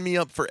 and sinker. Sign me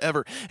up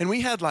forever. And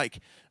we had like,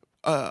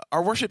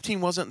 our worship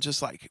team wasn't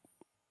just like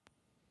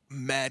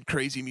mad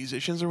crazy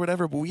musicians or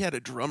whatever, but we had a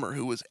drummer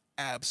who was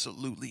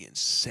absolutely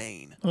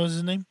insane. What was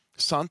his name?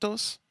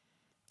 Santos.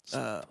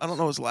 I don't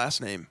know his last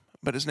name,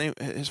 but his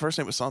first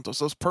name was Santos.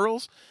 Those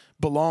pearls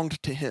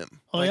belonged to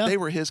him. Oh, yeah? They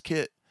were his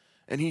kit,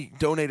 and he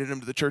donated them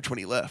to the church when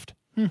he left.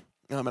 And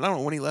I don't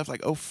know when he left,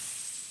 like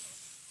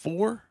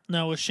 04?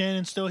 Now, was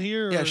Shannon still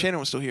here? Or Yeah, Shannon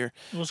was still here.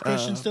 Was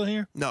Christian still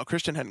here? No,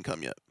 Christian hadn't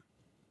come yet.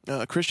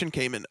 Christian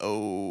came in 08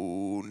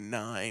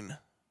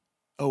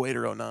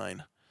 or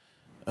 09.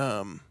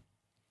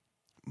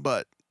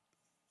 But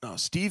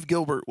Steve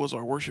Gilbert was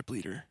our worship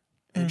leader,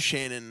 and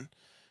Shannon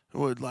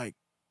would like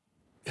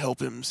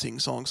help him sing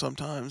songs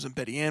sometimes, and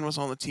Betty Ann was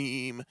on the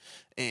team,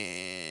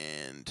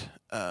 and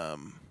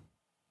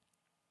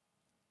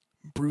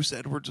Bruce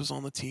Edwards was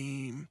on the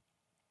team.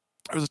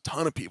 There was a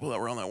ton of people that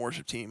were on that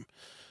worship team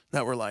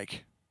that were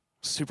like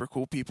super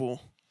cool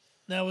people.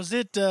 Now, was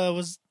it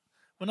was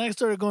when I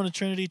started going to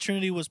Trinity?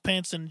 Trinity was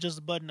pants and just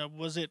a button up.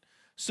 Was it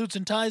suits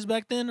and ties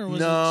back then, or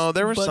was it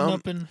there were button some.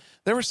 up and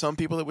There were some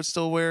people that would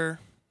still wear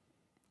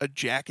a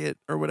jacket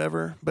or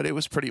whatever, but it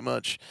was pretty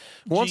much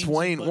once Jeans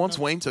and button-ups?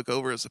 Wayne took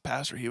over as the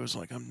pastor, he was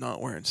like, I'm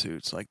not wearing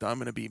suits. Like, I'm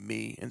gonna be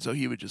me, and so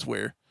he would just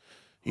wear.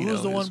 Who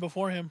was the one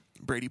before him?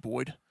 Brady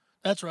Boyd.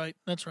 That's right.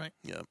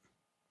 Yep.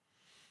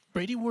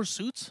 Brady wore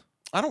suits?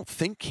 I don't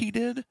think he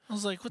did, I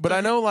was like, what but the I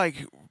heck? know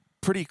like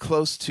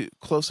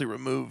closely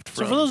removed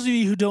from. So for those of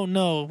you who don't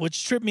know,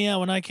 which tripped me out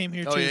when I came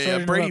here too. Oh, yeah,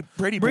 sorry to interrupt.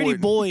 Brady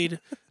Boyd,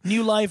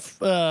 New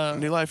Life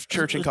New Life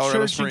Church in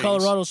Colorado Springs. in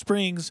Colorado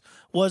Springs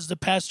was the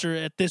pastor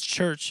at this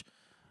church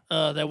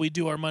that we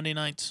do our Monday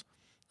nights.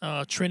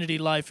 Trinity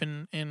Life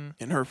in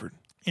Hereford.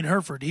 In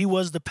Hereford. He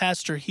was the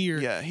pastor here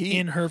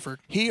in Hereford.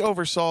 He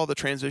oversaw the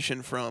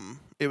transition from,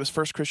 it was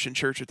First Christian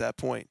Church at that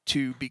point,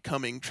 to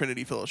becoming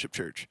Trinity Fellowship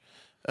Church.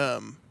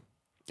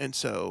 And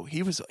so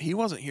he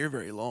wasn't here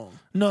very long.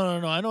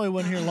 No. I know he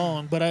wasn't here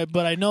long, but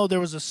I know there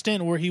was a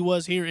stint where he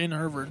was here in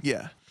Hereford.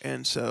 Yeah.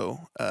 And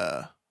so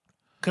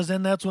because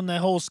then that's when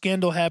that whole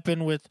scandal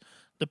happened with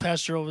the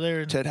pastor over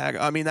there. Ted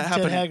Haggard. I mean, that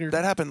happened in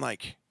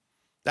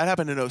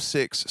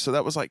 2006. So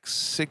that was like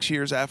 6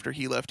 years after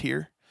he left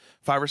here.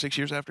 5 or 6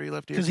 years after he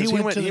left here. Because he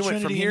went to the from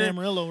Trinity here, in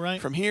Amarillo, right?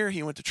 From here,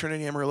 he went to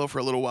Trinity Amarillo for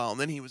a little while, and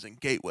then he was in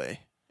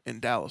Gateway in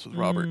Dallas with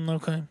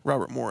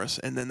Robert Morris,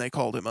 and then they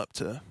called him up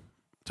to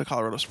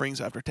Colorado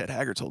Springs after Ted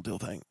Haggard's whole deal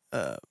thing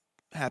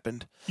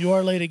happened. You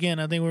are late again.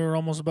 I think we were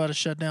almost about to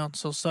shut down,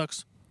 so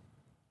sucks.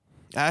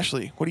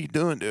 Ashley, what are you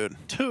doing, dude?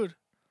 Dude,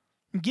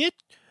 get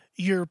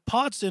your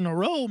pots in a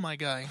row, my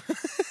guy.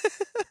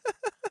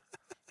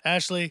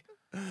 Ashley,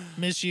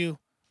 miss you.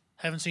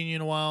 Haven't seen you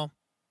in a while.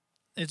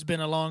 It's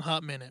been a long,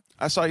 hot minute.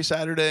 I saw you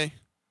Saturday.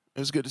 It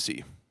was good to see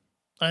you.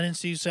 I didn't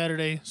see you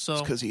Saturday, so...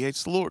 It's because he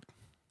hates the Lord.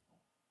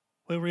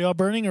 Wait, were y'all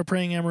burning or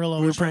praying Amarillo?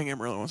 We were praying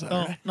Amarillo on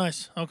Saturday. Oh,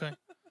 nice. Okay.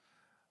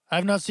 I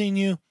have not seen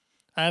you.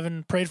 I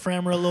haven't prayed for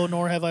Amarillo,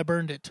 nor have I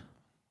burned it.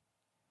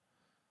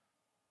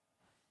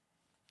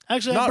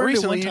 Actually, Not I burned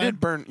recently. it one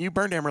time. You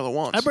burned Amarillo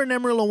once. I burned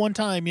Amarillo one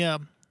time, yeah.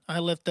 I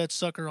left that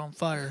sucker on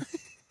fire.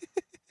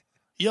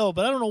 Yo,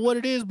 but I don't know what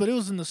it is, but it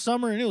was in the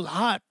summer and it was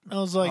hot. I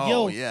was like,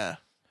 yo, yeah.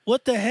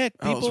 What the heck,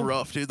 people? That was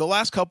rough, dude. The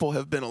last couple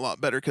have been a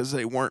lot better because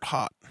they weren't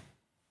hot.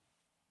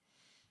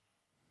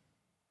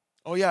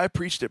 Oh, yeah, I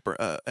preached at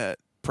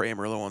Pray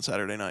Amarillo on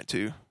Saturday night,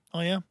 too.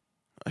 Oh, yeah?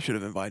 I should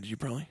have invited you,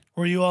 probably.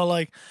 Were you all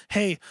like,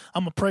 hey,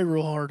 I'm going to pray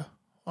real hard?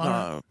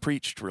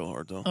 Preached real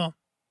hard, though. Oh.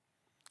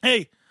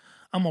 Hey,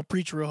 I'm going to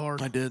preach real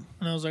hard. I did.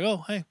 And I was like,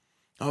 oh, hey.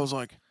 I was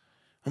like,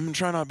 I'm going to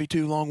try not to be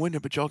too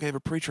long-winded, but y'all gave a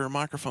preacher a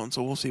microphone,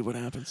 so we'll see what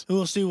happens.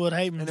 We'll see what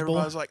happens, and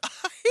everybody's boy. like,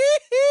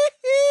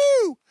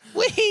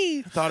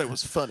 wee! I thought it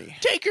was funny.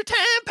 Take your time,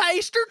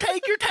 pastor.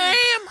 Take your time.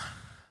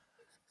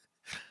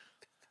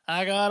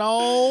 I got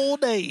all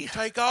day.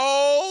 Take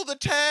all the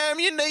time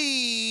you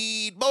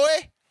need,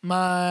 boy.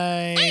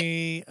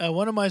 My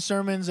one of my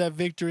sermons at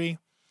Victory,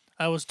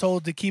 I was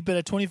told to keep it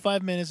at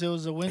 25 minutes. It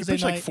was a Wednesday night.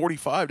 You preached like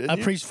 45, didn't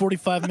you? I preached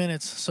 45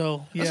 minutes,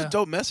 so yeah. That's a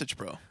dope message,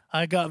 bro.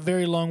 I got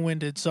very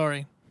long-winded.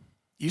 Sorry.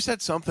 You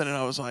said something, and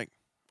I was like,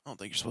 I don't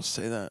think you're supposed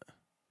to say that.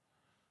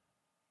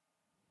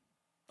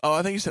 Oh,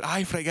 I think you said,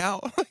 I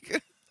freak-out.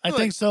 I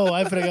think so.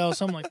 I forgot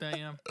something like that,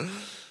 yeah.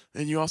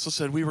 And you also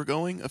said we were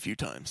going a few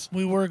times.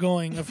 We were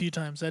going a few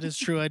times. That is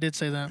true. I did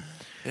say that.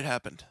 It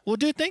happened. Well,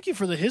 dude, thank you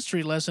for the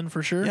history lesson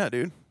for sure. Yeah,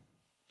 dude.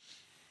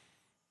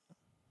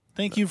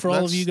 Thank you for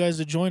all of you guys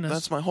that join us.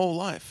 That's my whole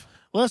life.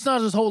 Well, that's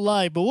not his whole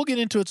life, but we'll get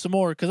into it some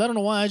more because I don't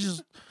know why. I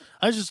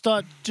just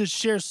thought just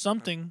share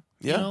something.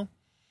 Yeah. You know?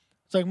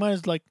 It's like mine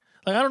is like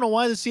I don't know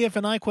why the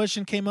CFNI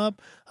question came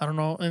up. I don't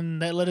know,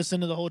 and that led us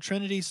into the whole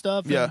Trinity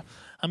stuff. Yeah. And,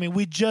 I mean,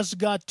 we just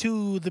got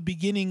to the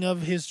beginning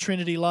of his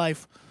Trinity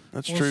life.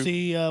 That's we'll true.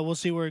 See, we'll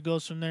see where it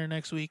goes from there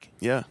next week.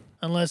 Yeah.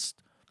 Unless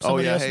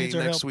somebody else needs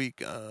our next help.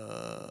 week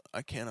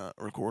I cannot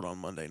record on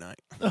Monday night.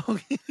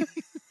 Okay.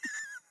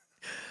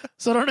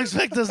 So don't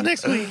expect us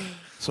next week.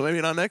 So maybe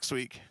not next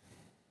week.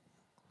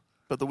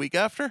 But the week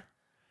after,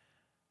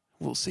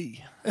 we'll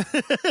see.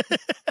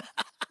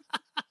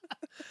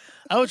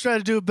 I would try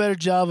to do a better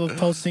job of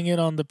posting it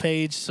on the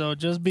page, so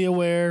just be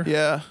aware.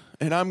 Yeah.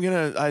 And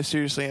I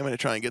seriously am going to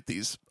try and get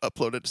these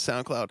uploaded to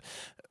SoundCloud.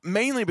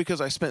 Mainly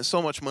because I spent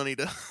so much money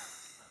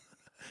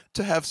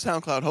to have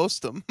SoundCloud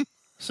host them.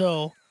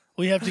 So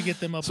we have to get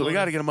them uploaded. So we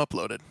got to get them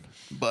uploaded.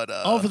 But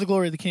all for the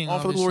glory of the King. All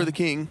for the glory of the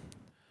King,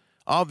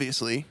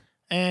 obviously.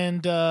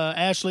 And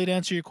Ashley, to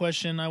answer your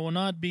question, I will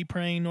not be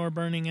praying nor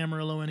burning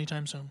Amarillo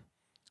anytime soon.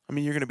 I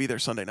mean, you're going to be there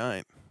Sunday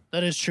night.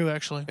 That is true,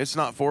 actually. It's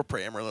not for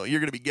Pray Amarillo. You're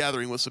going to be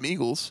gathering with some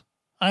Eagles.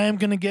 I am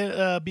going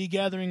to be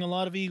gathering a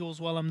lot of Eagles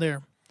while I'm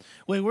there.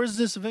 Wait, where's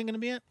this event going to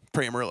be at?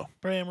 Pray Amarillo.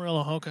 Pray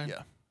Amarillo, okay.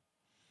 Yeah.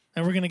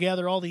 And we're going to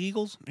gather all the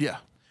Eagles? Yeah.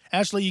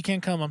 Ashley, you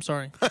can't come. I'm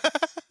sorry.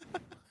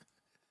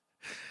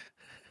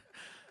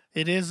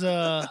 It is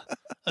a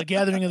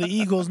gathering of the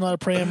Eagles, not a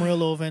Pray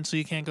Amarillo event, so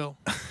you can't go.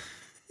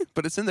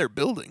 But it's in their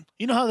building.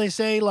 You know how they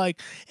say, like,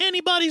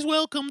 anybody's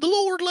welcome. The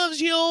Lord loves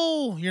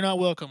you. You're not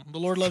welcome. The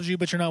Lord loves you,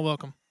 but you're not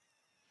welcome.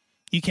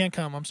 You can't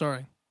come. I'm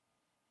sorry.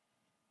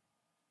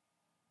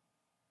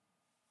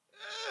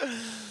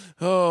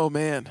 Oh,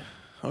 man.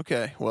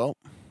 Okay, well.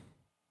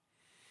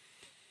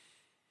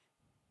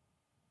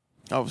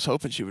 I was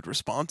hoping she would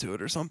respond to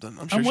it or something.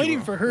 I'm sure I'm she waiting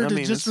will. for her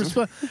to just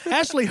respond.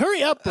 Ashley,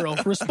 hurry up, bro.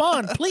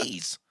 Respond,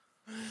 please.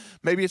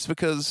 Maybe it's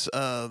because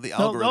the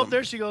algorithm. Oh,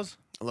 there she goes.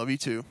 I love you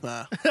too.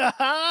 Nice.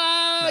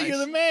 You're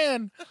the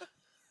man.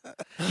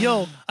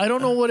 Yo, I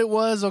don't know what it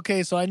was.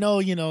 Okay, so I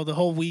know, the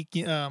whole week,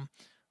 the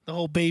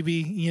whole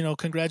baby,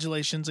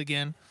 congratulations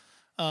again.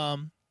 But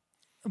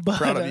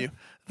Proud of you.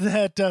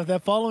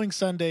 That following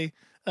Sunday,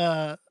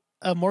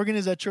 Morgan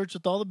is at church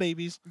with all the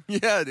babies.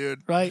 Yeah,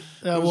 dude. Right?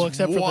 Well,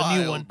 except for the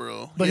new one.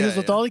 Bro. But he was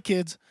with all the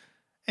kids.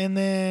 And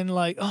then,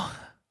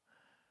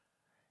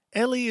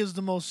 Ellie is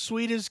the most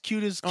sweetest,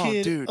 cutest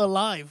kid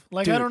alive.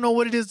 Like, Dude. I don't know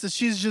what it is that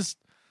she's just...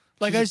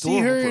 Like, I see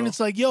her, and it's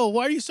like, yo,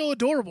 why are you so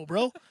adorable,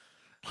 bro?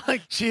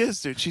 Like, she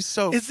is, dude. She's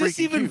so is this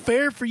even cute.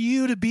 fair for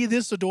you to be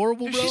this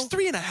adorable, bro? She's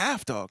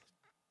 3.5, dog.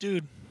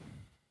 Dude.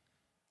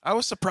 I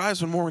was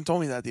surprised when Morgan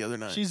told me that the other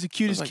night. She's the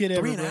cutest kid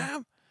ever,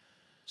 3.5?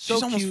 So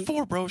she's almost cute.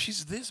 4, bro.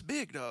 She's this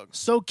big, dog.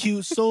 So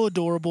cute, so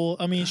adorable.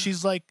 I mean,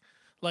 she's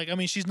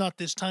she's not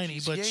this tiny,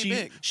 but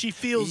big. she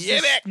feels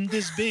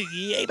this big.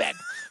 Yay big.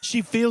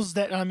 She feels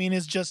that,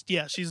 it's just,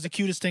 she's the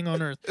cutest thing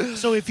on earth.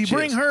 So if you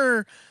bring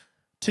her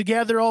to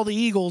gather all the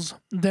eagles,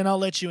 then I'll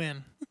let you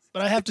in.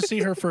 But I have to see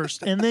her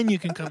first, and then you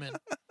can come in.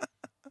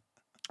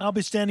 I'll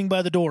be standing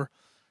by the door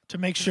to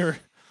make sure.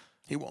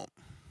 He won't.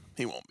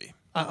 He won't be.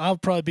 I'll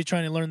probably be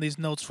trying to learn these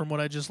notes from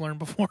what I just learned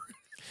before.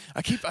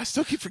 I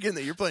still keep forgetting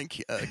that you're playing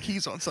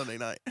keys on Sunday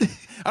night.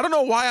 I don't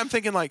know why I'm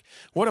thinking,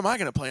 what am I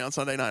going to play on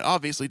Sunday night?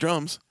 Obviously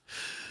drums.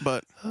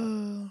 But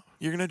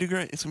you're going to do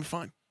great. It's going to be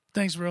fine.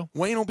 Thanks, bro.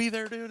 Wayne will be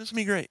there, dude. It's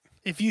going to be great.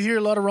 If you hear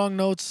a lot of wrong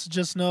notes,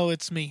 just know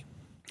it's me.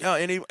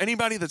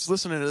 Anybody that's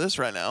listening to this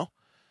right now,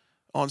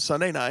 on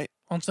Sunday night,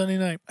 I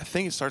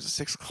think it starts at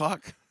 6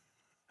 o'clock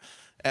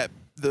at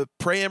the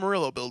Prey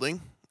Amarillo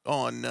building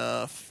on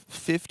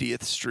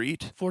 50th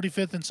Street.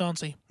 45th and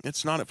Sauncey.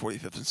 It's not at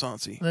 45th and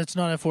Sauncey. That's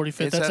not at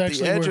 45th. It's That's at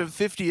actually the edge of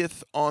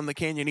 50th on the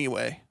Canyon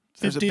E-Way.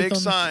 There's a big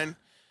sign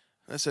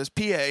that says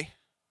PA.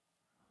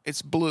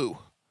 It's blue.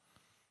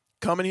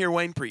 Come and hear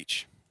Wayne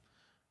preach.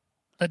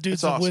 That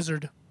dude's a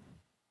wizard.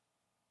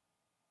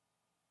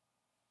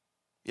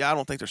 Yeah, I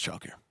don't think there's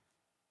childcare.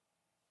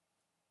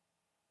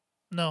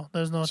 No,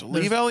 there's no. So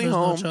leave Ellie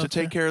home to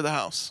take care of the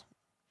house.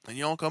 And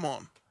y'all come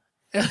on.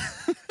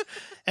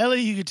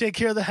 Ellie, you can take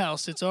care of the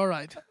house. It's all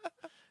right.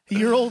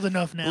 You're old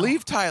enough now.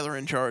 Leave Tyler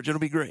in charge. It'll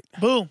be great.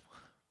 Boom.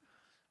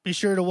 Be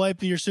sure to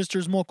wipe your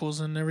sister's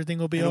mockles and everything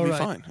will be all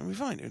right. It'll be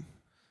fine, dude.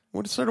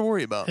 What is there to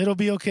worry about? It'll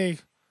be okay.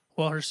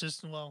 While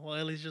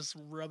Ellie's just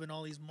rubbing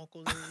all these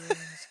mockles everywhere.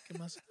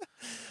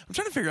 I'm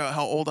trying to figure out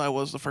how old I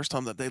was the first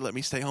time that they let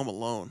me stay home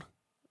alone.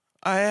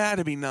 I had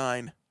to be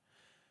 9.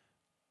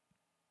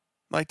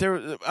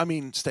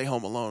 Stay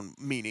home alone,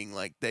 meaning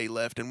they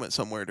left and went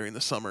somewhere during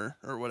the summer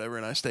or whatever,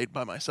 and I stayed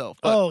by myself.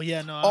 But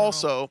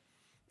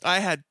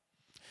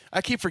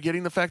I keep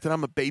forgetting the fact that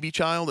I'm a baby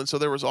child, and so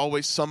there was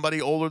always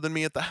somebody older than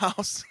me at the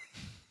house.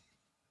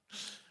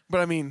 But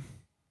I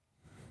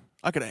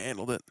could have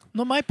handled it.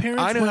 No, my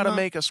parents. I knew how to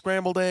make a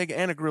scrambled egg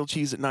and a grilled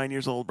cheese at 9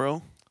 years old,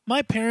 bro.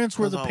 My parents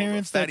were the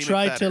parents that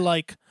tried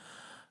to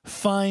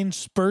find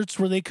spurts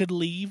where they could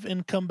leave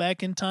and come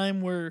back in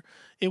time where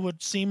it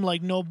would seem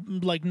like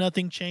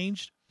nothing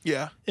changed.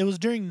 Yeah. It was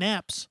during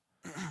naps.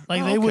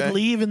 They would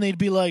leave and they'd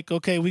be like,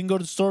 okay, we can go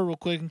to the store real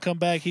quick and come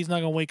back. He's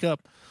not going to wake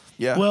up.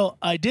 Yeah. Well,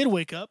 I did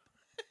wake up.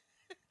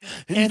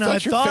 And I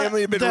thought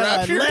family had been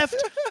raptured?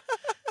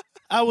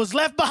 I was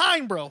left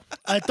behind, bro.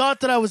 I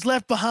thought that I was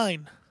left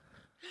behind.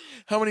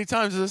 How many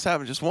times has this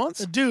happened? Just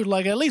once? Dude,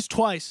 at least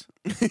twice.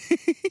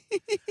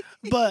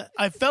 But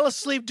I fell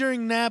asleep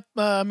during nap.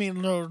 I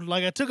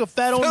took a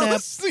fat old nap.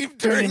 Asleep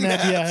during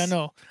nap. naps. Yeah, I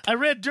know. I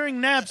read during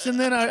naps, and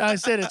then I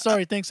said it.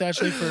 Sorry, thanks,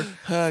 Ashley, for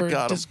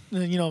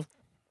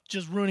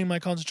just ruining my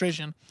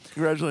concentration.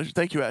 Congratulations.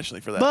 Thank you,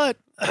 Ashley, for that. But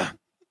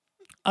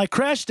I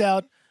crashed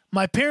out.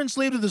 My parents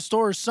leave to the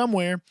store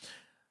somewhere.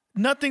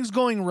 Nothing's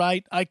going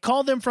right. I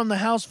call them from the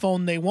house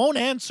phone. They won't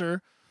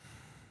answer.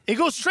 It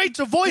goes straight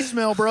to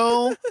voicemail,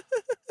 bro.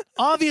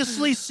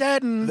 Obviously,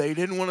 Satan. They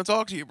didn't want to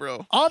talk to you,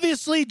 bro.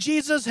 Obviously,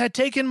 Jesus had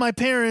taken my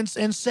parents,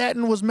 and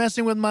Satan was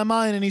messing with my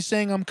mind, and he's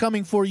saying, I'm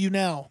coming for you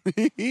now.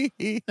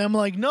 And I'm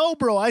like, no,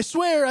 bro, I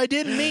swear I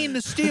didn't mean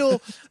to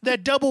steal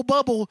that double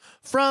bubble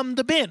from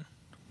the bin.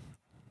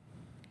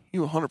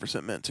 You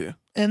 100% meant to.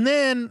 And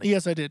then,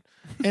 yes, I did.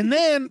 And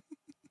then,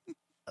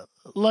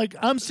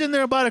 I'm sitting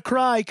there about to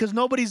cry because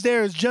nobody's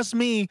there. It's just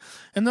me.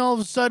 And then all of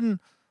a sudden,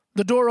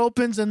 the door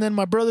opens, and then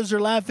my brothers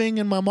are laughing,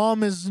 and my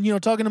mom is,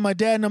 talking to my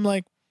dad, and I'm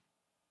like,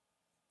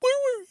 where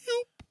were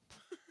you?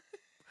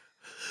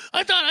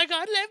 I thought I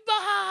got left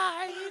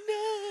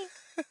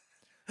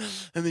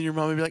behind. And then your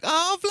mom would be like,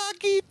 oh,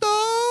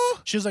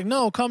 Flaquito. She was like,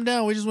 no, calm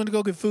down. We just went to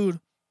go get food.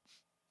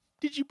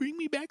 Did you bring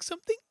me back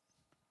something?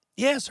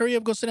 Yes, hurry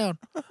up, go sit down.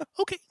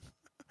 Okay.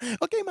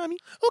 Okay, mommy.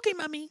 Okay,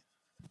 mommy.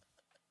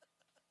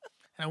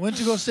 And I went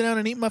to go sit down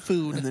and eat my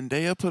food. And then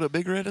Dea put a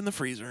Big Red in the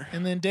freezer.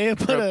 And then Dea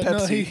put Or a no,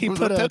 Pepsi. he Was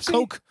put it a Pepsi?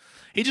 Coke.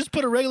 He just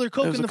put a regular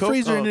Coke was in a the Coke?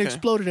 freezer Oh, and it okay.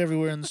 exploded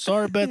everywhere. And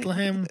sorry,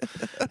 Bethlehem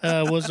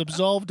was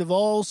absolved of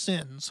all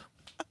sins.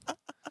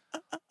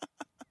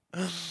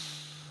 All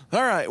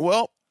right.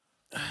 Well,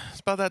 it's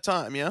about that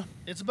time, yeah?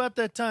 It's about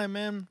that time,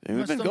 man.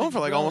 We've been going for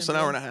like almost an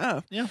hour and a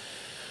half. Yeah.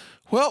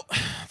 Well,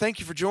 thank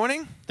you for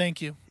joining.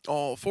 Thank you.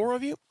 All 4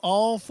 of you.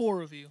 All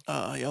 4 of you.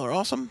 Y'all are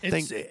awesome.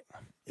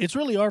 It's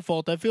really our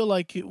fault. I feel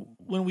like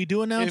when we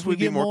do announce, If we we'd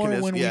be get more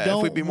more. When we don't,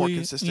 if we'd be more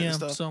consistent yeah, and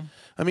stuff. So.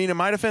 I mean, in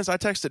my defense, I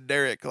texted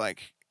Derek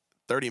like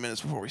 30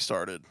 minutes before we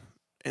started,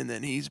 and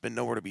then he's been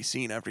nowhere to be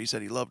seen after he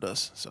said he loved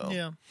us. So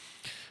Yeah.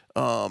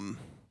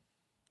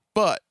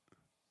 But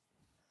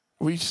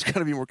we just got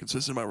to be more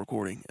consistent about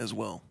recording as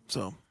well.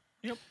 So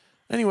Yep.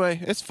 Anyway,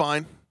 it's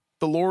fine.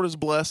 The Lord is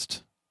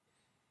blessed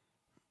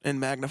and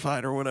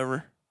magnified or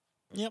whatever.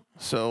 Yep.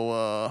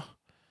 So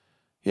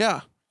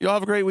yeah, y'all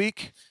have a great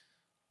week.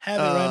 Have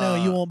it right now.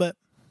 You won't bet.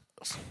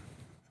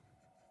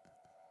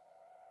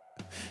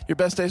 Your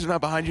best days are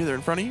not behind you; they're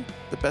in front of you.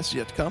 The best is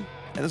yet to come.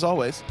 And as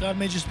always, God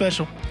made you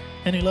special,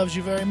 and He loves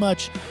you very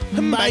much.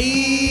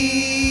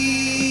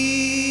 Bye.